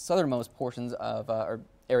southernmost portions of our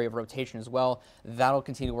area of rotation as well. That'll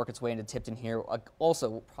continue to work its way into Tipton here,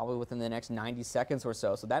 also probably within the next 90 seconds or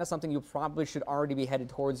so. So that is something you probably should already be headed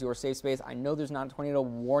towards your safe space. I know there's not a tornado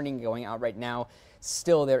warning going out right now.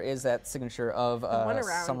 Still, there is that signature of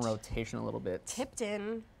some rotation a little bit.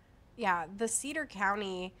 Tipton. Yeah, the Cedar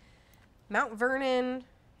County, Mount Vernon,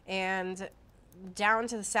 and down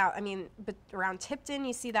to the south. I mean, but around Tipton,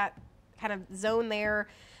 you see that kind of zone there.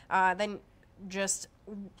 Then just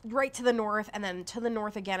right to the north, and then to the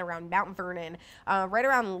north again around Mount Vernon. Right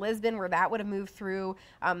around Lisbon, where that would have moved through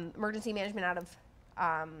emergency management out of,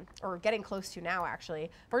 or getting close to now, actually.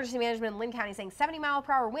 Emergency management in Lynn County saying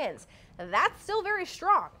 70-mile-per-hour winds. That's still very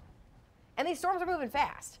strong. And these storms are moving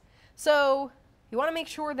fast. So you want to make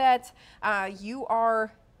sure that you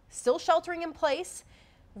are still sheltering in place,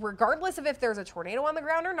 regardless of if there's a tornado on the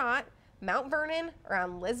ground or not. Mount Vernon,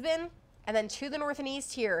 around Lisbon, and then to the north and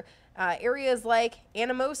east here, areas like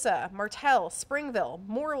Anamosa, Martell, Springville,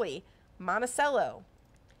 Morley, Monticello.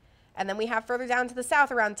 And then we have further down to the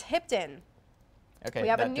south around Tipton. Okay, we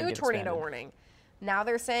have a new tornado warning. Now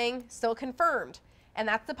they're saying still confirmed. And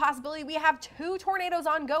that's the possibility. We have 2 tornadoes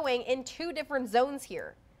ongoing in 2 different zones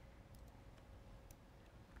here.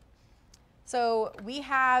 So we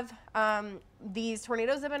have these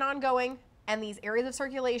tornadoes that have been ongoing and these areas of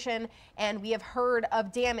circulation, and we have heard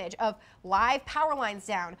of damage, of live power lines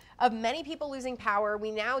down, of many people losing power.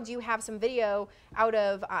 We now do have some video out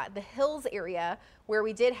of the Hills area where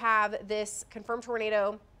we did have this confirmed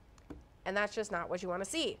tornado, and that's just not what you want to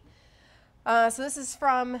see. So this is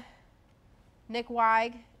from Nick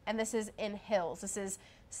Weig, and this is in Hills. This is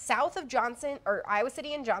south of Johnson, or Iowa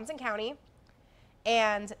City and Johnson County,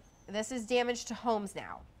 and this is damage to homes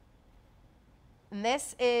now. And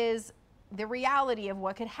this is the reality of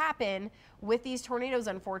what could happen with these tornadoes.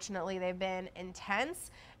 Unfortunately, they've been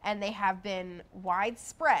intense and they have been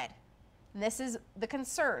widespread. And this is the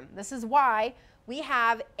concern. This is why we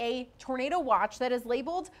have a tornado watch that is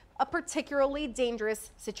labeled a particularly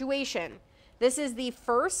dangerous situation. This is the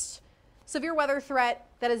first severe weather threat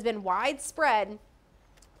that has been widespread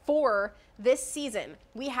for this season.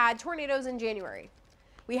 We had tornadoes in January.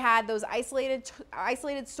 We had those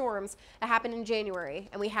isolated storms that happened in January,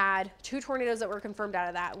 and we had 2 tornadoes that were confirmed out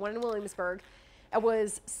of that, one in Williamsburg. It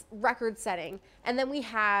was record-setting. And then we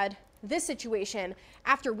had this situation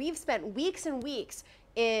after we've spent weeks and weeks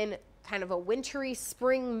in kind of a wintry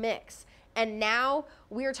spring mix. And now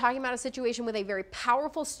we are talking about a situation with a very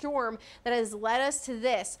powerful storm that has led us to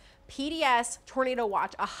this PDS tornado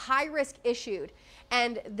watch, a high risk issued.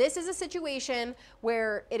 And this is a situation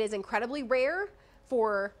where it is incredibly rare,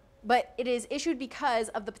 but it is issued because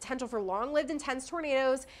of the potential for long-lived intense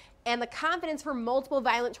tornadoes and the confidence for multiple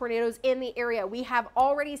violent tornadoes in the area. We have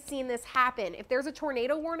already seen this happen. If there's a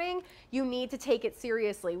tornado warning, you need to take it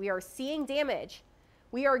seriously. We are seeing damage.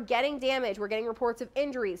 We are getting damage. We're getting reports of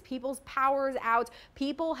injuries. People's power is out.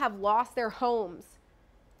 People have lost their homes.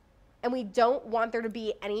 And we don't want there to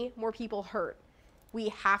be any more people hurt. We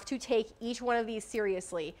have to take each one of these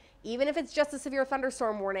seriously. Even if it's just a severe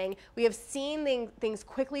thunderstorm warning, we have seen things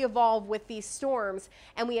quickly evolve with these storms,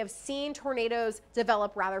 and we have seen tornadoes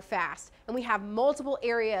develop rather fast. And we have multiple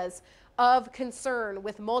areas of concern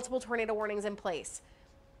with multiple tornado warnings in place.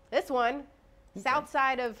 This one, south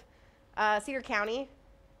side of Cedar County,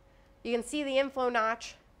 you can see the inflow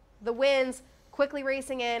notch, the winds quickly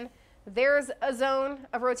racing in. There's a zone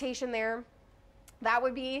of rotation there. That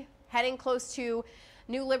would be heading close to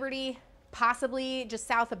New Liberty, possibly just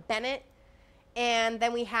south of Bennett. And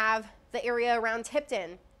then we have the area around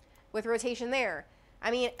Tipton with rotation there.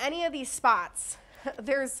 I mean, any of these spots,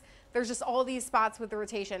 there's just all these spots with the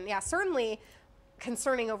rotation. Yeah, certainly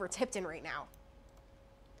concerning over Tipton right now.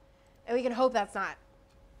 And we can hope that's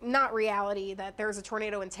not reality, that there's a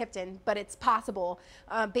tornado in Tipton, but it's possible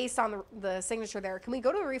based on the signature there. Can we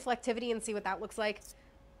go to the reflectivity and see what that looks like?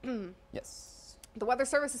 Yes. The Weather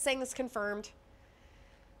Service is saying this confirmed.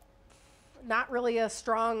 Not really a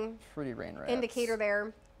strong pretty rain wraps indicator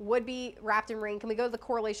there. Would be wrapped in rain. Can we go to the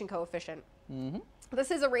correlation coefficient? Mm-hmm.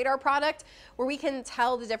 This is a radar product where we can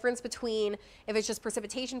tell the difference between if it's just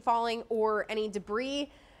precipitation falling or any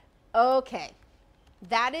debris. Okay,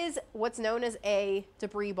 that is what's known as a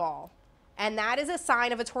debris ball. And that is a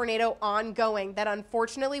sign of a tornado ongoing that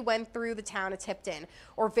unfortunately went through the town of Tipton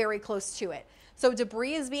or very close to it. So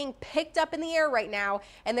debris is being picked up in the air right now,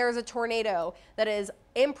 and there is a tornado that is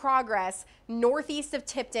in progress northeast of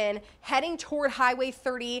Tipton, heading toward Highway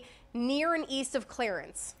 30, near and east of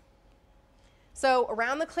Clarence. So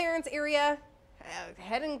around the Clarence area,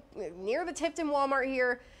 heading near the Tipton Walmart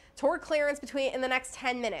here, toward Clarence in the next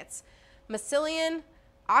 10 minutes. Massillon,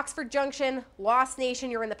 Oxford Junction, Lost Nation,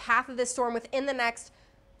 you're in the path of this storm within the next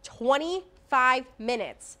 25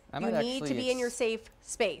 minutes. You need to be in your safe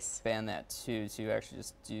space. Ban that too, to actually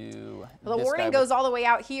just do. Well, the warning goes all the way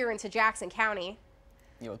out here into Jackson County.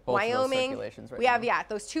 With both Wyoming, of those circulations right we have, now.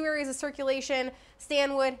 those 2 areas of circulation,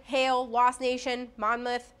 Stanwood, Hale, Lost Nation,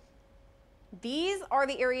 Monmouth. These are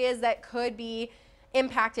the areas that could be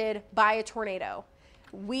impacted by a tornado.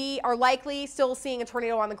 We are likely still seeing a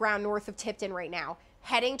tornado on the ground north of Tipton right now,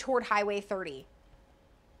 heading toward Highway 30.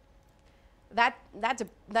 That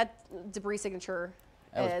debris signature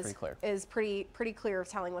is pretty clear of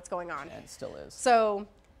telling what's going on. And it still is. So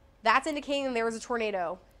that's indicating there was a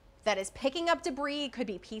tornado that is picking up debris. Could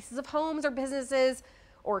be pieces of homes or businesses,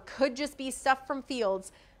 or could just be stuff from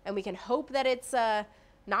fields. And we can hope that it's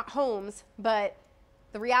not homes, but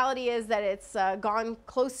the reality is that it's gone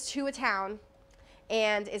close to a town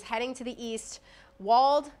and is heading to the east.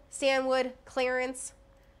 Wald, Stanwood, Clarence,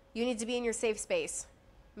 you need to be in your safe space.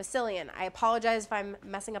 Massillon, I apologize if I'm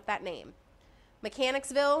messing up that name.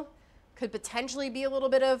 Mechanicsville could potentially be a little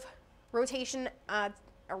bit of rotation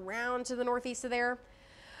around to the northeast of there.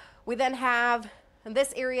 We then have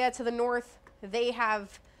this area to the north, they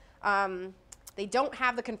have, they don't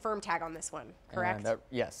have the confirmed tag on this one, correct?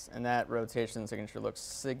 Yes, and that rotation signature looks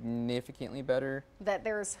significantly better. That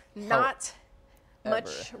there's not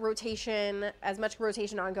much rotation, as much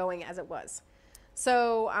rotation ongoing as it was.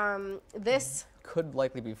 So this could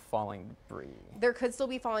likely be falling debris. There could still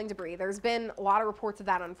be falling debris. There's been a lot of reports of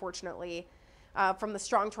that, unfortunately, from the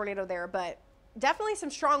strong tornado there, but definitely some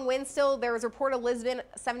strong winds still. There was a report of Lisbon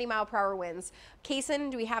 70-mile-per-hour winds. Cayson,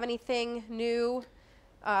 do we have anything new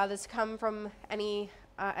that's come from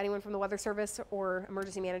anyone from the Weather Service or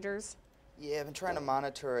emergency managers? Yeah, I've been trying to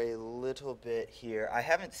monitor a little bit here. I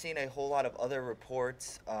haven't seen a whole lot of other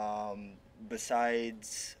reports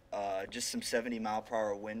besides just some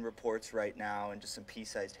 70-mile-per-hour wind reports right now and just some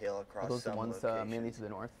pea-sized hail across some locations. Are those the ones mainly to the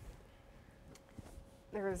north?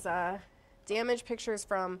 There's damage pictures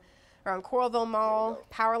from around Coralville Mall,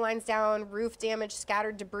 power lines down, roof damage,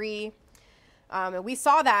 scattered debris. And we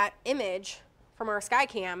saw that image from our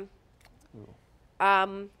Skycam.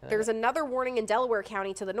 There's another warning in Delaware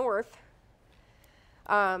County to the north.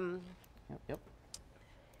 Yep.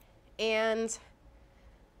 And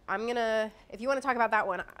I'm gonna, if you want to talk about that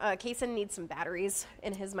one, Cayson needs some batteries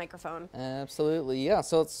in his microphone. Absolutely, yeah.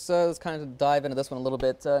 So let's kind of dive into this one a little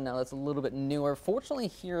bit. Now that's a little bit newer. Fortunately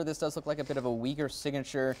here, this does look like a bit of a weaker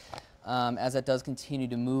signature as it does continue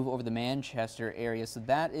to move over the Manchester area. So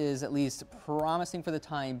that is at least promising for the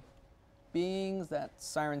time being. Is that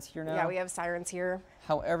sirens here now? Yeah, we have sirens here.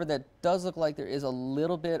 However, that does look like there is a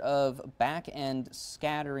little bit of back-end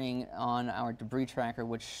scattering on our debris tracker,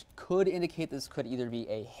 which could indicate this could either be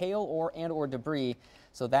a hail or debris.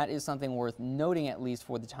 So that is something worth noting, at least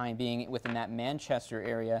for the time being, within that Manchester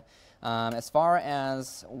area. As far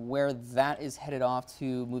as where that is headed off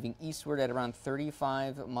to, moving eastward at around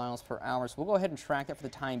 35 miles per hour. So we'll go ahead and track that for the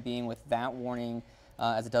time being with that warning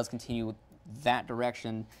as it does continue that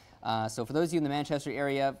direction. So for those of you in the Manchester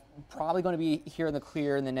area, probably going to be here in the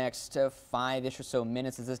clear in the next 5-ish or so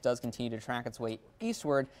minutes as this does continue to track its way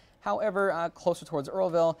eastward. However, closer towards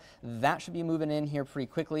Earlville, that should be moving in here pretty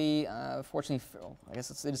quickly. Fortunately, I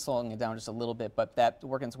guess it is slowing it down just a little bit, but that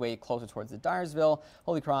working its way closer towards the Dyersville,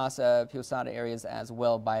 Holy Cross, Piosada areas as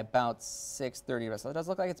well by about 6:30. So it does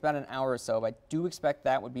look like it's about an hour or so, but I do expect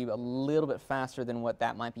that would be a little bit faster than what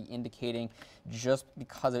that might be indicating, just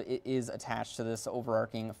because it is attached to this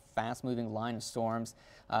overarching, fast-moving line of storms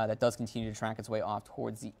that does continue to track its way off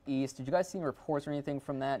towards the east. Did you guys see any reports or anything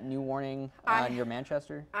from that new warning near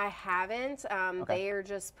Manchester? I haven't. Okay. They are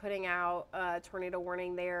just putting out a tornado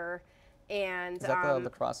warning there. And is that the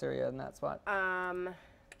cross area in that spot? I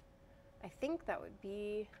think that would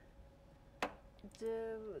be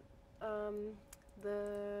the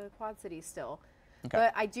Quad Cities still. Okay.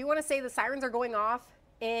 But I do want to say the sirens are going off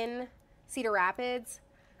in Cedar Rapids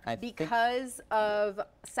because of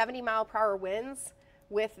 70-mile-per-hour winds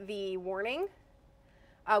with the warning.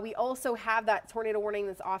 We also have that tornado warning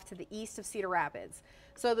that's off to the east of Cedar Rapids.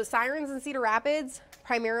 So the sirens in Cedar Rapids,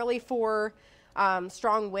 primarily for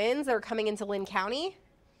strong winds that are coming into Lynn County.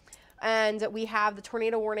 And we have the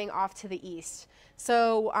tornado warning off to the east.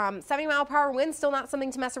 So 70-mile-per-hour winds, still not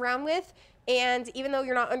something to mess around with. And even though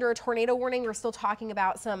you're not under a tornado warning, you're still talking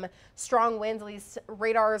about some strong winds, at least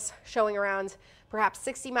radars showing around perhaps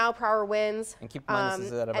 60-mile-per-hour winds. And keep in mind,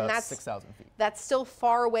 this is at about 6,000 feet. That's still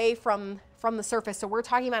far away from the surface. So we're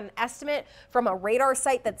talking about an estimate from a radar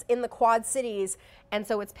site that's in the Quad Cities. And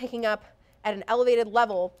so it's picking up at an elevated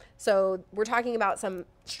level. So we're talking about some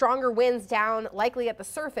stronger winds down, likely at the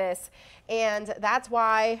surface. And that's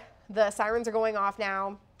why the sirens are going off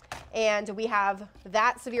now. And we have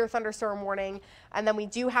that severe thunderstorm warning. And then we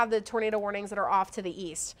do have the tornado warnings that are off to the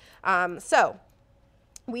east. So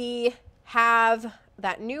we have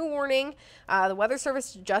that new warning. The Weather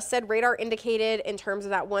Service just said radar indicated in terms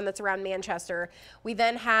of that one that's around Manchester. We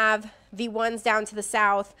then have the ones down to the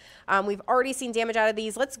south. We've already seen damage out of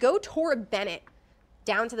these. Let's go toward Bennett,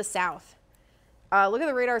 down to the south. Look at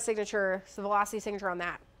the radar signature, the velocity signature on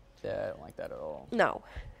that. Yeah, I don't like that at all. No.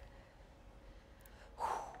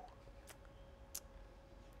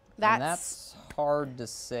 That's hard to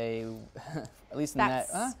say, at least in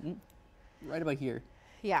that, right about here.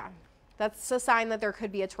 Yeah. That's a sign that there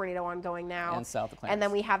could be a tornado ongoing now. And south of Clarence. And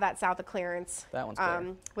then we have that south of Clarence. That one's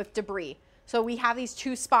clear. With debris. So we have these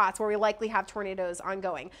two spots where we likely have tornadoes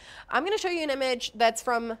ongoing. I'm going to show you an image that's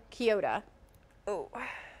from Keota. Oh.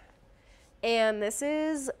 And this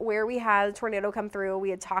is where we had a tornado come through.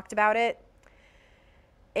 We had talked about it.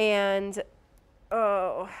 And,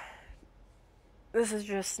 oh, this is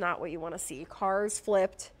just not what you want to see. Cars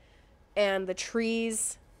flipped and the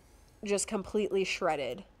trees just completely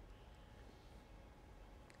shredded.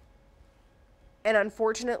 And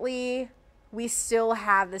unfortunately, we still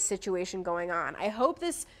have this situation going on. I hope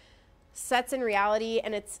this sets in reality,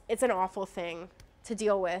 and it's an awful thing to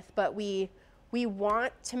deal with, but we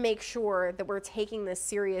want to make sure that we're taking this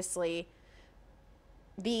seriously.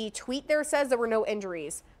 The tweet there says there were no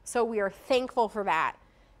injuries, so we are thankful for that.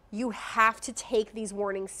 You have to take these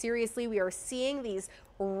warnings seriously. We are seeing these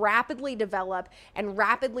rapidly develop and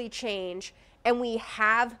rapidly change, and we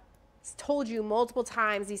have told you multiple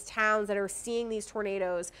times, these towns that are seeing these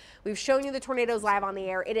tornadoes. We've shown you the tornadoes live on the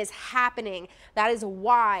air. It is happening. That is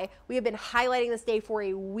why we have been highlighting this day for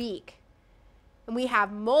a week. And we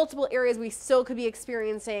have multiple areas we still could be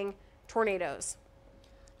experiencing tornadoes.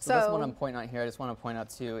 So that's what I'm pointing out here. I just want to point out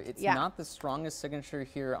too, it's not the strongest signature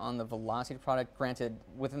here on the velocity product. Granted,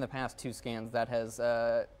 within the past 2 scans, that has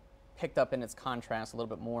picked up in its contrast a little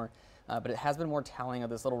bit more. But it has been more telling of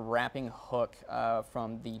this little wrapping hook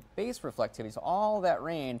from the base reflectivity. So all that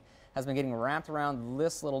rain has been getting wrapped around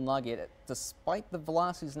this little nugget. Despite the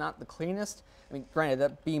velocity is not the cleanest, I mean, granted,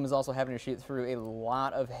 that beam is also having to shoot through a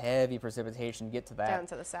lot of heavy precipitation to get to that. Down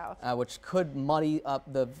to the south. Which could muddy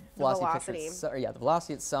up the velocity. The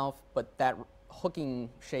velocity itself, but that hooking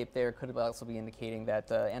shape there could also be indicating that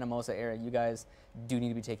Anamosa area, you guys do need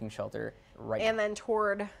to be taking shelter right now. And then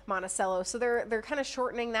toward Monticello. So they're kind of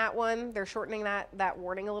shortening that one. They're shortening that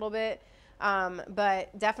warning a little bit.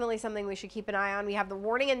 But definitely something we should keep an eye on. We have the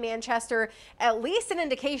warning in Manchester, at least an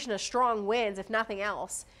indication of strong winds, if nothing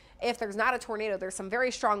else. If there's not a tornado, there's some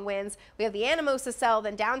very strong winds. We have the Anamosa cell,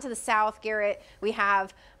 then down to the south, Garrett, we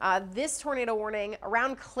have this tornado warning.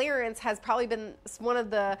 Around Clarence has probably been one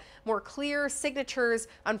of the more clear signatures,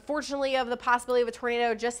 unfortunately, of the possibility of a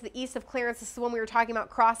tornado just to the east of Clarence. This is the one we were talking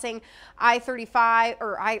about crossing I-35,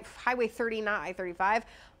 or Highway 30, not I-35,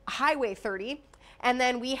 Highway 30. And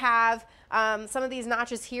then we have some of these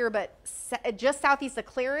notches here, but just southeast of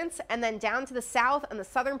Clarence, and then down to the south and the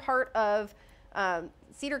southern part of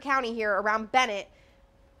Cedar County here around Bennett,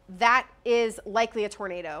 that is likely a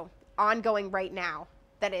tornado ongoing right now.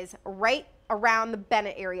 That is right around the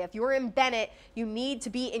Bennett area. If you're in Bennett, you need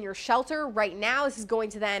to be in your shelter right now. This is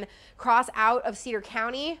going to then cross out of Cedar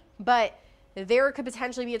County, but there could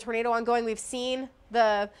potentially be a tornado ongoing. We've seen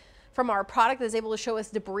from our product that is able to show us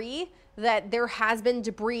debris, that there has been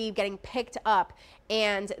debris getting picked up,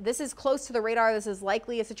 and this is close to the radar. This is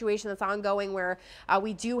likely a situation that's ongoing where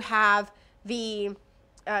we do have the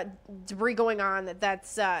debris going on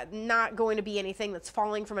that's not going to be anything that's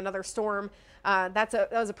falling from another storm. That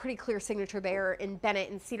was a pretty clear signature there in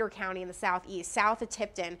Bennett and Cedar County in the southeast, south of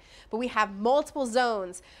Tipton. But we have multiple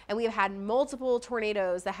zones, and we have had multiple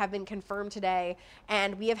tornadoes that have been confirmed today,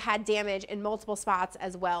 and we have had damage in multiple spots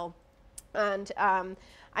as well. And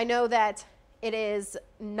I know that it is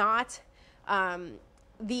not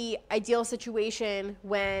the ideal situation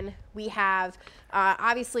when we have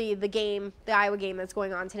obviously the Iowa game that's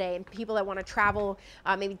going on today, and people that want to travel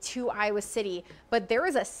maybe to Iowa City. But there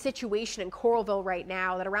is a situation in Coralville right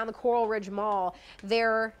now that around the Coral Ridge Mall,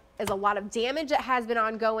 there is a lot of damage that has been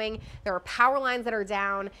ongoing. There are power lines that are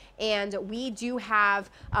down, and we do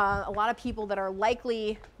have a lot of people that are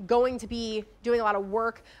likely going to be doing a lot of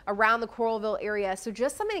work around the Coralville area. So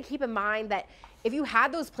just something to keep in mind, that if you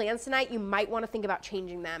had those plans tonight, you might want to think about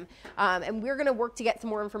changing them. And we're going to work to get some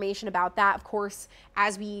more information about that, of course,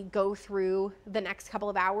 as we go through the next couple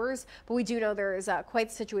of hours. But we do know there is quite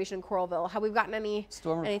the situation in Coralville. Have we gotten any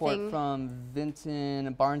storm report from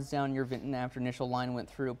Vinton, Barnesdown near Vinton after initial line went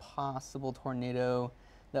through? Possible tornado.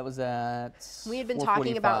 That was at We had been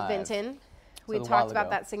talking about Vinton. We had talked about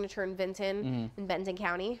that signature in Vinton, in Benton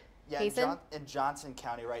County. Yeah, in Johnson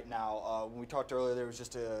County right now, when we talked earlier, there was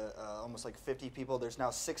just almost like 50 people. There's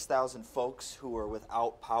now 6,000 folks who are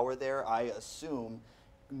without power there. I assume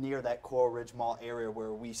near that Coral Ridge Mall area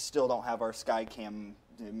where we still don't have our Skycam.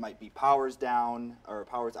 It might be powers down or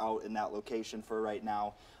powers out in that location for right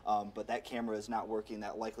now, but that camera is not working.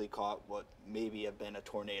 That likely caught what maybe have been a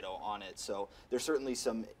tornado on it. So there's certainly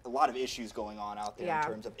a lot of issues going on out there in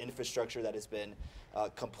terms of infrastructure that has been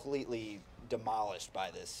completely demolished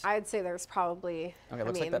by this. I'd say there's probably. Okay,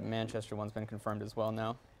 looks like that Manchester one's been confirmed as well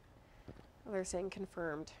now. They're saying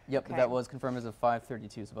confirmed. Yep, okay. That was confirmed as of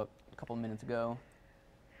 5:32, so about a couple minutes ago.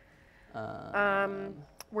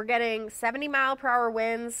 We're getting 70-mile-per-hour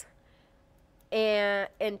winds and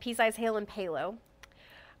pea-sized hail in Palo.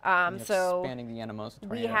 So expanding the Anamosa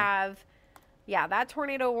tornado. We have, that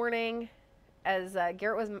tornado warning, as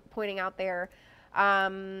Garrett was pointing out there.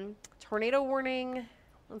 Tornado warning.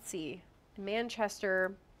 Let's see.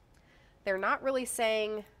 Manchester, they're not really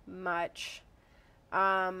saying much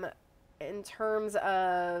in terms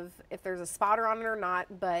of if there's a spotter on it or not,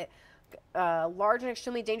 but large and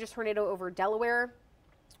extremely dangerous tornado over Delaware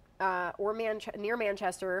or near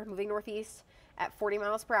Manchester, moving northeast at 40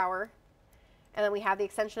 miles per hour. And then we have the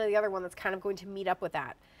extension of the other one that's kind of going to meet up with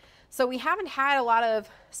that. So we haven't had a lot of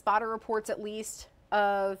spotter reports, at least,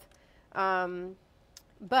 of,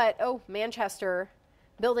 Manchester,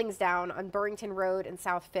 buildings down on Burrington Road and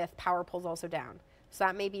South 5th, power poles also down. So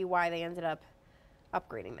that may be why they ended up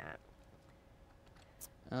upgrading that.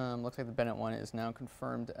 Looks like the Bennett one is now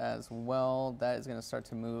confirmed as well. That is going to start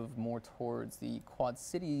to move more towards the Quad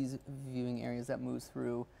Cities viewing areas that moves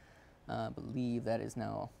through. I believe that is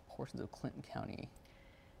now portions of Clinton County.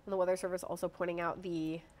 And the Weather Service also pointing out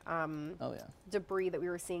the debris that we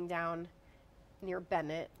were seeing down near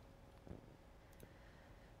Bennett.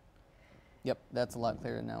 Yep, that's a lot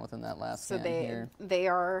clearer now within that last scan here. They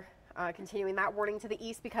are continuing that warning to the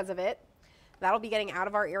east because of it. That'll be getting out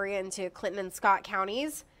of our area into Clinton and Scott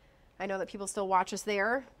counties. I know that people still watch us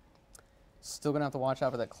there. Still going to have to watch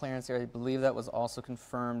out for that Clarence area. I believe that was also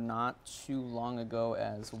confirmed not too long ago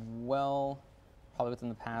as well. Probably within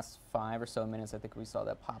the past 5 or so minutes, I think we saw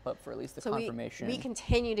that pop up for at least the confirmation. We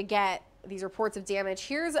continue to get these reports of damage.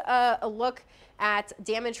 Here's a look at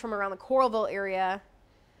damage from around the Coralville area.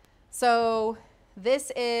 So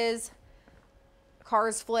this is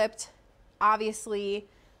cars flipped, obviously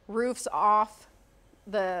roofs off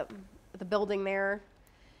the building there.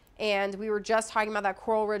 And we were just talking about that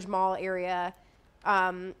Coral Ridge Mall area,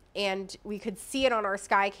 and we could see it on our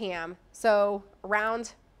sky cam. So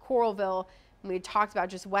around Coralville, we had talked about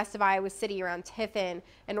just west of Iowa City, around Tiffin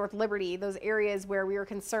and North Liberty, those areas where we were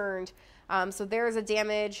concerned. So there's a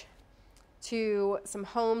damage to some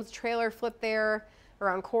homes, trailer flip there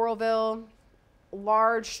around Coralville,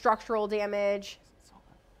 large structural damage,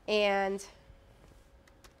 and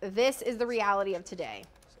this is the reality of today,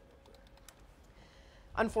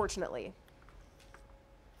 unfortunately.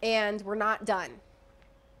 And we're not done.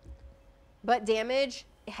 But damage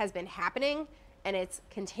has been happening, and it's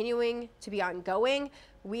continuing to be ongoing.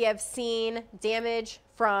 We have seen damage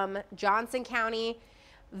from Johnson County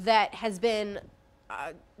that has been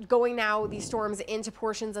going now, these storms, into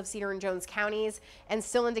portions of Cedar and Jones counties, and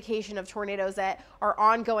still indication of tornadoes that are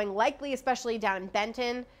ongoing, likely especially down in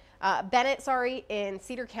Bennett, in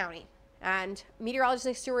Cedar County. And meteorologist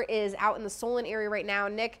Nick Stewart is out in the Solon area right now.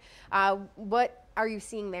 Nick, what are you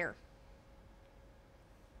seeing there?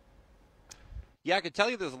 Yeah, I can tell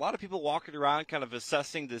you there's a lot of people walking around kind of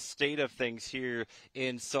assessing the state of things here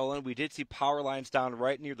in Solon. We did see power lines down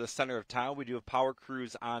right near the center of town. We do have power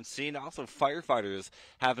crews on scene. Also, firefighters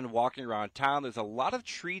have been walking around town. There's a lot of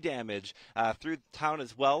tree damage through town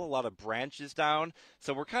as well, a lot of branches down.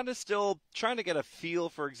 So we're kind of still trying to get a feel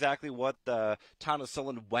for exactly what the town of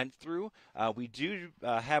Solon went through. We do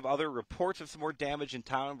have other reports of some more damage in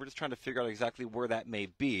town. We're just trying to figure out exactly where that may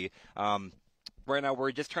be. Right now,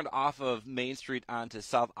 we're just turned off of Main Street onto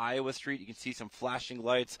South Iowa Street. You can see some flashing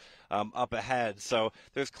lights up ahead. So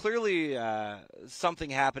there's clearly something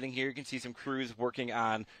happening here. You can see some crews working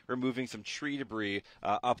on removing some tree debris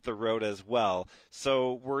up the road as well.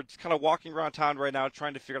 So we're just kind of walking around town right now,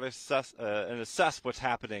 trying to figure out and assess what's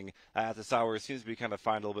happening at this hour. As soon as we kind of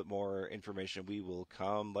find a little bit more information, we will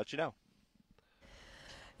come let you know.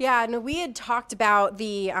 Yeah, no, we had talked about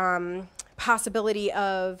the possibility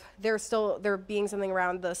of there being something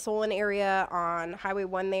around the Solon area on Highway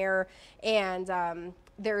 1 there, and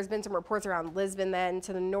there's been some reports around Lisbon then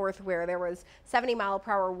to the north where there was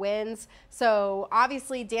 70-mile-per-hour winds. So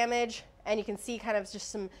obviously damage, and you can see kind of just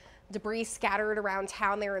some debris scattered around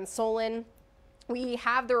town there in Solon. We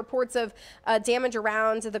have the reports of damage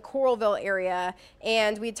around the Coralville area,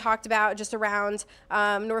 and we talked about just around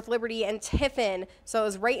North Liberty and Tiffin. So it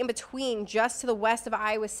was right in between, just to the west of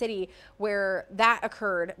Iowa City, where that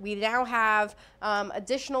occurred. We now have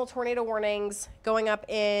additional tornado warnings going up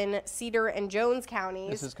in Cedar and Jones counties.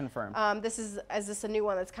 This is confirmed. Is this a new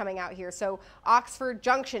one that's coming out here? So Oxford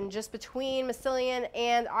Junction, just between Massillon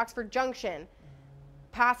and Oxford Junction,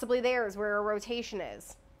 possibly there is where a rotation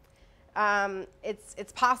is.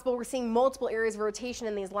 It's possible we're seeing multiple areas of rotation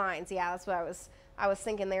in these lines. Yeah, that's what I was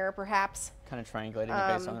thinking there, perhaps. Kind of triangulating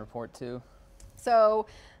it based on the report too. So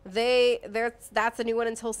that's a new one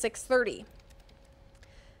until 6:30.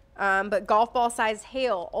 But golf ball sized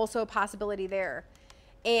hail, also a possibility there.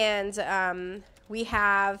 And we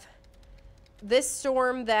have this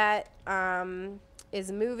storm that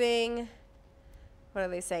is moving, what are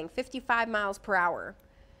they saying, 55 miles per hour.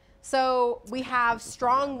 So we have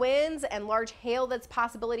strong winds and large hail that's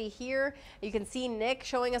possibility here. You can see Nick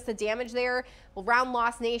showing us the damage there around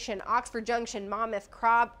Lost Nation, Oxford Junction, Monmouth,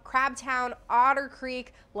 Crabtown, Otter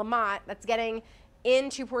Creek, Lamont. That's getting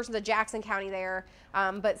into portions of Jackson County there.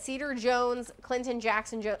 But Cedar, Jones, Clinton,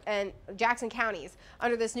 and Jackson counties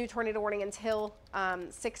under this new tornado warning until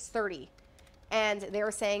 6:30. And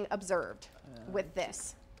they're saying observed with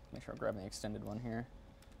this. Make sure I'm grabbing the extended one here.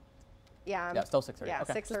 Yeah. Yeah, still 6:30. Yeah,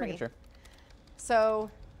 okay, 6:30. sure. So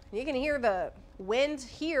you can hear the wind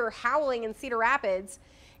here howling in Cedar Rapids,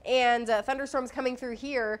 and thunderstorms coming through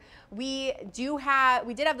here. We did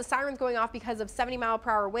have the sirens going off because of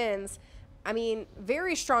 70-mile-per-hour winds. I mean,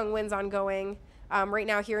 very strong winds ongoing right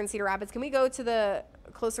now here in Cedar Rapids. Can we go to the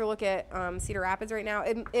closer look at Cedar Rapids right now?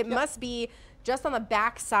 It must be just on the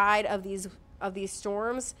back side of these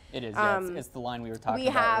storms. It is. Yeah, it's the line we were talking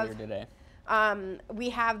about earlier today. We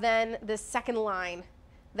have then the second line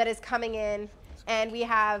that is coming in, and we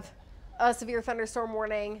have a severe thunderstorm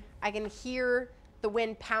warning. I can hear the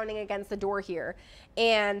wind pounding against the door here,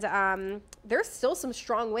 and there's still some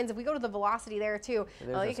strong winds. If we go to the velocity there too,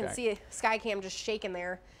 you can see Skycam just shaking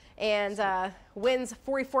there, and winds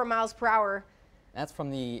 44 miles per hour. That's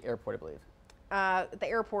from the airport, I believe. The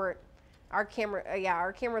airport, our camera,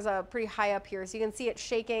 our camera's pretty high up here, so you can see it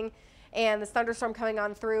shaking, and this thunderstorm coming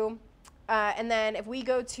on through. And then if we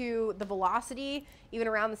go to the velocity, even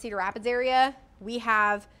around the Cedar Rapids area, we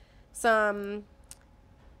have some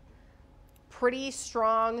pretty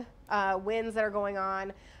strong winds that are going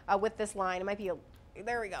on with this line. It might be,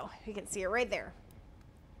 there we go. You can see it right there.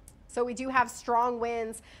 So we do have strong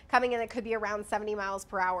winds coming in. It could be around 70 miles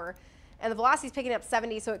per hour. And the velocity is picking up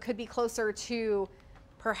 70, so it could be closer to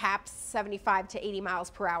perhaps 75 to 80 miles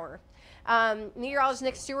per hour.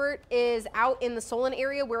 Meteorologist Stewart is out in the Solon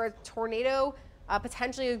area where a tornado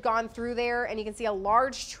potentially has gone through there, and you can see a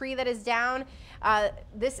large tree that is down.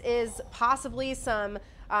 This is possibly some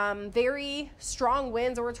very strong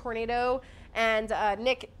winds or a tornado. And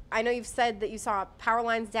Nick, I know you've said that you saw power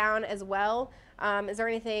lines down as well. Is there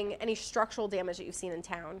any structural damage that you've seen in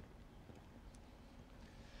town?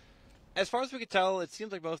 As far as we could tell, it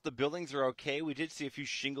seems like most of the buildings are okay. We did see a few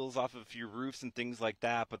shingles off of a few roofs and things like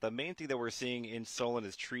that, but the main thing that we're seeing in Solon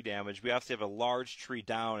is tree damage. We obviously have a large tree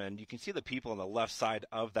down, and you can see the people on the left side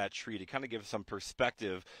of that tree to kind of give some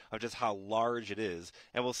perspective of just how large it is.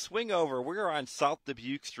 And we'll swing over. We're on South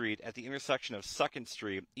Dubuque Street at the intersection of 2nd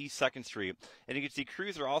Street, East 2nd Street, and you can see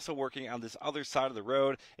crews are also working on this other side of the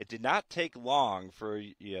road. It did not take long for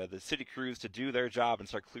the city crews to do their job and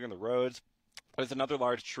start clearing the roads. There's another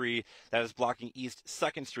large tree that is blocking East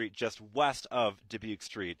 2nd Street just west of Dubuque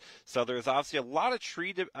Street. So there's obviously a lot of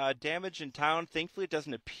tree damage in town. Thankfully, it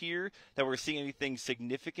doesn't appear that we're seeing anything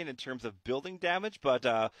significant in terms of building damage,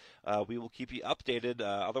 but we will keep you updated.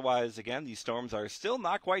 Otherwise, again, these storms are still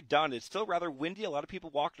not quite done. It's still rather windy, a lot of people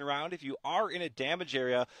walking around. If you are in a damage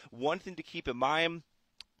area, one thing to keep in mind,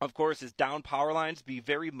 of course, is down power lines. Be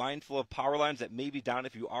very mindful of power lines that may be down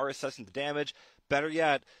if you are assessing the damage. Better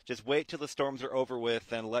yet, just wait till the storms are over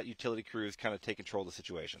with and let utility crews kind of take control of the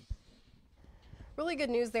situation. Really good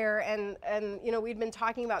news there, and you know, we'd been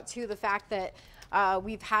talking about too the fact that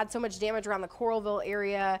we've had so much damage around the Coralville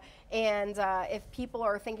area, and if people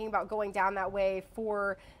are thinking about going down that way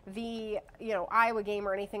for the Iowa game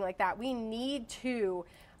or anything like that, we need to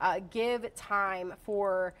give time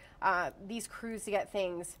for these crews to get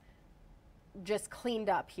things just cleaned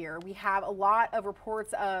up here. We have a lot of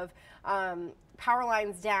reports of power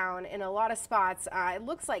lines down in a lot of spots. It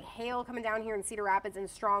looks like hail coming down here in Cedar Rapids and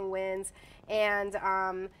strong winds, and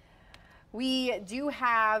we do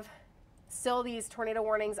have still these tornado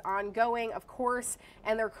warnings ongoing, of course,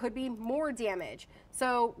 and there could be more damage.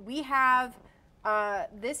 So we have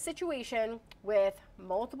this situation with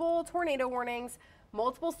multiple tornado warnings,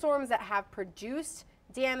 multiple storms that have produced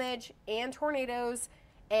damage and tornadoes,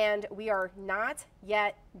 and we are not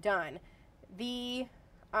yet done. The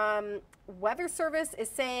Weather Service is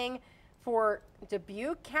saying for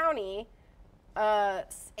Dubuque County,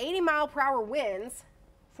 80-mile-per-hour winds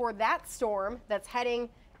for that storm that's heading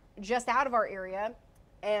just out of our area.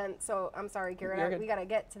 And so, I'm sorry, Garrett, we got to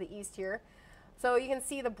get to the east here. So you can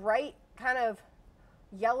see the bright kind of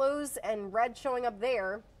yellows and red showing up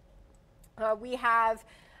there. We have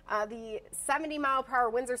the 70-mile-per-hour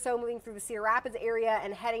winds or so moving through the Cedar Rapids area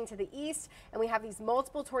and heading to the east, and we have these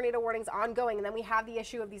multiple tornado warnings ongoing, and then we have the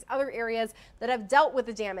issue of these other areas that have dealt with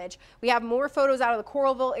the damage. We have more photos out of the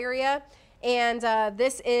Coralville area, and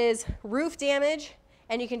this is roof damage,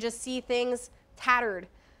 and you can just see things tattered.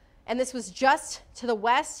 And this was just to the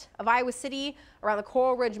west of Iowa City around the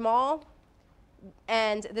Coral Ridge Mall,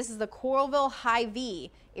 and this is the Coralville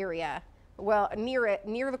Hy-Vee area, well, near it,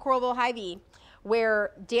 near the Coralville Hy-Vee,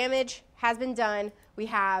 where damage has been done. We've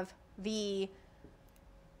had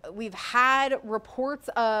reports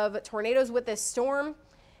of tornadoes with this storm,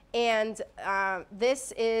 And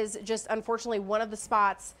this is just unfortunately one of the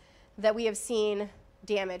spots that we have seen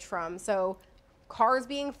damage from. So cars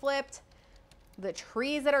being flipped, the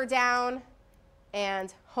trees that are down,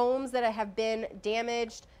 and homes that have been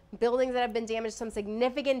damaged, buildings that have been damaged, some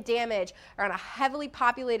significant damage around a heavily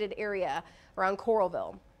populated area around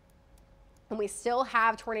Coralville. And we still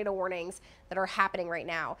have tornado warnings that are happening right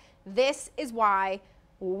now. This is why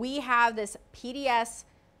we have this PDS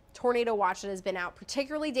tornado watch that has been out.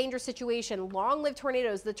 Particularly dangerous situation, long-lived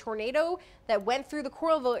tornadoes. The tornado that went through the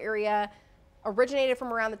Coralville area originated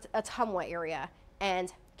from around the Ottumwa area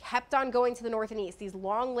and kept on going to the north and east, these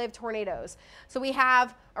long-lived tornadoes. So we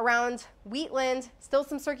have around Wheatland, still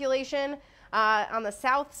some circulation on the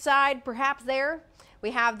south side, perhaps there.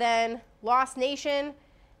 We have then Lost Nation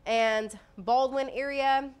and Baldwin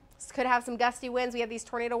area. This could have some gusty winds. We have these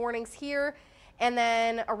tornado warnings here. And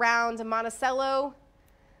then around Monticello.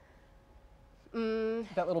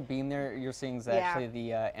 That little beam there you're seeing is actually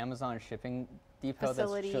the Amazon shipping depot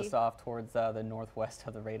facility. That's just off towards the northwest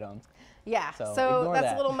of the radome. Yeah, so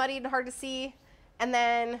that's a little muddy and hard to see. And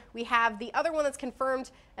then we have the other one that's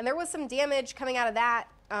confirmed, and there was some damage coming out of that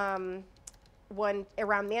one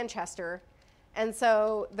around Manchester. And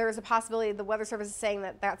so there's a possibility, the Weather Service is saying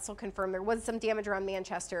that that's still confirmed. There was some damage around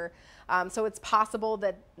Manchester. So it's possible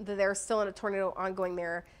that there's still a tornado ongoing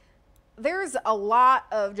there. There's a lot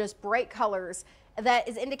of just bright colors that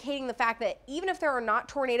is indicating the fact that even if there are not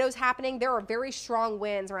tornadoes happening, there are very strong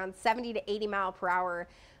winds around 70 to 80 mile per hour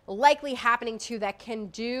likely happening too that can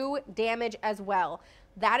do damage as well.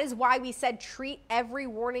 That is why we said treat every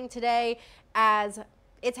warning today as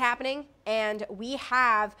it's happening, and we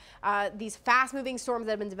have these fast-moving storms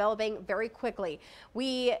that have been developing very quickly.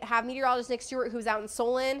 We have meteorologist Nick Stewart, who's out in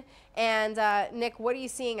Solon, and Nick, what are you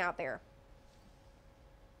seeing out there?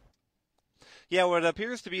 Yeah, what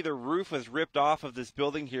appears to be the roof was ripped off of this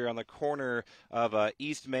building here on the corner of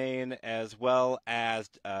East Main as well as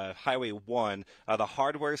Highway 1. The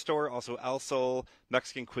hardware store, also El Sol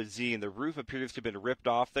Mexican Cuisine. The roof appears to have been ripped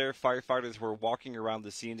off there. Firefighters were walking around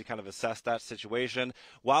the scene to kind of assess that situation.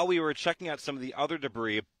 While we were checking out some of the other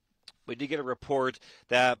debris, we did get a report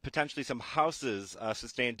that potentially some houses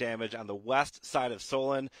sustained damage on the west side of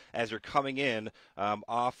Solon as you're coming in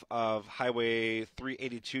off of Highway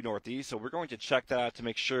 382 Northeast. So we're going to check that out to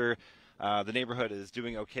make sure the neighborhood is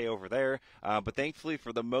doing okay over there. But thankfully,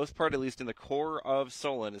 for the most part, at least in the core of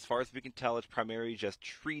Solon, as far as we can tell, it's primarily just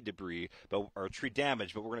tree debris or tree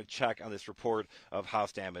damage. But we're going to check on this report of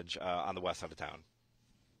house damage on the west side of town.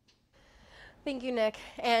 Thank you, Nick.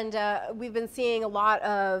 And we've been seeing a lot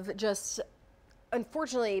of just,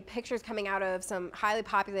 unfortunately, pictures coming out of some highly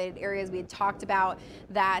populated areas. We had talked about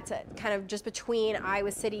that kind of just between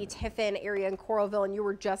Iowa City, Tiffin area, and Coralville, and you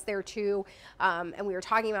were just there too. And we were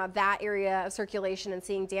talking about that area of circulation and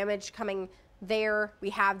seeing damage coming there.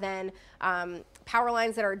 We have then power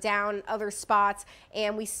lines that are down other spots,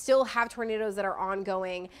 and we still have tornadoes that are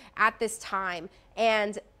ongoing at this time.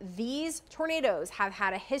 And these tornadoes have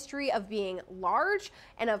had a history of being large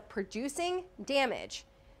and of producing damage.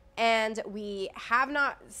 And we have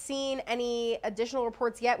not seen any additional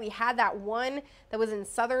reports yet. We had that one that was in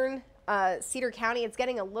southern Cedar County. It's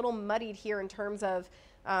getting a little muddied here in terms of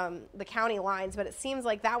the county lines, but it seems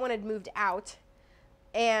like that one had moved out.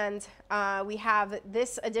 And we have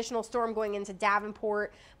this additional storm going into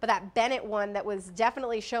Davenport, but that Bennett one that was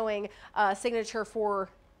definitely showing a signature for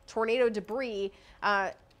tornado debris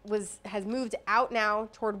has moved out now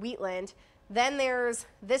toward Wheatland. Then there's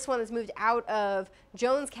this one that's moved out of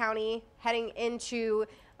Jones County heading into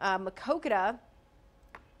Maquoketa.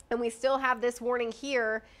 And we still have this warning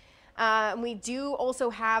here. We do also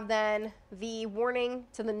have then the warning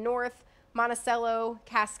to the north, Monticello,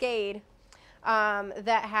 Cascade,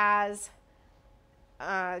 that has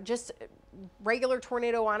just regular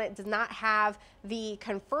tornado on it, does not have the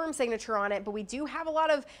confirmed signature on it, but we do have a lot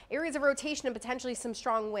of areas of rotation and potentially some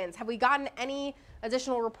strong winds. Have we gotten any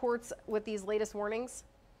additional reports with these latest warnings?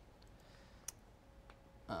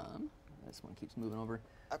 This one keeps moving over.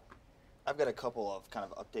 I've got a couple of kind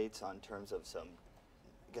of updates on terms of some,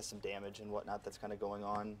 I guess, some damage and whatnot that's kind of going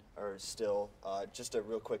on, or still. Just a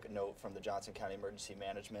real quick note from the Johnson County Emergency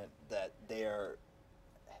Management that they are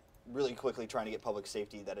really quickly trying to get public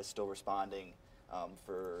safety that is still responding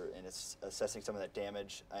and assessing some of that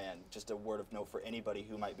damage. And just a word of note for anybody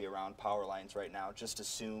who might be around power lines right now, just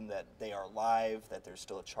assume that they are live, that there's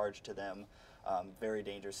still a charge to them. Very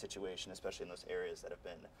dangerous situation, especially in those areas that have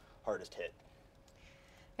been hardest hit.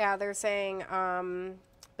 Yeah, they're saying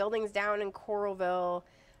buildings down in Coralville.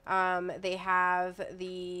 They have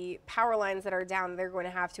the power lines that are down they're going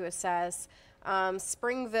to have to assess.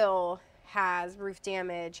 Springville has roof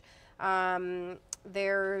damage.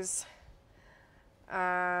 There's,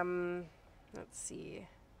 let's see,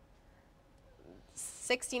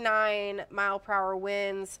 69-mile-per-hour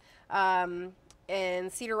winds in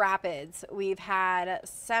Cedar Rapids. We've had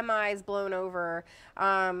semis blown over.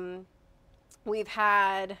 We've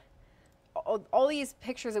had all these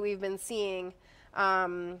pictures that we've been seeing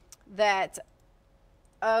that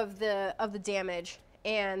of the damage,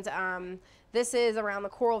 and this is around the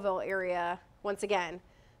Coralville area once again.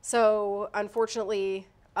 So unfortunately,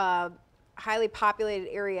 highly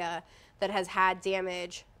populated area that has had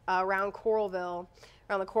damage around Coralville,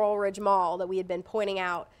 around the Coral Ridge Mall that we had been pointing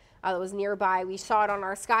out that was nearby. We saw it on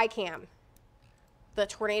our sky cam, the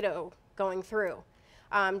tornado going through.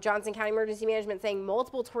 Johnson County Emergency Management saying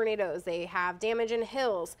multiple tornadoes. They have damage in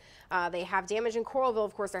Hills. They have damage in Coralville,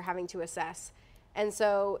 of course, they're having to assess. And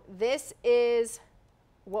so this is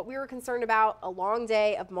what we were concerned about, a long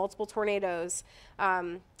day of multiple tornadoes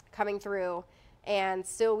coming through. And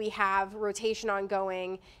still we have rotation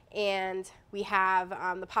ongoing, and we have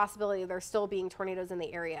the possibility of there still being tornadoes in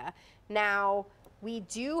the area. Now, we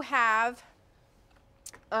do have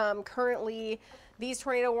currently these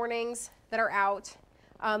tornado warnings that are out.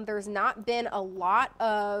 There's not been a lot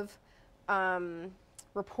of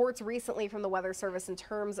reports recently from the Weather Service in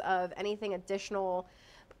terms of anything additional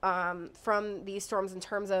from these storms in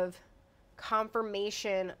terms of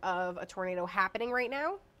confirmation of a tornado happening right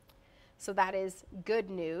now. So that is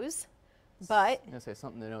good news. But I was going to say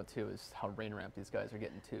something to note too is how rain ramp these guys are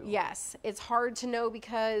getting too. Yes, it's hard to know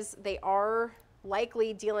because they are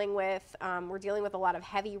likely dealing with, we're dealing with a lot of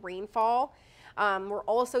heavy rainfall. We're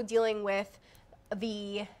also dealing with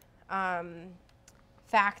the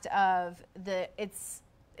fact of it's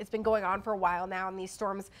been going on for a while now, and these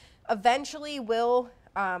storms eventually will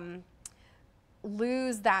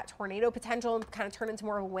lose that tornado potential and kind of turn into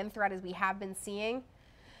more of a wind threat as we have been seeing.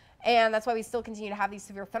 And that's why we still continue to have these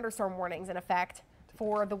severe thunderstorm warnings in effect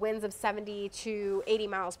for the winds of 70 to 80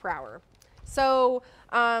 miles per hour. So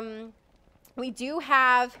we do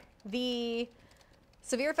have the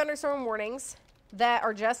severe thunderstorm warnings that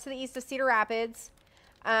are just to the east of Cedar Rapids.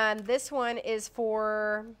 This one is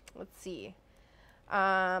for, let's see,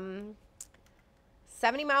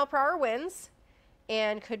 70-mile-per-hour winds,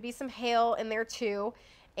 and could be some hail in there too.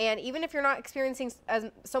 And even if you're not experiencing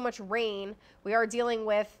so much rain, we are dealing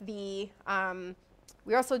with the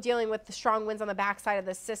we're also dealing with the strong winds on the backside of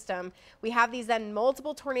the system. We have these then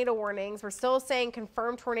multiple tornado warnings. We're still saying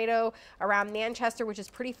confirmed tornado around Manchester, which is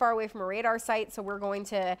pretty far away from a radar site, so we're going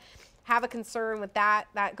to have a concern with that.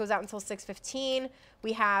 That goes out until 6:15.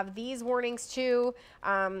 We have these warnings too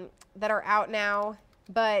that are out now,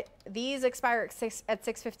 but these expire at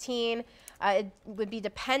 6:15. It would be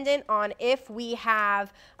dependent on if we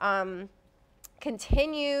have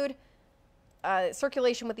continued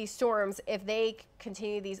circulation with these storms, if they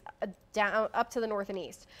continue these down up to the north and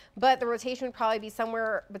east. But the rotation would probably be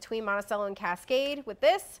somewhere between Monticello and Cascade with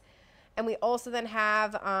this. And we also then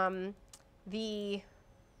have the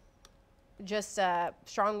just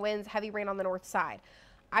strong winds, heavy rain on the north side.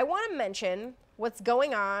 I want to mention what's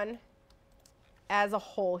going on as a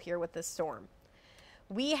whole here with this storm.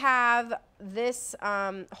 We have this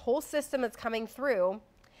whole system that's coming through,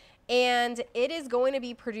 and it is going to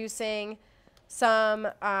be producing some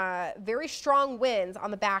very strong winds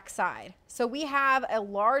on the backside. So we have a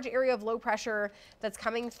large area of low pressure that's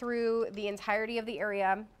coming through the entirety of the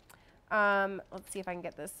area. Let's see if I can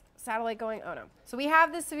get this satellite going. Oh no. So we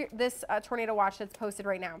have this tornado watch that's posted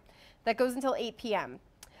right now that goes until 8 p.m.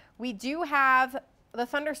 We do have the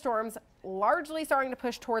thunderstorms largely starting to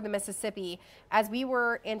push toward the Mississippi as we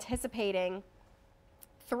were anticipating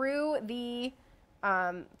through the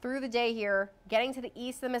day here, getting to the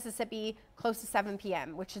east of the Mississippi close to 7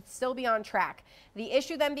 p.m., which should still be on track. The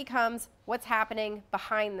issue then becomes what's happening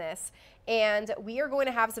behind this. And we are going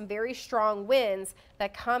to have some very strong winds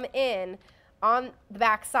that come in on the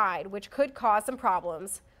backside, which could cause some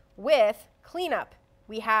problems with cleanup.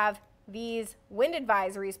 We have these wind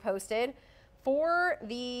advisories posted for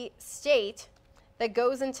the state that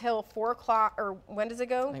goes until 4 o'clock, or when does it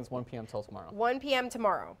go? I think it's 1 p.m. till tomorrow. 1 p.m.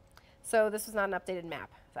 tomorrow. So this was not an updated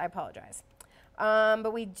map, so I apologize.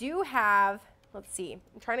 But we do have, let's see,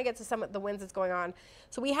 I'm trying to get to some of the winds that's going on.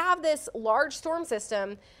 So we have this large storm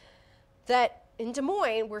system that in Des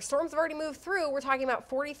Moines, where storms have already moved through, we're talking about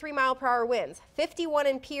 43-mile-per-hour winds, 51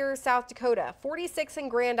 in Pierre, South Dakota, 46 in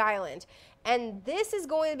Grand Island. And this is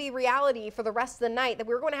going to be reality for the rest of the night, that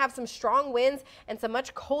we're going to have some strong winds and some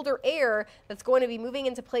much colder air that's going to be moving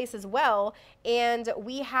into place as well. And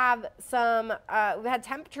we have some, we've had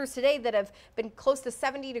temperatures today that have been close to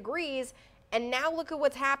 70 degrees, And now look at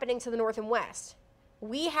what's happening to the north and west.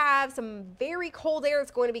 We have some very cold air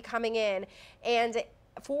that's going to be coming in, and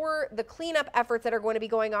for the cleanup efforts that are going to be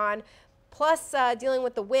going on, plus dealing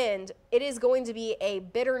with the wind, it is going to be a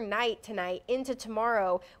bitter night tonight into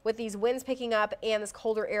tomorrow with these winds picking up and this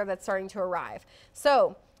colder air that's starting to arrive.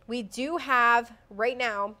 So we do have right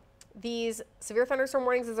now these severe thunderstorm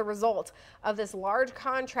warnings as a result of this large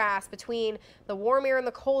contrast between the warm air and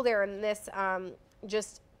the cold air and this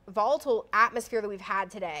just volatile atmosphere that we've had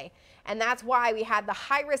today. And that's why we had the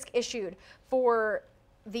high risk issued for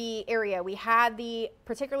the area. We had the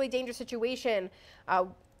particularly dangerous situation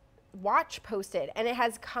watch posted, and it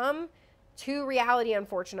has come to reality,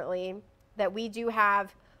 unfortunately, that we do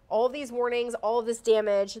have all of these warnings, all of this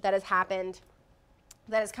damage that has happened,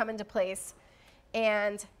 that has come into place,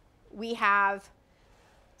 and we have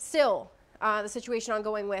still the situation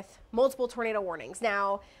ongoing with multiple tornado warnings.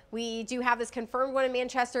 Now, we do have this confirmed one in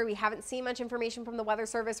Manchester. We haven't seen much information from the Weather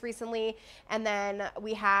Service recently. And then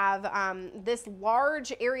we have this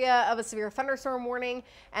large area of a severe thunderstorm warning,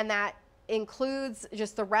 and that includes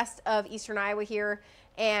just the rest of eastern Iowa here.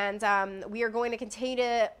 And we are going to continue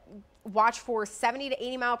to watch for 70 to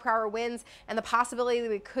 80 mile per hour winds and the possibility that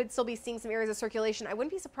we could still be seeing some areas of circulation. I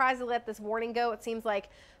wouldn't be surprised to let this warning go. It seems like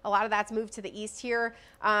a lot of that's moved to the east here.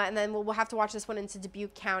 And then we'll have to watch this one into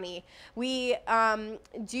Dubuque County. We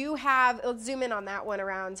do have, let's zoom in on that one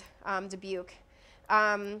around Dubuque.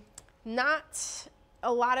 Not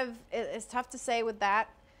a lot of, it's tough to say with that.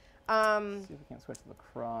 See if we can switch to the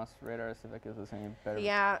cross radar, see if that gives us any better.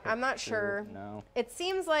 Yeah, I'm not sure. No. It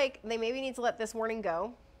seems like they maybe need to let this warning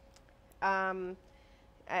go.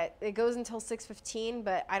 It goes until 6:15,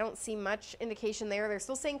 but I don't see much indication there. They're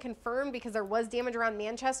still saying confirmed because there was damage around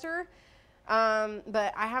Manchester,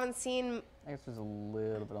 but I haven't seen. I guess there's a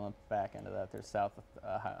little bit on the back end of that. There's south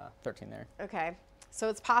of 13 there. Okay, so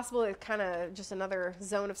it's possible it's kind of just another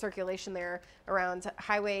zone of circulation there around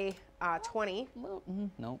Highway 20.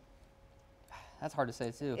 Nope. That's hard to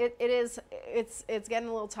say too. It is. It's getting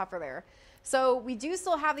a little tougher there. So we do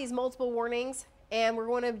still have these multiple warnings, and we're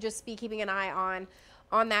going to just be keeping an eye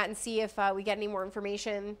on that and see if we get any more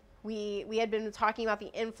information. We had been talking about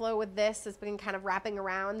the inflow with this. It's been kind of wrapping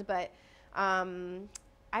around, but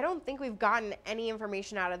I don't think we've gotten any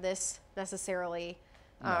information out of this necessarily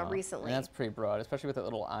recently. And that's pretty broad, especially with that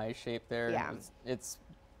little eye shape there. Yeah. It's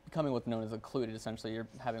becoming what's known as occluded. Essentially, you're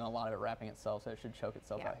having a lot of it wrapping itself, so it should choke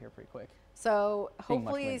itself out here pretty quick. So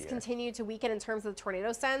hopefully these continue to weaken in terms of the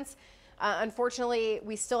tornado sense. Unfortunately,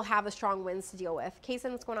 we still have the strong winds to deal with.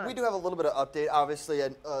 Cayson, what's going on? We do have a little bit of update. Obviously,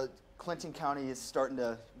 Clinton County is starting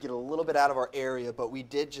to get a little bit out of our area, but we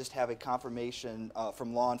did just have a confirmation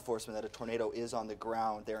from law enforcement that a tornado is on the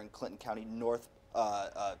ground there in Clinton County,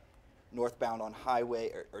 northbound on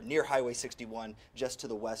highway or near Highway 61, just to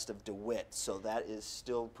the west of DeWitt. So that is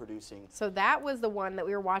still producing. So that was the one that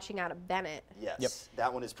we were watching out of Bennett. Yes, Yep.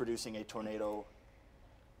 That one is producing a tornado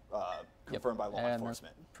confirmed by law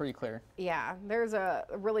enforcement. Pretty clear. Yeah, there's a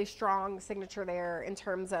really strong signature there in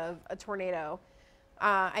terms of a tornado.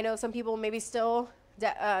 I know some people maybe still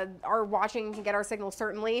are watching to get our signal,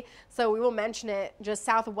 certainly. So we will mention it just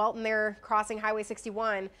south of Welton there, crossing Highway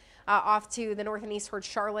 61, off to the north and east towards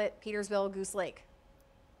Charlotte, Petersville, Goose Lake.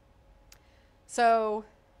 So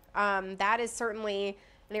that is certainly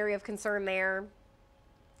an area of concern there.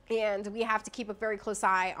 And we have to keep a very close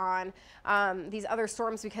eye on these other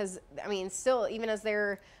storms because, I mean, still, even as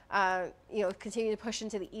they're, continuing to push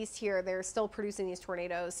into the east here, they're still producing these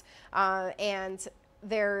tornadoes. And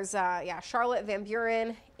there's, Charlotte, Van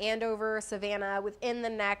Buren, Andover, Savannah within the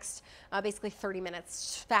next basically 30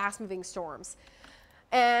 minutes, fast-moving storms.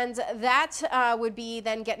 And that would be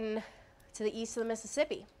then getting to the east of the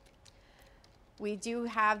Mississippi. We do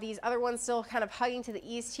have these other ones still kind of hugging to the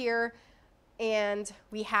east here. And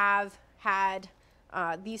we have had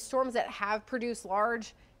these storms that have produced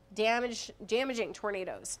large, damaging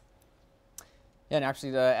tornadoes. Yeah, and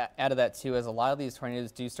actually to add to that too, as a lot of these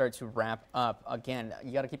tornadoes do start to wrap up, again,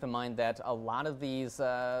 you got to keep in mind that a lot of these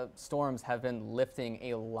storms have been lifting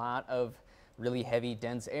a lot of really heavy,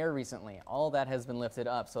 dense air recently. All that has been lifted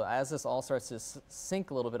up. So as this all starts to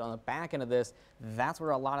sink a little bit on the back end of this, that's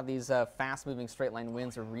where a lot of these fast-moving straight-line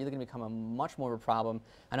winds are really going to become a much more of a problem.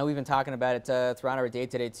 I know we've been talking about it throughout our day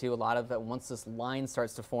today too. A lot of once this line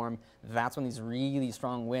starts to form, that's when these really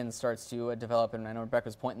strong winds starts to develop. And I know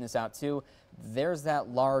Rebecca's pointing this out too. There's that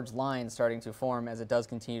large line starting to form as it does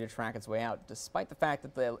continue to track its way out, despite the fact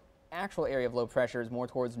that the actual area of low pressure is more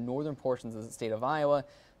towards northern portions of the state of Iowa.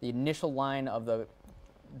 The initial line of the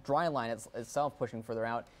dry line itself pushing further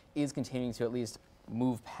out is continuing to at least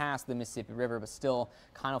move past the Mississippi River, but still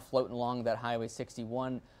kind of floating along that Highway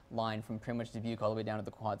 61 line from pretty much Dubuque all the way down to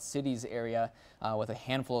the Quad Cities area, with a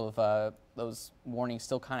handful of those warnings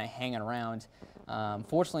still kind of hanging around.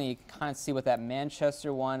 Fortunately, you can kind of see with that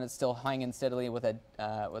Manchester one, it's still hanging steadily with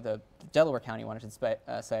a Delaware County one, I should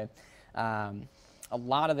say. A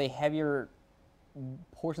lot of the heavier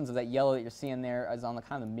portions of that yellow that you're seeing there is on the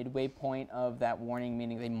kind of the midway point of that warning,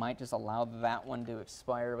 meaning they might just allow that one to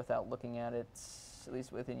expire without looking at it, at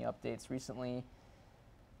least with any updates recently.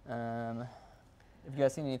 Have you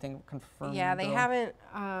guys seen anything confirmed? Yeah, they haven't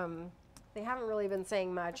really been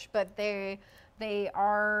saying much, but they're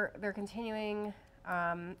continuing.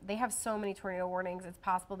 They have so many tornado warnings. It's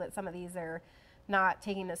possible that some of these are not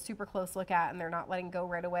taking a super close look at and they're not letting go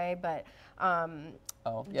right away, but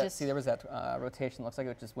oh yeah, see, there was that rotation. Looks like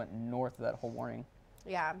it just went north of that whole warning.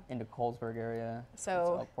 Yeah, into Colesburg area.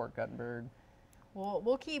 So Port Guttenberg.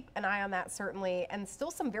 We'll keep an eye on that, certainly, and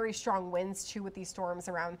still some very strong winds too with these storms,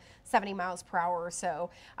 around 70 miles per hour or so.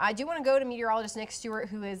 I do want to go to meteorologist Nick Stewart,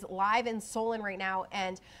 who is live in Solon right now.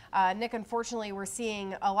 And Nick, unfortunately, we're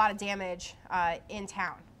seeing a lot of damage in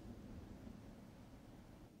town.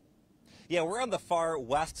 Yeah, we're on the far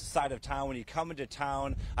west side of town. When you come into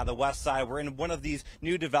town on the west side, we're in one of these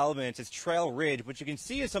new developments. It's Trail Ridge. What you can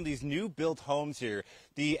see is some of these new built homes here.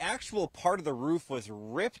 The actual part of the roof was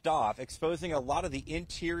ripped off, exposing a lot of the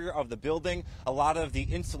interior of the building, a lot of the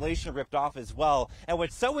insulation ripped off as well. And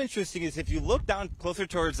what's so interesting is if you look down closer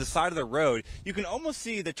towards the side of the road, you can almost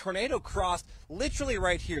see the tornado crossed literally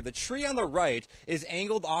right here. The tree on the right is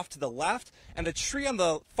angled off to the left, and the tree on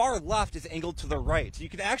the far left is angled to the right. So you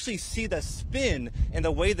can actually see the spin and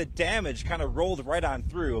the way the damage kind of rolled right on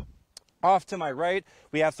through. Off to my right,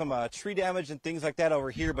 we have some tree damage and things like that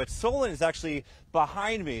over here, but Solon is actually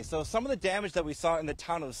behind me. So some of the damage that we saw in the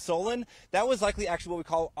town of Solon, that was likely actually what we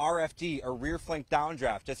call RFD, or rear flank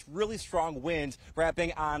downdraft. Just really strong winds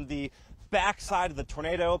wrapping on the back side of the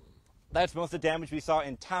tornado. That's most of the damage we saw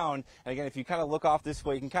in town. And again, if you kind of look off this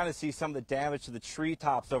way, you can kind of see some of the damage to the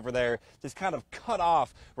treetops over there, just kind of cut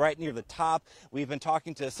off right near the top. We've been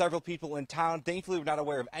talking to several people in town. Thankfully, we're not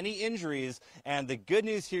aware of any injuries. And the good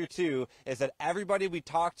news here, too, is that everybody we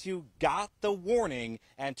talked to got the warning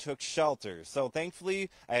and took shelter. So thankfully,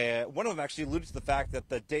 one of them actually alluded to the fact that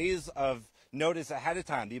the days of notice ahead of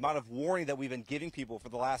time, the amount of warning that we've been giving people for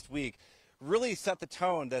the last week, really set the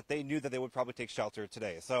tone that they knew that they would probably take shelter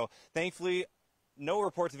today. So thankfully, no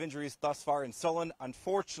reports of injuries thus far in Solon.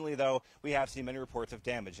 Unfortunately, though, we have seen many reports of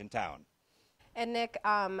damage in town. And Nick,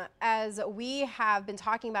 as we have been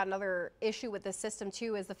talking about, another issue with this system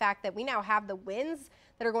too is the fact that we now have the winds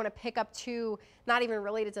that are going to pick up too, not even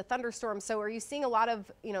related to thunderstorms. So are you seeing a lot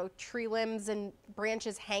of, tree limbs and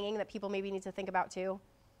branches hanging that people maybe need to think about too?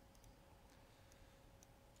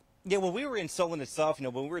 Yeah, when we were in Solon itself,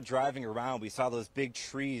 when we were driving around, we saw those big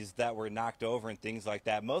trees that were knocked over and things like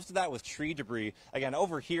that. Most of that was tree debris. Again,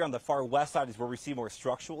 over here on the far west side is where we see more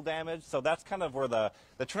structural damage. So that's kind of where the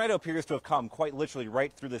tornado appears to have come, quite literally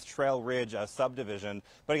right through this Trail Ridge subdivision.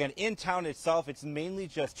 But again, in town itself, it's mainly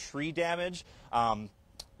just tree damage.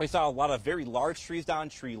 We saw a lot of very large trees down,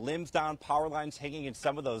 tree limbs down, power lines hanging in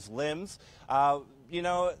some of those limbs.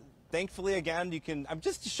 Thankfully, again,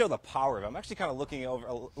 just to show the power of it, I'm actually kind of looking over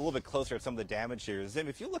a little bit closer at some of the damage here. Zim,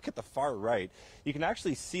 if you look at the far right, you can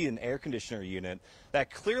actually see an air conditioner unit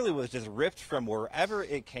that clearly was just ripped from wherever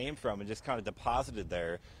it came from and just kind of deposited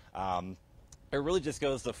there. It really just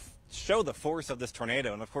goes to show the force of this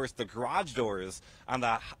tornado. And of course, the garage doors on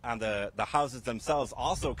the houses themselves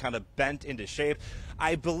also kind of bent into shape.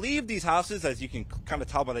 I believe these houses, as you can kind of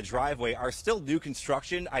tell by the driveway, are still new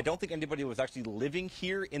construction. I don't think anybody was actually living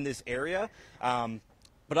here in this area.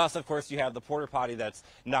 But also, of course, you have the porta potty that's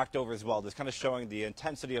knocked over as well, just kind of showing the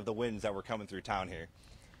intensity of the winds that were coming through town here.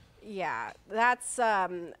 Yeah, that's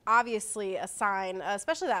obviously a sign,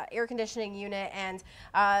 especially that air conditioning unit. And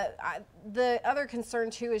the other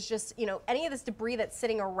concern too is just, any of this debris that's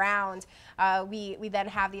sitting around, we then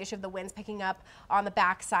have the issue of the winds picking up on the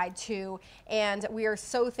backside too. And we are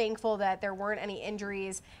so thankful that there weren't any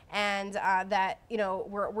injuries, and that,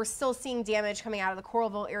 we're still seeing damage coming out of the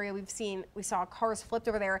Coralville area. We saw cars flipped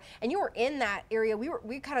over there, and you were in that area.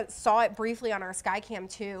 We kind of saw it briefly on our Skycam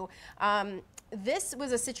too. This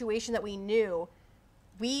was a situation that we knew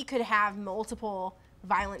we could have multiple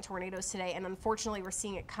violent tornadoes today, and unfortunately, we're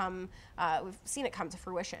seeing it come. We've seen it come to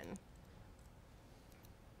fruition.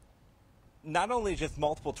 not only just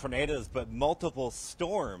multiple tornadoes, but multiple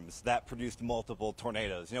storms that produced multiple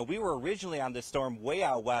tornadoes. You know, we were originally on this storm way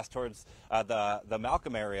out west towards the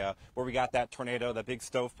Malcolm area, where we got that tornado, the big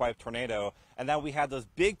stovepipe tornado, and then we had those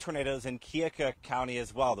big tornadoes in Keokuk County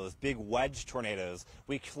as well, those big wedge tornadoes.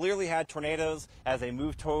 We clearly had tornadoes as they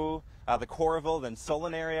moved to the Coralville and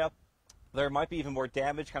Solon area. There might be even more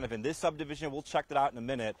damage kind of in this subdivision. We'll check that out in a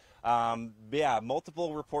minute. Yeah,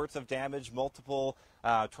 multiple reports of damage, multiple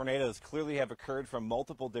tornadoes clearly have occurred from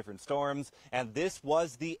multiple different storms. And this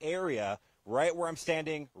was the area right where I'm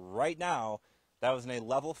standing right now that was in a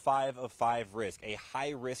level 5 of 5 risk, a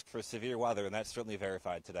high risk for severe weather, and that's certainly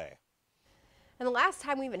verified today. And the last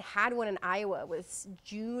time we even had one in Iowa was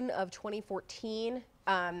June of 2014.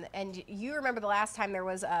 And you remember the last time there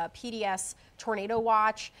was a PDS tornado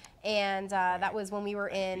watch, and that was when we were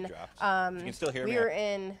in, you can still hear me. We were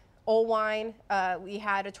in Olwine. We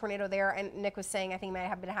had a tornado there, and Nick was saying I think he might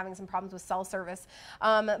have been having some problems with cell service.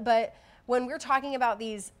 But when we're talking about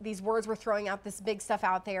these words, we're throwing out this big stuff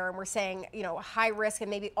out there, and we're saying, you know, high risk, and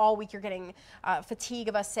maybe all week you're getting fatigue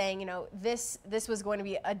of us saying, you know, this was going to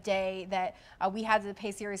be a day that we had to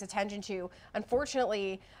pay serious attention to.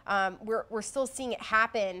 Unfortunately, we're still seeing it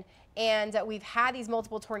happen. And we've had these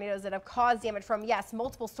multiple tornadoes that have caused damage from, yes,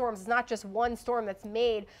 multiple storms. It's not just one storm that's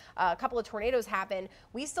made a couple of tornadoes happen.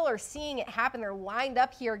 We still are seeing it happen. They're lined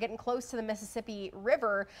up here, getting close to the Mississippi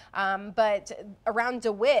River. But around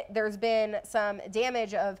DeWitt, there's been some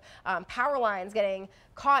damage of power lines getting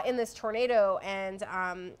caught in this tornado. And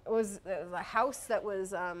it was a house that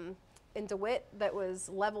was in DeWitt that was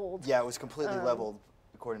leveled. Yeah, it was completely leveled,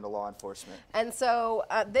 according to law enforcement. And so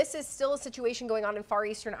this is still a situation going on in far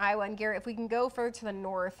eastern Iowa. And Garrett, if we can go further to the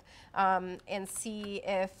north and see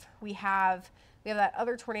if we have that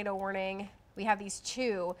other tornado warning. We have these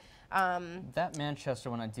two. That Manchester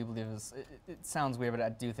one, I do believe is, it sounds weird, but I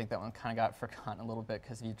do think that one kind of got forgotten a little bit,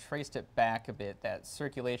 because if you traced it back a bit, that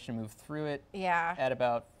circulation moved through it at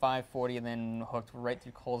about 5:40 and then hooked right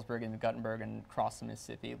through Colesburg and Guttenberg and crossed the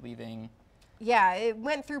Mississippi, leaving. Yeah, it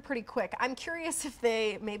went through pretty quick. I'm curious if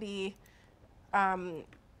they maybe, that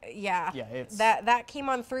came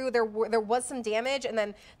on through. There was some damage, and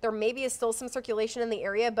then there maybe is still some circulation in the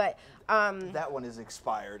area, but that one is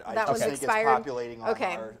expired. I just think expired. It's populating on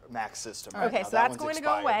our max system. Okay, now. so that's going to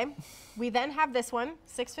go away. We then have this one,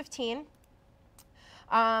 615.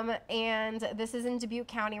 And this is in Dubuque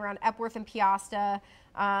County around Epworth and Piasta.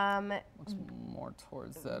 Looks more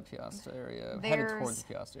towards the Piasta area, headed towards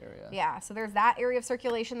the Piasta area. Yeah, so there's that area of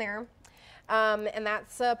circulation there. And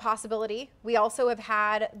that's a possibility. We also have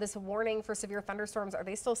had this warning for severe thunderstorms. Are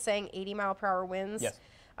they still saying 80-mile-per-hour winds? Yes.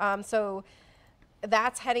 So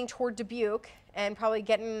that's heading toward Dubuque and probably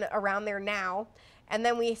getting around there now. And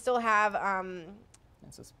then we still have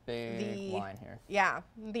it's this big line here. Yeah,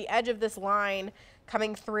 the edge of this line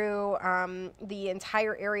coming through the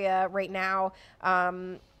entire area right now.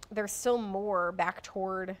 There's still more back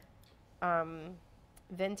toward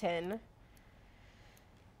Vinton.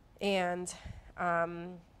 And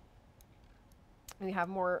we have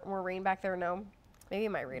more rain back there. No, maybe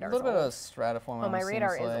my radar's old. A little bit of stratiform. Oh, my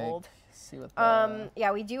radar is old. See what the,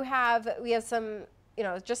 yeah, we have some, you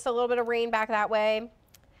know, just a little bit of rain back that way,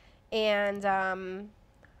 and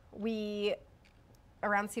we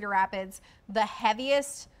around Cedar Rapids, the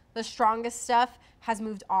heaviest, the strongest stuff has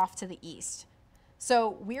moved off to the east.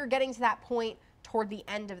 So we're getting to that point toward the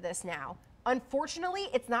end of this now. Unfortunately,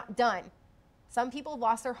 it's not done. Some people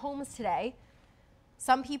lost their homes today.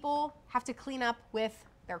 Some people have to clean up with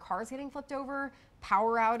their cars getting flipped over.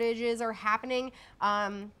 Power outages are happening.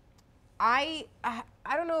 I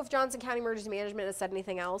don't know if Johnson County Emergency Management has said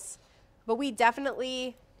anything else, but we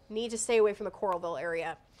definitely need to stay away from the Coralville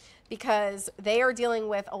area because they are dealing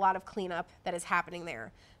with a lot of cleanup that is happening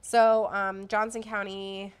there. So Johnson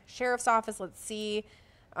County Sheriff's Office, let's see.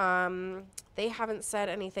 They haven't said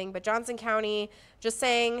anything, but Johnson County just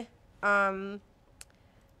saying,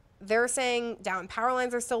 they're saying down power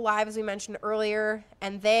lines are still live, as we mentioned earlier,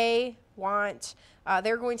 and they want,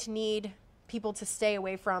 they're going to need people to stay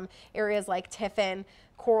away from areas like Tiffin,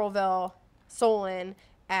 Coralville, Solon,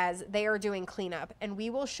 as they are doing cleanup. And we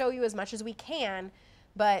will show you as much as we can,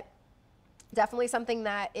 but definitely something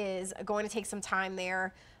that is going to take some time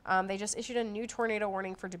there. They just issued a new tornado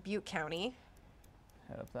warning for Dubuque County.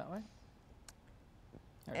 Head up that way.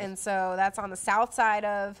 And so that's on the south side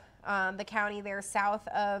of the county there, south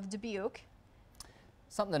of Dubuque.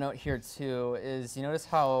 Something to note here too is you notice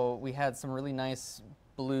how we had some really nice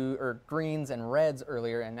blue or greens and reds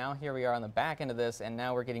earlier, and now here we are on the back end of this, and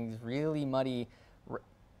now we're getting these really muddy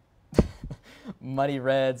muddy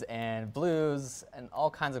reds and blues and all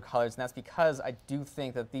kinds of colors. And that's because I do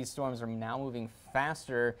think that these storms are now moving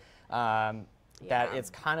faster, that it's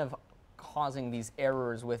kind of causing these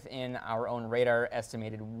errors within our own radar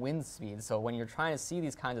estimated wind speed. So when you're trying to see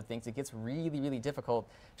these kinds of things, it gets really, really difficult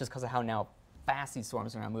just because of how now fast these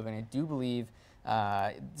storms are now moving. I do believe,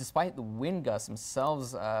 despite the wind gusts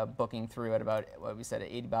themselves booking through at about, what we said,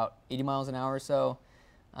 about 80 miles an hour or so.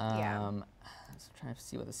 I'm just trying to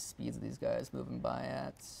see what the speeds of these guys moving by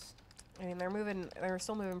at. I mean, they're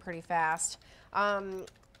still moving pretty fast.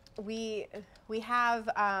 We have,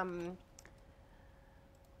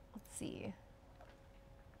 let's see,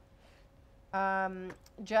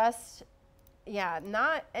 just,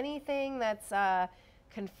 not anything that's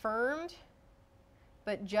confirmed,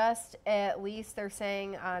 but just at least they're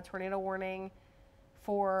saying tornado warning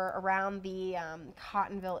for around the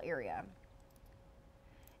Cottonville area.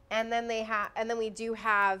 And then we do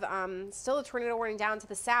have still a tornado warning down to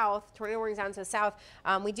the south.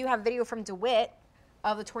 We do have video from DeWitt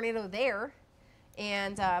of the tornado there.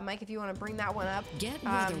 And Mike, if you want to bring that one up, get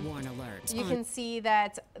weather warn alerts. You can see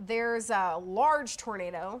that there's a large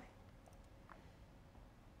tornado,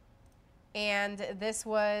 and this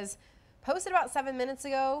was posted about 7 minutes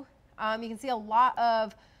ago. You can see a lot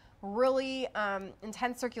of really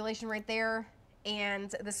intense circulation right there. And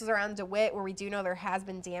this is around DeWitt, where we do know there has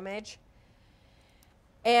been damage.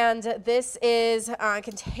 And this is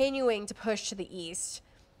continuing to push to the east,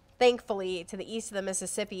 thankfully, to the east of the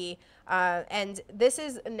Mississippi. And this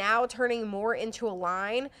is now turning more into a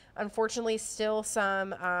line. Unfortunately, still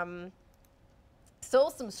some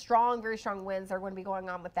strong, very strong winds that are going to be going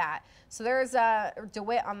on with that. So there's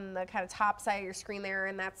DeWitt on the kind of top side of your screen there,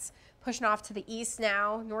 and that's pushing off to the east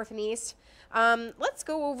now, north and east. Let's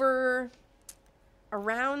go over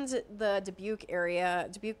around the Dubuque area,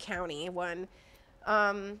 Dubuque County one.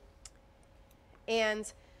 And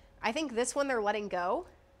I think this one they're letting go.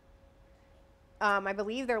 I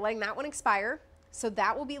believe they're letting that one expire. So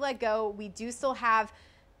that will be let go. We do still have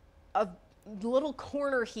a little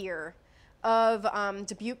corner here of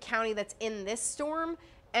Dubuque County that's in this storm.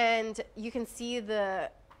 And you can see the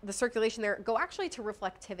circulation there go actually to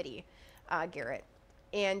reflectivity, Garrett.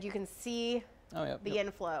 And you can see the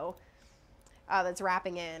inflow that's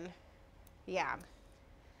wrapping in. Yeah.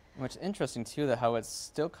 Which is interesting too, that how it's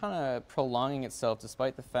still kind of prolonging itself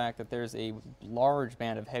despite the fact that there's a large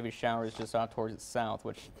band of heavy showers just out towards its south,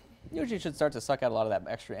 which usually should start to suck out a lot of that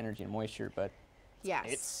extra energy and moisture, but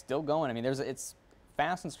it's still going. I mean, it's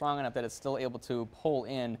fast and strong enough that it's still able to pull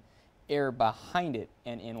in air behind it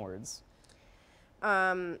and inwards.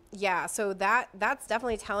 So that's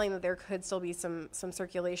definitely telling that there could still be some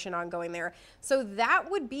circulation ongoing there. So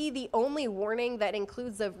that would be the only warning that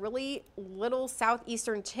includes a really little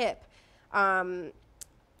southeastern tip. And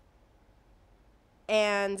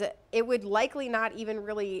it would likely not even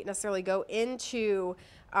really necessarily go into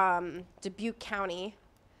Dubuque County,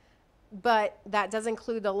 but that does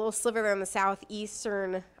include the little sliver there in the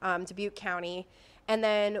southeastern Dubuque County. And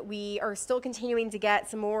then we are still continuing to get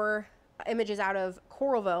some more images out of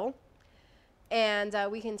Coralville, and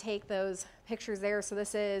we can take those pictures there. So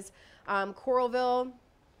this is Coralville,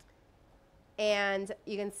 and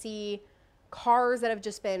you can see cars that have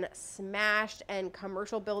just been smashed and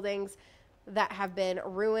commercial buildings that have been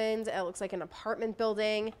ruined. It looks like an apartment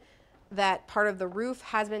building that part of the roof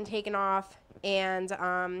has been taken off,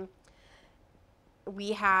 and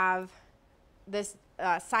we have this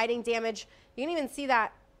siding damage. You can even see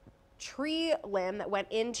that tree limb that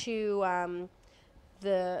went into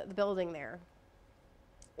the building there,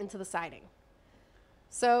 into the siding.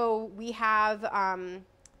 So we have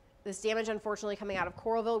this damage, unfortunately, coming out of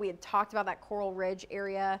Coralville. We had talked about that Coral Ridge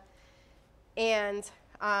area, and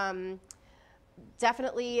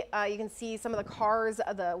definitely you can see some of the cars,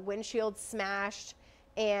 the windshield smashed,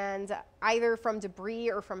 and either from debris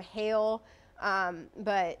or from hail,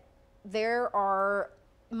 but there are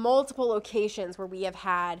multiple locations where we have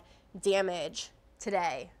had damage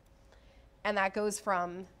today, and that goes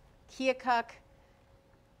from Keokuk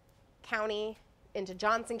County into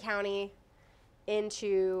Johnson County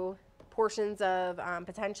into portions of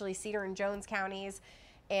potentially Cedar and Jones counties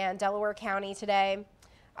and Delaware County today.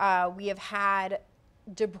 We have had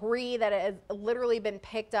debris that has literally been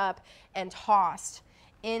picked up and tossed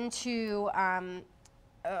into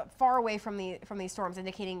far away from these storms,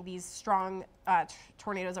 indicating these strong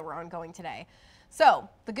tornadoes that were ongoing today. So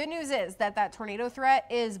the good news is that tornado threat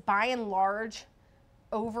is by and large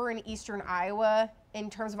over in eastern Iowa in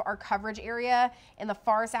terms of our coverage area, in the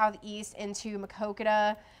far southeast into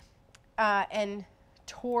Maquoketa and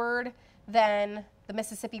toward then the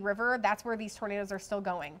Mississippi River. That's where these tornadoes are still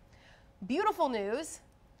going. Beautiful news,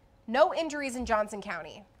 no injuries in Johnson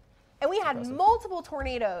County. And we had multiple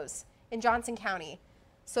tornadoes in Johnson County.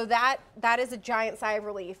 So that is a giant sigh of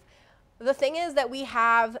relief. The thing is that we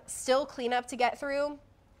have still cleanup to get through,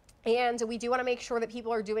 and we do want to make sure that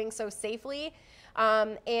people are doing so safely.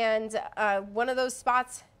 One of those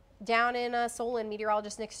spots down in Solon,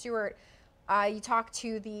 meteorologist Nick Stewart, you talked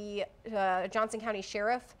to the Johnson County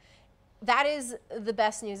Sheriff. That is the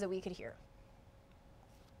best news that we could hear.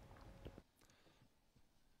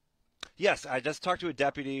 Yes, I just talked to a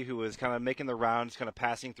deputy who was kind of making the rounds, kind of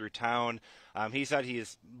passing through town. He said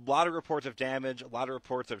he's a lot of reports of damage, a lot of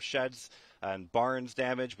reports of sheds and barns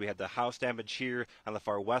damage. We had the house damage here on the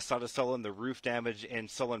far west side of Solon, the roof damage in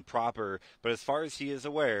Solon proper. But as far as he is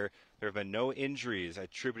aware, there have been no injuries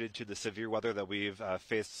attributed to the severe weather that we've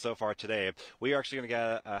faced so far today. We are actually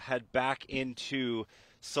going to head back into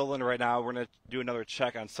Solon right now. We're going to do another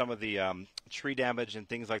check on some of the tree damage and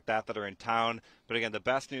things like that are in town. But again, the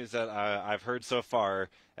best news that I've heard so far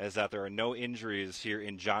is that there are no injuries here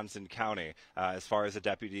in Johnson County, as far as the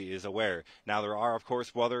deputy is aware. Now, there are, of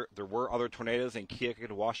course, there were other tornadoes in Keokuk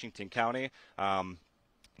and Washington County.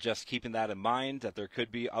 Just keeping that in mind, that there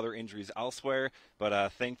could be other injuries elsewhere.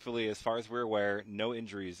 But thankfully, as far as we're aware, no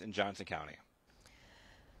injuries in Johnson County.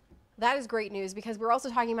 That is great news, because we're also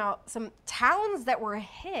talking about some towns that were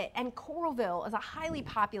hit, and Coralville is a highly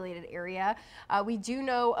populated area. We do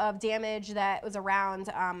know of damage that was around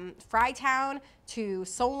Frytown to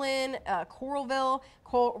Solon, Coralville,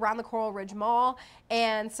 around the Coral Ridge Mall,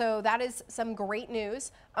 and so that is some great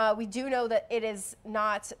news. We do know that it is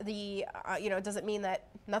not the, it doesn't mean that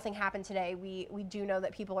nothing happened today. We do know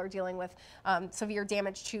that people are dealing with severe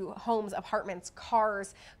damage to homes, apartments,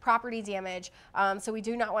 cars, property damage, so we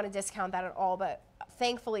do not want to discount that at all, but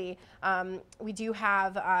thankfully we do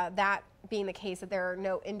have that being the case, that there are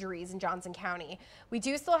no injuries in Johnson County. We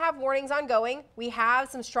do still have warnings ongoing. We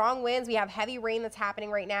have some strong winds. We have heavy rain that's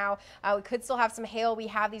happening right now. We could still have some hail. We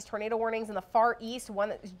have these tornado warnings in the far east, one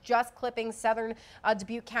that's just clipping southern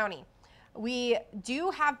Dubuque County. We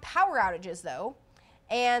do have power outages, though,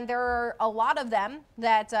 and there are a lot of them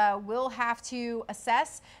that we'll have to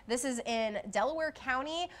assess. This is in Delaware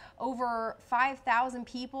County, over 5,000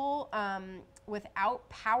 people without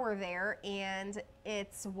power there, and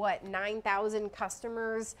it's 9,000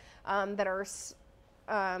 customers that are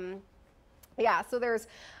so there's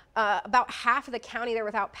about half of the county there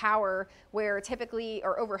without power, where typically,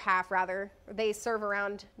 or over half rather, they serve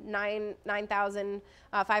around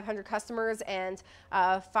 9,500 customers, and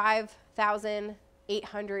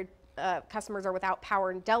 5,800 customers are without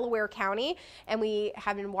power in Delaware County, and we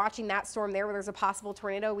have been watching that storm there where there's a possible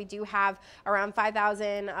tornado. We do have around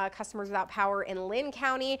 5,000 customers without power in Lynn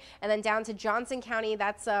County, and then down to Johnson County,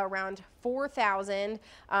 that's around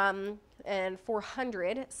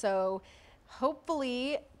 4,400. So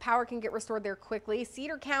hopefully power can get restored there quickly.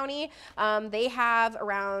 Cedar County, they have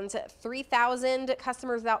around 3,000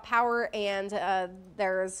 customers without power, and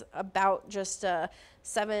there's about just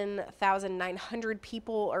 7,900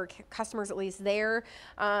 people, or customers at least, there.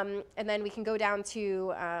 And then we can go down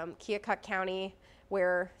to Keokuk County,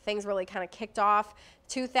 where things really kind of kicked off.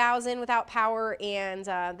 2,000 without power, and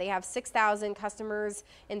they have 6,000 customers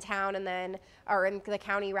in town, and then, or in the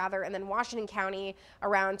county rather, and then Washington County,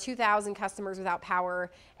 around 2,000 customers without power,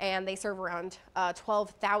 and they serve around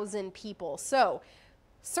 12,000 people. So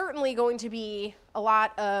certainly going to be a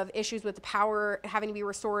lot of issues with the power having to be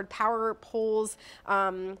restored, power poles,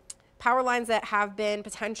 power lines that have been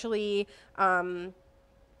potentially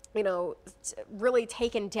really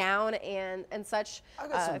taken down and such.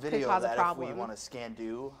 I've got some video of that if we want to scan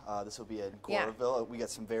do. This will be in Coralville. Yeah. We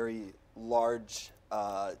got some very large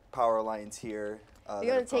power lines here that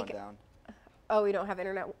have gone down. Oh, we don't have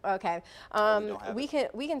internet. Okay. We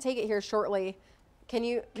can take it here shortly. Can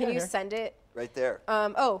you send it? Right there.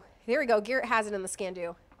 Oh, there we go. Garrett has it in the scan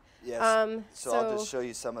do. Yes. So I'll just show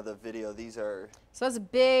you some of the video. These are. So that's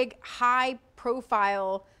big, high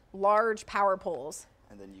profile, large power poles.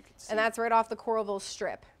 And then you can see. And that's right off the Coralville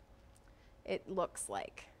Strip. It looks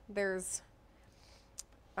like there's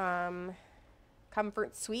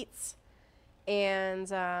Comfort Suites and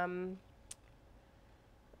the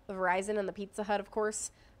Verizon and the Pizza Hut, of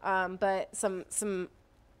course, but some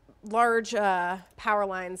large power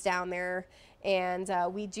lines down there. And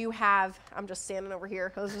we do have, I'm just standing over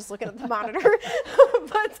here, I was just looking at the monitor,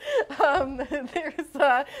 but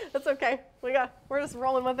there's, that's okay, we're just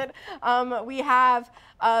rolling with it. We have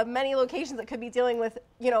many locations that could be dealing with,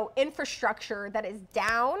 infrastructure that is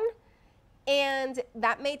down, and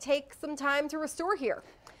that may take some time to restore here.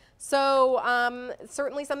 So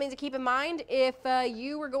certainly something to keep in mind if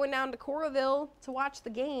you were going down to Coralville to watch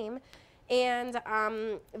the game and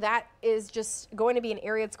that is just going to be an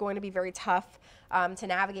area that's going to be very tough to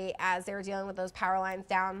navigate as they're dealing with those power lines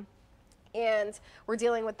down. And we're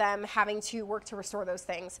dealing with them having to work to restore those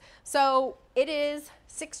things. So it is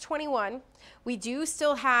 6:21. We do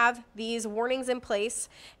still have these warnings in place,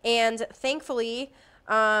 and thankfully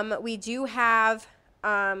we do have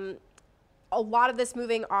a lot of this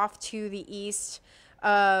moving off to the east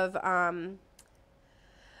of the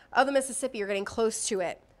Mississippi. You're getting close to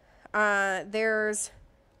it. There's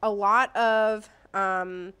a lot of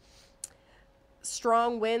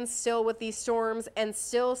strong winds still with these storms, and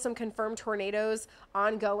still some confirmed tornadoes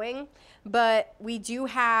ongoing, but we do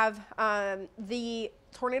have the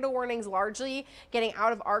tornado warnings largely getting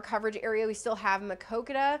out of our coverage area. We still have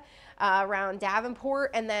Maquoketa around Davenport,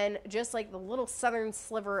 and then just like the little southern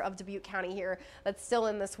sliver of Dubuque County here that's still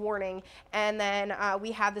in this warning, and then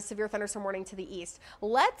we have the severe thunderstorm warning to the east.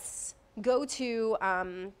 Let's go to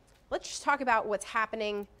let's just talk about what's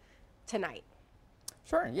happening tonight.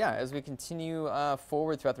 Sure, yeah, as we continue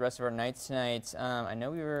forward throughout the rest of our nights tonight, I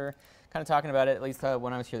know we were kind of talking about it, at least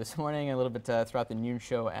when I was here this morning, and a little bit throughout the noon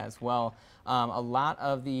show as well. A lot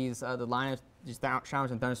of these, the line of these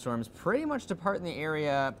showers and thunderstorms pretty much depart in the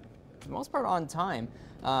area, for the most part, on time.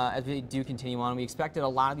 As we do continue on, we expected a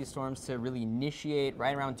lot of these storms to really initiate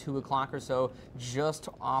right around 2 o'clock or so, just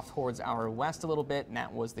off towards our west a little bit, and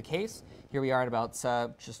that was the case. Here we are at about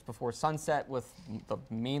just before sunset with the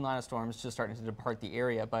main line of storms just starting to depart the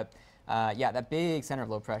area. But yeah, that big center of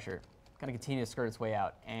low pressure going to continue to skirt its way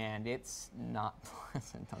out, and it's not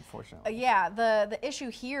pleasant, unfortunately. Yeah, the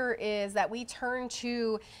issue here is that we turn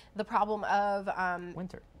to the problem of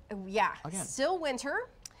winter. Yeah, again. Still winter.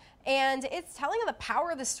 And it's telling of the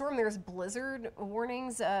power of the storm. There's blizzard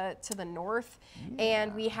warnings to the north,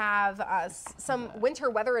 and we have some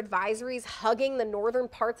winter weather advisories hugging the northern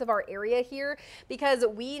parts of our area here, because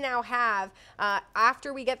we now have,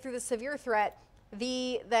 after we get through the severe threat,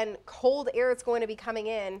 the then cold air that's going to be coming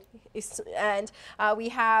in, and we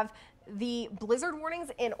have the blizzard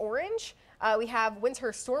warnings in orange. We have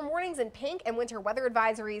winter storm warnings in pink and winter weather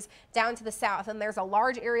advisories down to the south. And there's a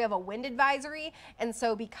large area of a wind advisory. And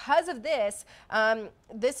so because of this,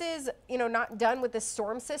 this is, not done with the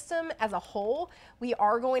storm system as a whole. We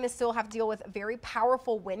are going to still have to deal with very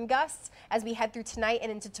powerful wind gusts as we head through tonight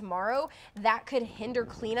and into tomorrow. That could hinder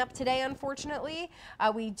cleanup today, unfortunately.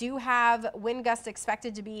 We do have wind gusts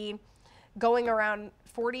expected to be going around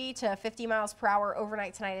 40 to 50 miles per hour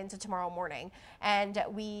overnight tonight into tomorrow morning. And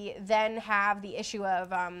we then have the issue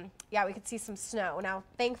of, we could see some snow. Now,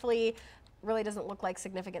 thankfully, really doesn't look like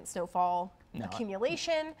significant snowfall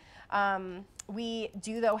accumulation. We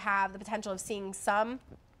do, though, have the potential of seeing some,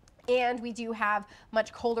 and we do have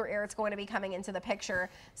much colder air that's going to be coming into the picture.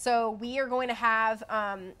 So we are going to have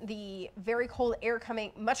the very cold air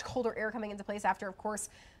much colder air coming into place after, of course,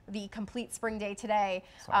 the complete spring day today.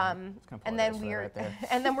 And then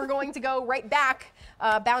we're going to go right back,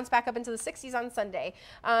 bounce back up into the 60s on Sunday.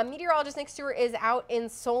 Meteorologist Nick Stewart is out in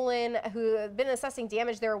Solon, who has been assessing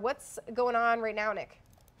damage there. What's going on right now, Nick?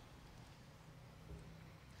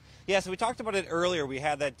 Yeah, so we talked about it earlier. We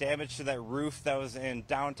had that damage to that roof that was in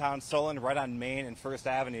downtown Solon, right on Main and First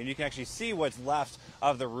Avenue. And you can actually see what's left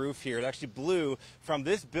of the roof here. It actually blew from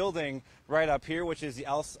this building right up here, which is the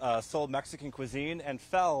Sol Mexican Cuisine, and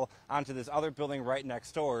fell onto this other building right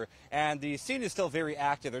next door. And the scene is still very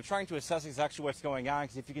active. They're trying to assess exactly what's going on,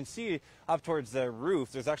 because if you can see up towards the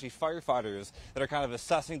roof, there's actually firefighters that are kind of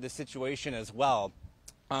assessing the situation as well.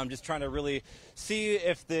 Just trying to really see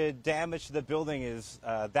if the damage to the building is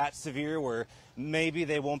that severe where maybe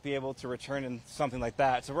they won't be able to return in something like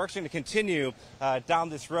that. So we're actually going to continue down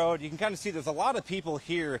this road. You can kind of see there's a lot of people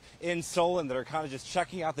here in Solon that are kind of just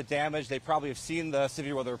checking out the damage. They probably have seen the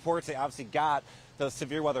severe weather reports. They obviously got those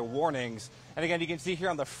severe weather warnings. And again, you can see here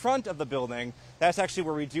on the front of the building, that's actually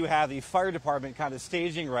where we do have the fire department kind of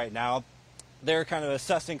staging right now. They're kind of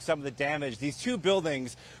assessing some of the damage. These two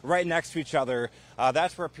buildings right next to each other,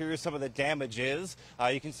 that's where appears some of the damage is.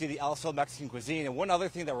 You can see the El Sol Mexican Cuisine. And one other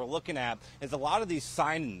thing that we're looking at is a lot of these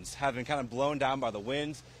signs have been kind of blown down by the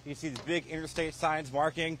winds. You can see these big interstate signs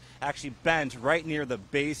marking actually bent right near the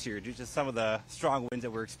base here due to some of the strong winds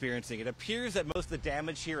that we're experiencing. It appears that most of the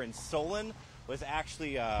damage here in Solon was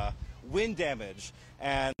actually wind damage,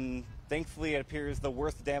 and thankfully, it appears the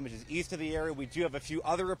worst damage is east of the area. We do have a few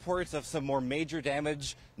other reports of some more major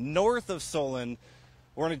damage north of Solon.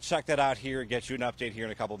 We're going to check that out here and get you an update here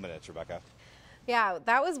in a couple of minutes, Rebecca. Yeah,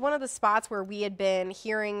 that was one of the spots where we had been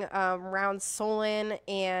hearing around Solon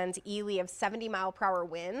and Ely of 70-mile-per-hour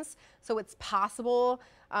winds. So it's possible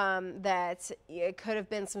that it could have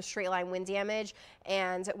been some straight line wind damage.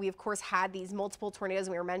 And we, of course, had these multiple tornadoes.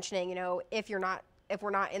 And we were mentioning, you know, if we're not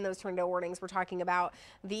in those tornado warnings, we're talking about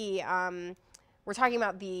the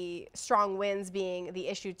strong winds being the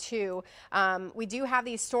issue too. We do have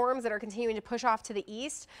these storms that are continuing to push off to the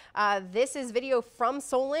east. This is video from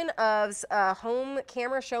Solon of a home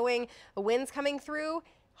camera showing the winds coming through.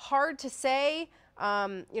 Hard to say,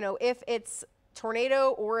 you know, if it's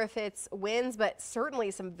tornado or if it's winds, but certainly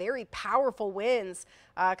some very powerful winds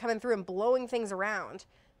coming through and blowing things around.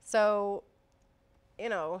 So, you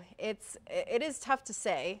know, it is tough to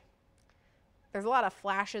say. There's a lot of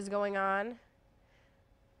flashes going on.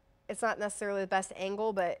 It's not necessarily the best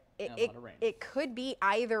angle, but it could be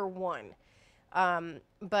either one.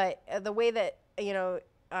 But the way that, you know,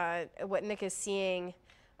 what Nick is seeing,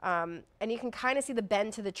 and you can kind of see the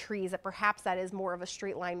bend to the trees, that perhaps that is more of a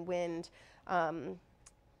straight line wind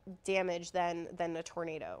damage than a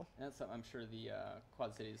tornado. And that's something I'm sure the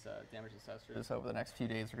Quad Cities damage assessors over the next few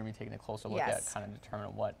days are going to be taking a closer look at, kind of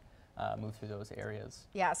determine what move through those areas.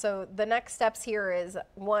 Yeah, so the next steps here is,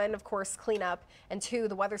 one, of course, cleanup, and two,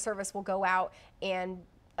 the Weather Service will go out and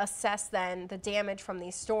assess then the damage from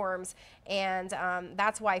these storms, and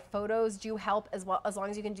that's why photos do help as well, as long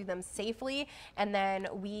as you can do them safely, and then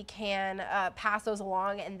we can pass those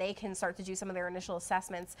along and they can start to do some of their initial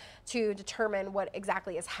assessments to determine what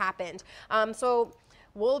exactly has happened. So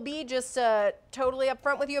we'll be just totally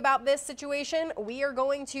upfront with you about this situation. We are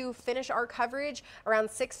going to finish our coverage around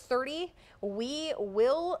 6:30. We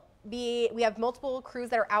have multiple crews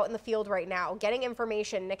that are out in the field right now getting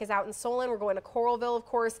information. Nick is out in Solon. We're going to Coralville, of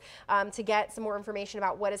course, to get some more information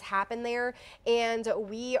about what has happened there. And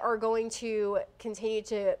we are going to continue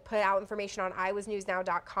to put out information on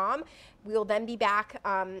iwasnewsnow.com. We will then be back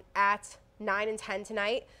at 9 and 10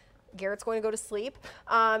 tonight. Garrett's going to go to sleep,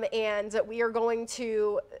 and we are going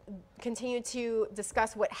to continue to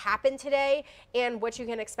discuss what happened today and what you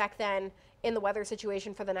can expect then in the weather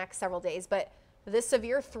situation for the next several days. But this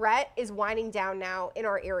severe threat is winding down now in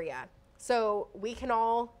our area. So we can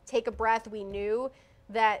all take a breath. We knew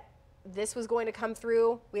that this was going to come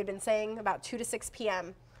through. We had been saying about 2 to 6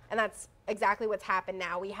 p.m., and that's exactly what's happened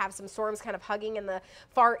now. We have some storms kind of hugging in the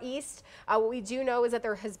far east. What we do know is that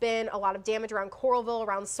there has been a lot of damage around Coralville,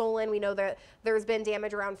 around Solon. We know that there's been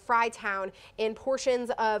damage around Frytown, in portions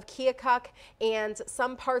of Keokuk, and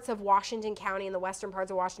some parts of Washington County, in the western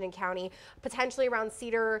parts of Washington County, potentially around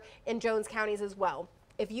Cedar and Jones counties as well.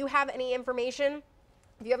 If you have any information,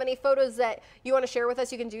 if you have any photos that you want to share with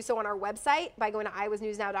us, you can do so on our website by going to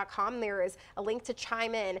iwasnewsnow.com. There is a link to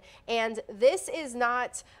chime in. And this is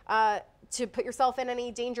not to put yourself in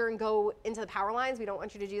any danger and go into the power lines. We don't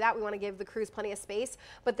want you to do that. We want to give the crews plenty of space.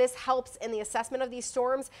 But this helps in the assessment of these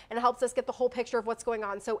storms and helps us get the whole picture of what's going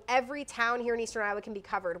on. So every town here in Eastern Iowa can be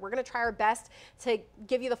covered. We're going to try our best to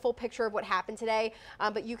give you the full picture of what happened today.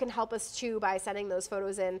 But you can help us too by sending those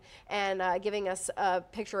photos in and giving us a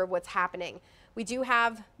picture of what's happening. We do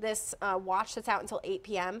have this watch that's out until 8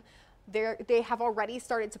 p.m. They have already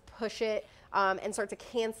started to push it and start to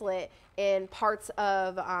cancel it in parts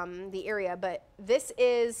of the area. But this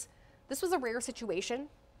was a rare situation.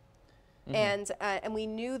 Mm-hmm. And we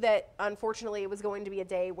knew that, unfortunately, it was going to be a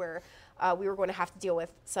day where we were going to have to deal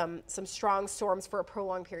with some strong storms for a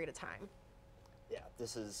prolonged period of time. Yeah,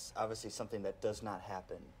 this is obviously something that does not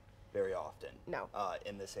happen very often. No.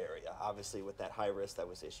 In this area. Obviously, with that high risk that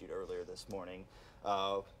was issued earlier this morning,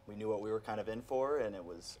 we knew what we were kind of in for, and it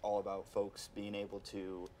was all about folks being able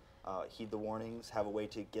to heed the warnings, have a way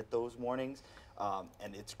to get those warnings.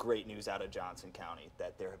 And it's great news out of Johnson County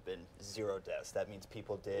that there have been 0 deaths. That means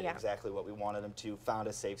people did exactly what we wanted them to, found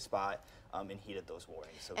a safe spot, and heeded those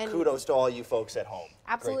warnings. So kudos to all you folks at home.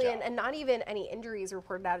 Absolutely, and not even any injuries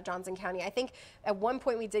reported out of Johnson County. I think at one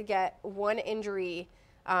point we did get one injury,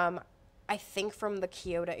 I think from the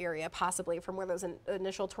Keota area, possibly from where those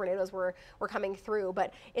initial tornadoes were coming through.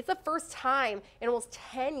 But it's the first time in almost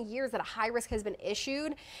 10 years that a high risk has been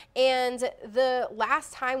issued. And the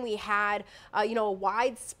last time we had, a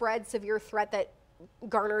widespread severe threat that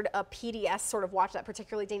garnered a PDS sort of watch, that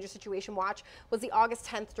particularly dangerous situation watch, was the August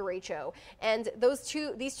 10th derecho. And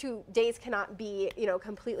these two days cannot be,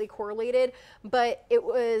 completely correlated, but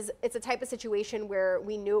it's a type of situation where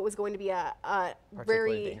we knew it was going to be a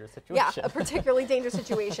particularly dangerous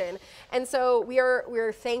situation. And so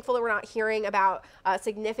we're thankful that we're not hearing about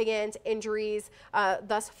significant injuries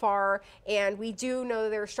thus far, and we do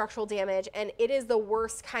know there's structural damage, and it is the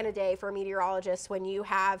worst kind of day for a meteorologist when you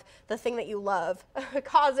have the thing that you love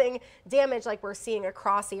causing damage like we're seeing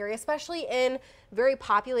across the area, especially in very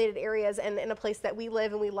populated areas and in a place that we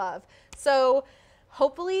live and we love. So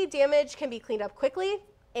hopefully damage can be cleaned up quickly.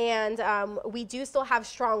 And we do still have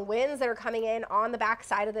strong winds that are coming in on the back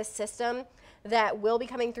side of this system that will be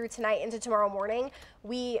coming through tonight into tomorrow morning.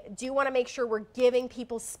 We do want to make sure we're giving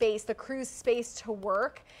people space, the crews space to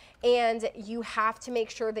work, and you have to make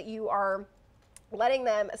sure that you are letting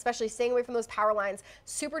them, especially staying away from those power lines,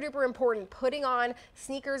 super duper important. Putting on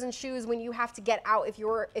sneakers and shoes when you have to get out if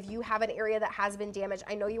you have an area that has been damaged.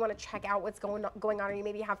 I know you want to check out what's going on, or you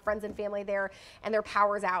maybe have friends and family there and their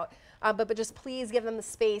power's out, but just please give them the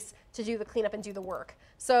space to do the cleanup and do the work.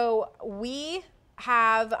 So we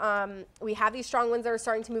have these strong winds that are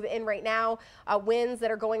starting to move in right now, winds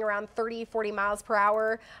that are going around 30-40 miles per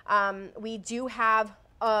hour. We do have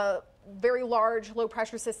a very large low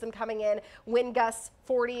pressure system coming in, wind gusts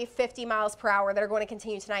 40-50 miles per hour that are going to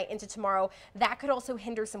continue tonight into tomorrow. That could also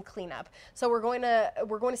hinder some cleanup. So we're going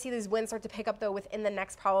to see these winds start to pick up though within the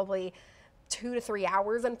next probably 2 to 3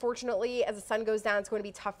 hours. Unfortunately, as the sun goes down, it's going to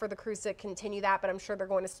be tough for the crews to continue that, but I'm sure they're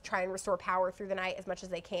going to try and restore power through the night as much as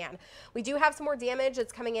they can. We do have some more damage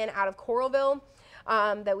that's coming in out of Coralville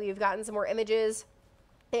that we've gotten some more images.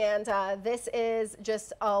 And this is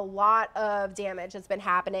just a lot of damage that's been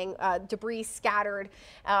happening, debris scattered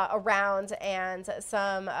around, and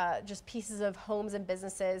some just pieces of homes and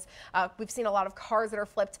businesses. We've seen a lot of cars that are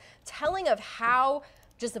flipped, telling of how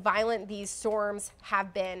just violent these storms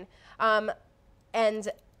have been. And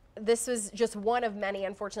this was just one of many,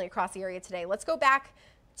 unfortunately, across the area today. Let's go back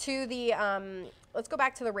to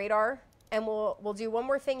the radar, and we'll do one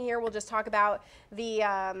more thing here. We'll just talk about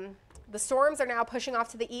the storms are now pushing off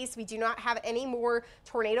to the east. We do not have any more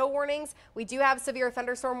tornado warnings. We do have severe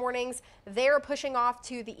thunderstorm warnings. They're pushing off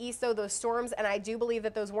to the east, though, those storms, and I do believe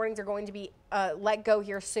that those warnings are going to be let go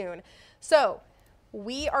here soon. So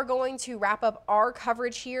we are going to wrap up our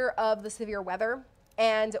coverage here of the severe weather,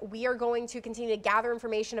 and we are going to continue to gather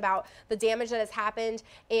information about the damage that has happened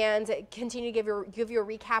and continue to give you a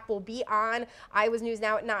recap. We'll be on Iowa's News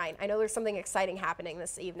Now at 9. I know there's something exciting happening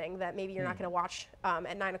this evening that maybe you're not going to watch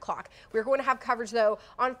at 9 o'clock. We're going to have coverage, though,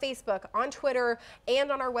 on Facebook, on Twitter, and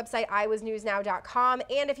on our website, iowasnewsnow.com.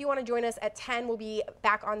 And if you want to join us at 10, we'll be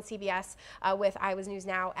back on CBS with Iowa's News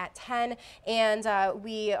Now at 10. And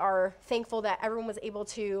we are thankful that everyone was able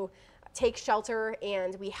to take shelter,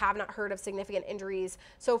 and we have not heard of significant injuries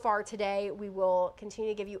so far today. We will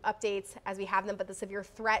continue to give you updates as we have them, but the severe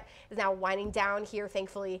threat is now winding down here,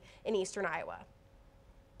 thankfully, in eastern Iowa.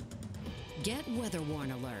 Get weather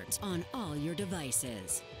warn alerts on all your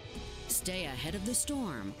devices. Stay ahead of the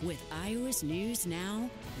storm with Iowa's News Now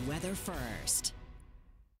Weather First.